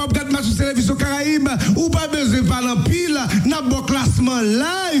 des pour regarder match sur télévision Caraïbes, ou pas besoin de parler en pile. N'a bon classement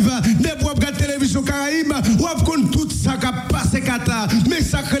live des pour regarder télévision Caraïbes ou apprendre tout ça qui a passé Qatar mais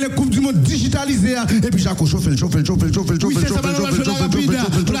ça crée les coupes du monde digitalisées et puis Jaco chauffe oui c'est ça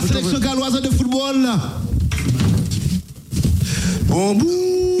pour la sélection galloise de football bon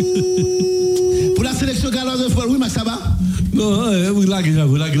pour la sélection galloise de football oui Max ça va non vous laguez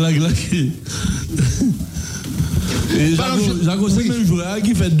et Jaco c'est même joueur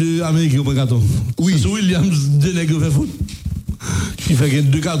qui fait deux Américains au carton. Oui. C'est Williams de nègre fait foot. Qui fait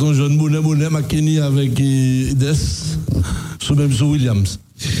deux cartons jaunes bonnet McKenny avec Des. C'est même sur Williams.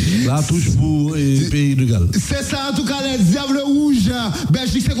 La touche pour pays de Galles. C'est ça en tout cas les Diables Rouges.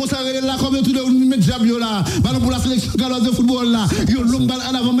 Belgique c'est consacré là comme tout le mettre Diable là. Ballon pour la sélection galloise de football là. Yo long balle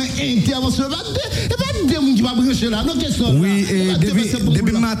en avant mais intervention et pas des monde qui va brancher là. Non question. Oui et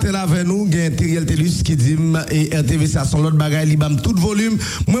depuis matin là avec nous, il y a Thierry Telus qui dit et RTVC à son l'autre bagaille li bam tout volume.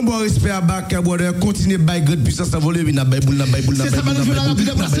 Moi bon respect à back border continuer bail grande puissance volume il na bail boule. C'est ça ballon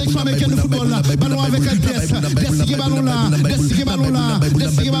pour la sélection américaine de football là. Ballon avec Des ballon là.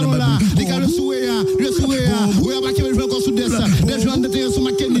 Des ballon là. Les gars le souhait oui après qui veut jouer encore sous des joueurs de terrain sur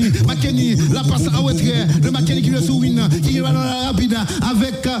McKenny la passe à retrait le McKenny qui veut sur Win qui est ballon rapide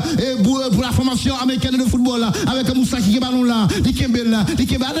avec pour la formation américaine de football avec Moussa qui est ballon là qui Kembe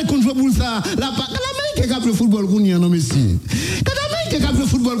qu'on joue pour ça l'Amérique qui a le football qu'on non Messi qui a le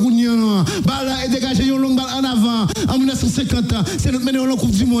football qu'on non balle est dégagé une longue balle en avant en 1950 c'est notre meilleur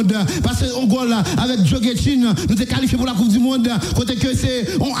coupe du monde parce qu'on goal avec Jogetchin nous sommes qualifiés pour la coupe du monde côté que c'est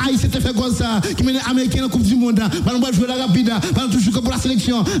on aïe c'était fait comme ça qui mène américain en coupe du monde ballon va jouer la rapide ballon toujours pour la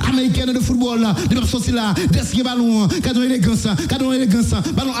sélection américaine de football des sorties là des ballon cadre élégance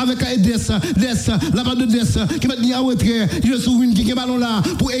ballon avec Des la balle de Des qui va dire à retrait je suis Win qui est ballon là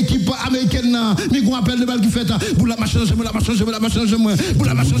pour équipe américaine mais qu'on appelle de balle qui fait pour la machin moi.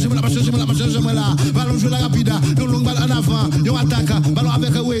 Boula va changer, boula va changer, boula va changer moi là. Ballon jouer la rapide, une longue balle en avant, yon attaque, ballon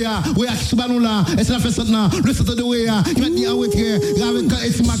avec Weya qui sous ballon là, et c'est la fait maintenant, le centre de Weya, qui va tenir en retrait, avec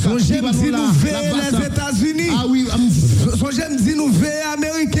Essimaka. J'aime dire nous veillons les États-Unis. Ah oui, j'aime dire nous veillons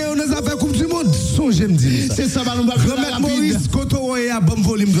Américains, on a fait Coupe du Monde. J'aime dire ça. C'est ça, ballon va remettre Maurice Koto Weya, bon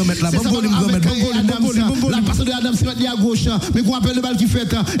volume, remettre là, bon volume, remettre, bon volume. La passe de Adam, c'est à gauche, mais qu'on appelle le balle qui fait,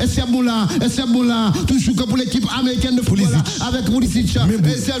 et c'est Boula, toujours que pour l'équipe américaine de football, avec Pulisic,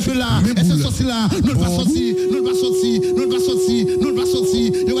 et Serge là, et c'est sorti là, nous ne pas sorti, nous ne pas sorti, nous ne pas sorti, nous ne pas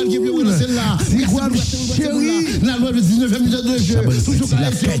sorti, nous va le gagner, c'est là. Chérie, la loi de 19 minutes de jeu, toujours que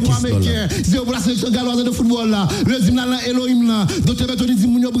la sélection américaine, c'est pour la sélection galloise de football là, le Zimna Elohim là, docteur Betoni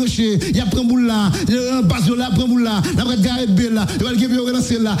Zimounio Breché, il y a Premboul là, il y a Basio là, Premboul là, après Gareth Bale là, il va le gagner,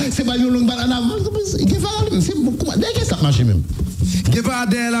 relancer là, c'est pas une longue balle en avant, c'est beaucoup, dès que ça marche même.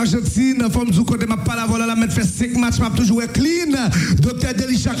 Gevardel, l'Argentine, forme du côté, ma pas la voile, la mettre fait 5 matchs, m'a toujours clean. Docteur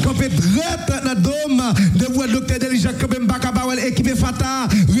Delisha campé droite dans le dôme. De voir Docteur Delisha campé Mbaka Bawel, équipe Fata.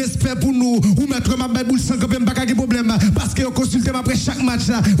 Respect pour nous. Ou mettre ma belle boule sans campé Mbaka qui problème. Parce que vous consultez après chaque match.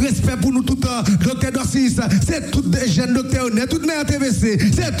 Respect pour nous tout le temps. Docteur Dorsis, c'est tout des jeunes docteurs honnêtes. Tout les TVC,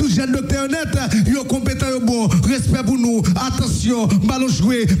 c'est tout jeunes docteurs honnêtes. Yo compétent, yo bon. Respect pour nous. Attention, ballon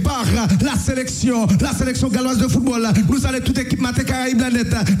joué par la sélection galloise de football. Nous allons toute équipe Maté Caraïbes la nette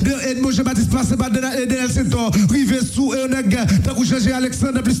de Edmond Jean-Baptiste passé par Denel Seton rivé sous Eoneg tant que Jean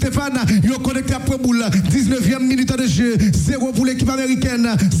Alexandre plus Stéphane ils ont connecté après boule 19e minute de jeu 0 pour l'équipe américaine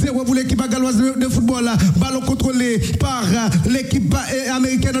 0 pour l'équipe galloise de football ballon contrôlé par l'équipe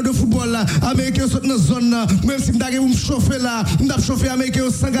américaine de football américain sont dans zone même si m'dagé vous me chauffer là m'd'a chauffer américain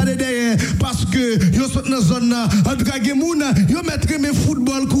sans garder derrière parce que ils sont dans zone en tout cas Gemoun ils mettre mes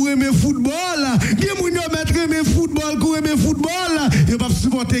football courir mes football Gemoun ils mettre mes football courir mes football il va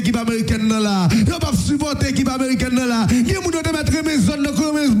supporter l'équipe américaine là. Il va supporter l'équipe américaine là. Il va mettre mes zones de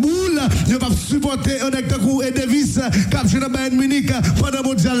mes boules. Il va supporter Onektakou et Davis. Capture dans Bayern Munich pendant le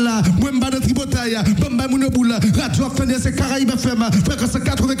mondial là. Moi, je suis Tribotaille. Bamba Mouno Boule. Radio Afghanistan, c'est Caraïbes FM. Fréquence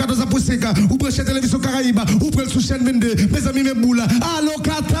 94.5. Ou prêchez télévision Caraïbes. Ou prêchez sous chaîne 22. Mes amis, mes boules. Allo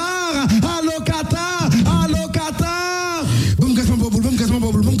Qatar. Allo Qatar. Allo Qatar. Boum, casse mon boule. Boum, casse mon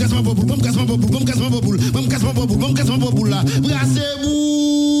boule. Boum, casse mon boule. Boum, casse mon boule. Boum, casse mon boule. Boum, casse mon boule. Boum, casse mon boule là. Brassez-vous.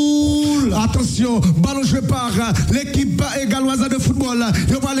 Attention, ballon joué par l'équipe galloise de football.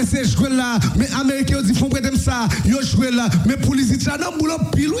 Ils vont laisser jouer là. Mais Américains ils font prêter ça. Ils ont joué là. Mais Pulisic a un boule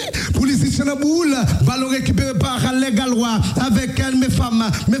pile, oui. Pulisic a un boule. Ballon récupéré par les Gallois. Avec mes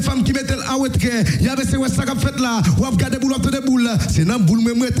femmes qui mettent en retrait. Il y avait ces ça qu'a fait là. Ou à garder boule, des boules. C'est un boule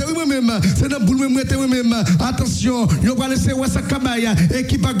même. C'est un boule même. Attention, ils vont laisser ça cabaye.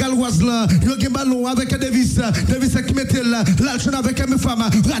 Équipe galloise là. Ils ont un ballon avec Davis qui mettait là. Là, avec mes femmes.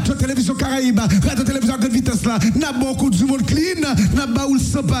 Radio Télévision Caraïbes. Radio Télévision à grande vitesse là. N'a beaucoup du monde clean. N'a pas où le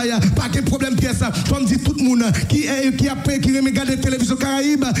sapaille. Pas de problème pièce. Comme dit tout le monde qui regarde Télévision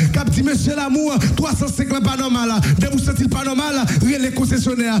Caraïbes. Cap dit monsieur l'amour. 305 là pas normal. De vous sentir pas normal. Les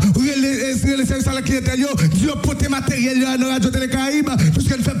concessionnaires. Les services à la clientèle. Dieu poté matériel dans Radio Télé Caraïbes.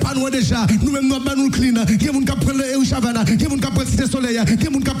 Puisqu'elle ne fait pas nous déjà. Nous-mêmes nous avons nous clean. Qui est mon qui prend le Chavana. Qui est mon qui prend le Cité Soleil. Qui est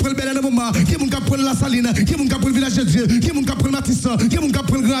mon qui prend le Bel Moment. Qui est mon qui prend la Saline. Qui est mon qui prend le Village de Dieu. Qui est mon qui prend le Matisson. Qui est mon qui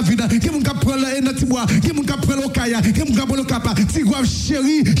prend le Gravide. Qui est mon qui prend le Natibois. Qui est mon qui prend le Okaya. Qui est mon qui prend le Capa. Tigouave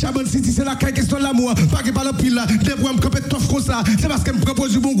chéri. Chabon City c'est la question de l'amour. Pas que par le pile. Des fois me camper tof comme ça. C'est parce qu'elle me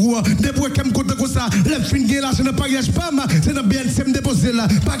propose du bon goût. Des fois qu'elle me compte comme ça. Le fin de là je ne pariage pas. C'est dans BNC me déposer là.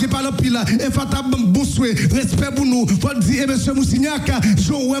 Pas que par le pile. Et fatal bon souhait. Respect pour nous. Faut dire monsieur Moussignac.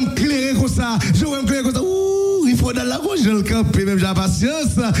 Je vais clairer comme ça. Je vais clairer comme ça. Ouh, il faut dans la gauche le camper même j'ai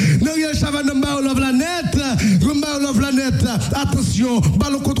patience. Non rien Chavan de love la net. Love la net. Attention,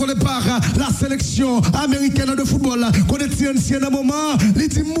 ballon contrôlé par la sélection américaine de football. Qu'on est ancien un moment. Il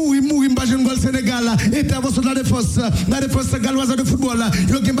dit mourir m'bagène gol Sénégal. Intervention de la défense galloise de football. Il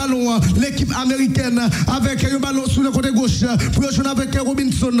y a un ballon l'équipe américaine avec un ballon sur le côté gauche. Pour jouer avec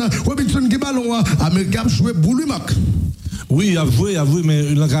Robinson qui ballon américain jouer boule Mac. Oui, avoué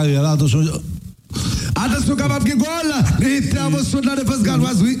mais la carrière là attention. Attention, capable de goal. L'intervention de la défense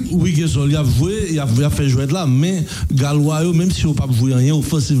galloise, oui. Oui, il a fait jouer là, mais Gallois, même si on n'a pas joué rien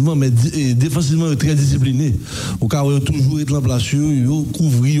offensivement, mais défensivement, il est très discipliné. Au cas où il a toujours été en place, il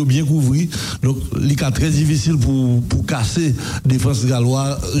a bien couvert. Donc, il est très difficile pour casser la défense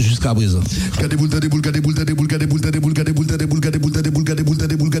galloise jusqu'à présent.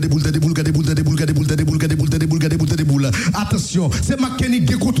 Attention, c'est McKenny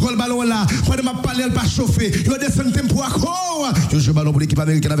qui contrôle le ballon là. Quand il m'a parlé, elle pas chauffé. Yo descend tempo à quoi? Yo joue ballon pour l'équipe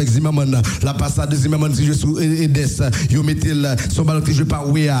américaine avec Zimmerman. La passe de Zimmerman si je sous Edes. Yo mettez son ballon qui joue par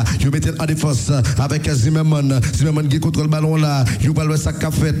Wea. Yo mettez en défense avec Zimmerman. Zimmerman qui contrôle le ballon là. Yo ballon ça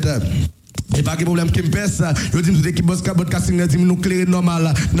qu'a fait. Et pas de problème qui me pèse, yo dis toute équipe broadcasting dit nous clair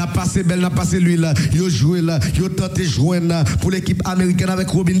normal, n'a passé belle, n'a passé l'huile, yo joué là, yo tenté joindre pour l'équipe américaine avec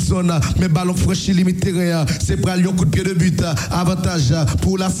Robinson, mais ballon franchi limite terrain, c'est pour un coup de pied de but, avantage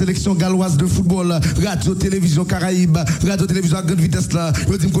pour la sélection galloise de football, radio télévision Caraïbes, radio télévision à grande vitesse là,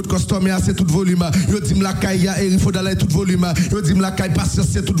 yo dis côte custom et c'est tout volume, yo dis la caille Eric Fodala tout volume, yo dis la caille Patience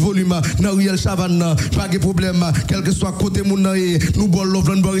c'est tout volume, Nariel Chavan, pas de problème, quel que soit côté moun nous bon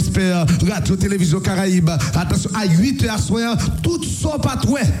love bon respect. Radio télévision Caraïbes, attention à 8h soir, tout son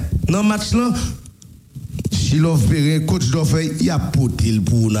patrouille dans le match là. Chilov Perrin, coach d'Offey, il y a potil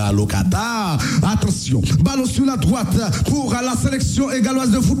pour la locata. Attention, ballon sur la droite pour la sélection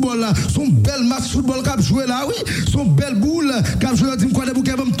galloise de football. Son bel match football qu'a joué là, oui. Son belle boule qu'a joué là, dis-moi quoi, des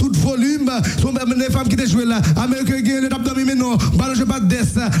bouquets, même tout volume. Son belle des femmes qui étaient joué là. Américain qui est l'étape de mais non. Ballon je pas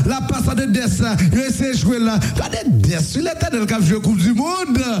Dess, la passe à Dess. Il a essayé de jouer là. Regardez Dess, il était dans le cap joué Coupe du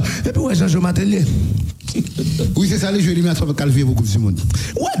Monde. Et puis ouais, Jean-Jean Matelier. Oui, c'est ça, les jeux éliminatoires qualifiés pour Coupe du Monde.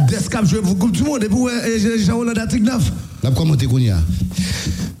 Ouais, Descap joué pour Coupe du Monde et puis Jean-Roland Datigneuf. La commenté qu'on y a.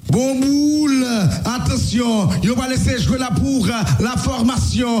 Bon boule, attention, yo va laisser jouer là pour la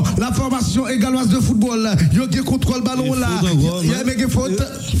formation galloise de football. Yo qui contrôle le ballon là. Il y a une faute.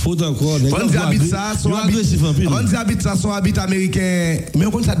 Faute encore. Vanzi habite ça, son habit américain. Mais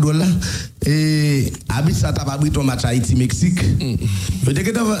on ça doit là. Et habite ça t'as pas pris ton match Haïti Mexique.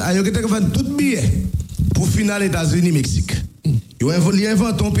 Yo que fait tout bien pour finale États-Unis Mexique. Yo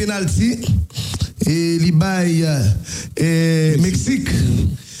invente ton penalty et li bail Mexique.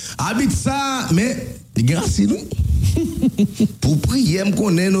 Habite ça, mais grâce à nous. Pour prier, me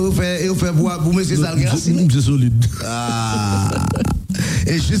connaît, nous faire boire pour monsieur ça grâce à nous. C'est solide.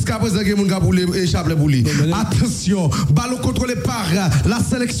 Et jusqu'à présent, il y a des gens qui échappent pour lui. Attention, ballon contrôlé par la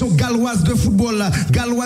sélection galloise de football.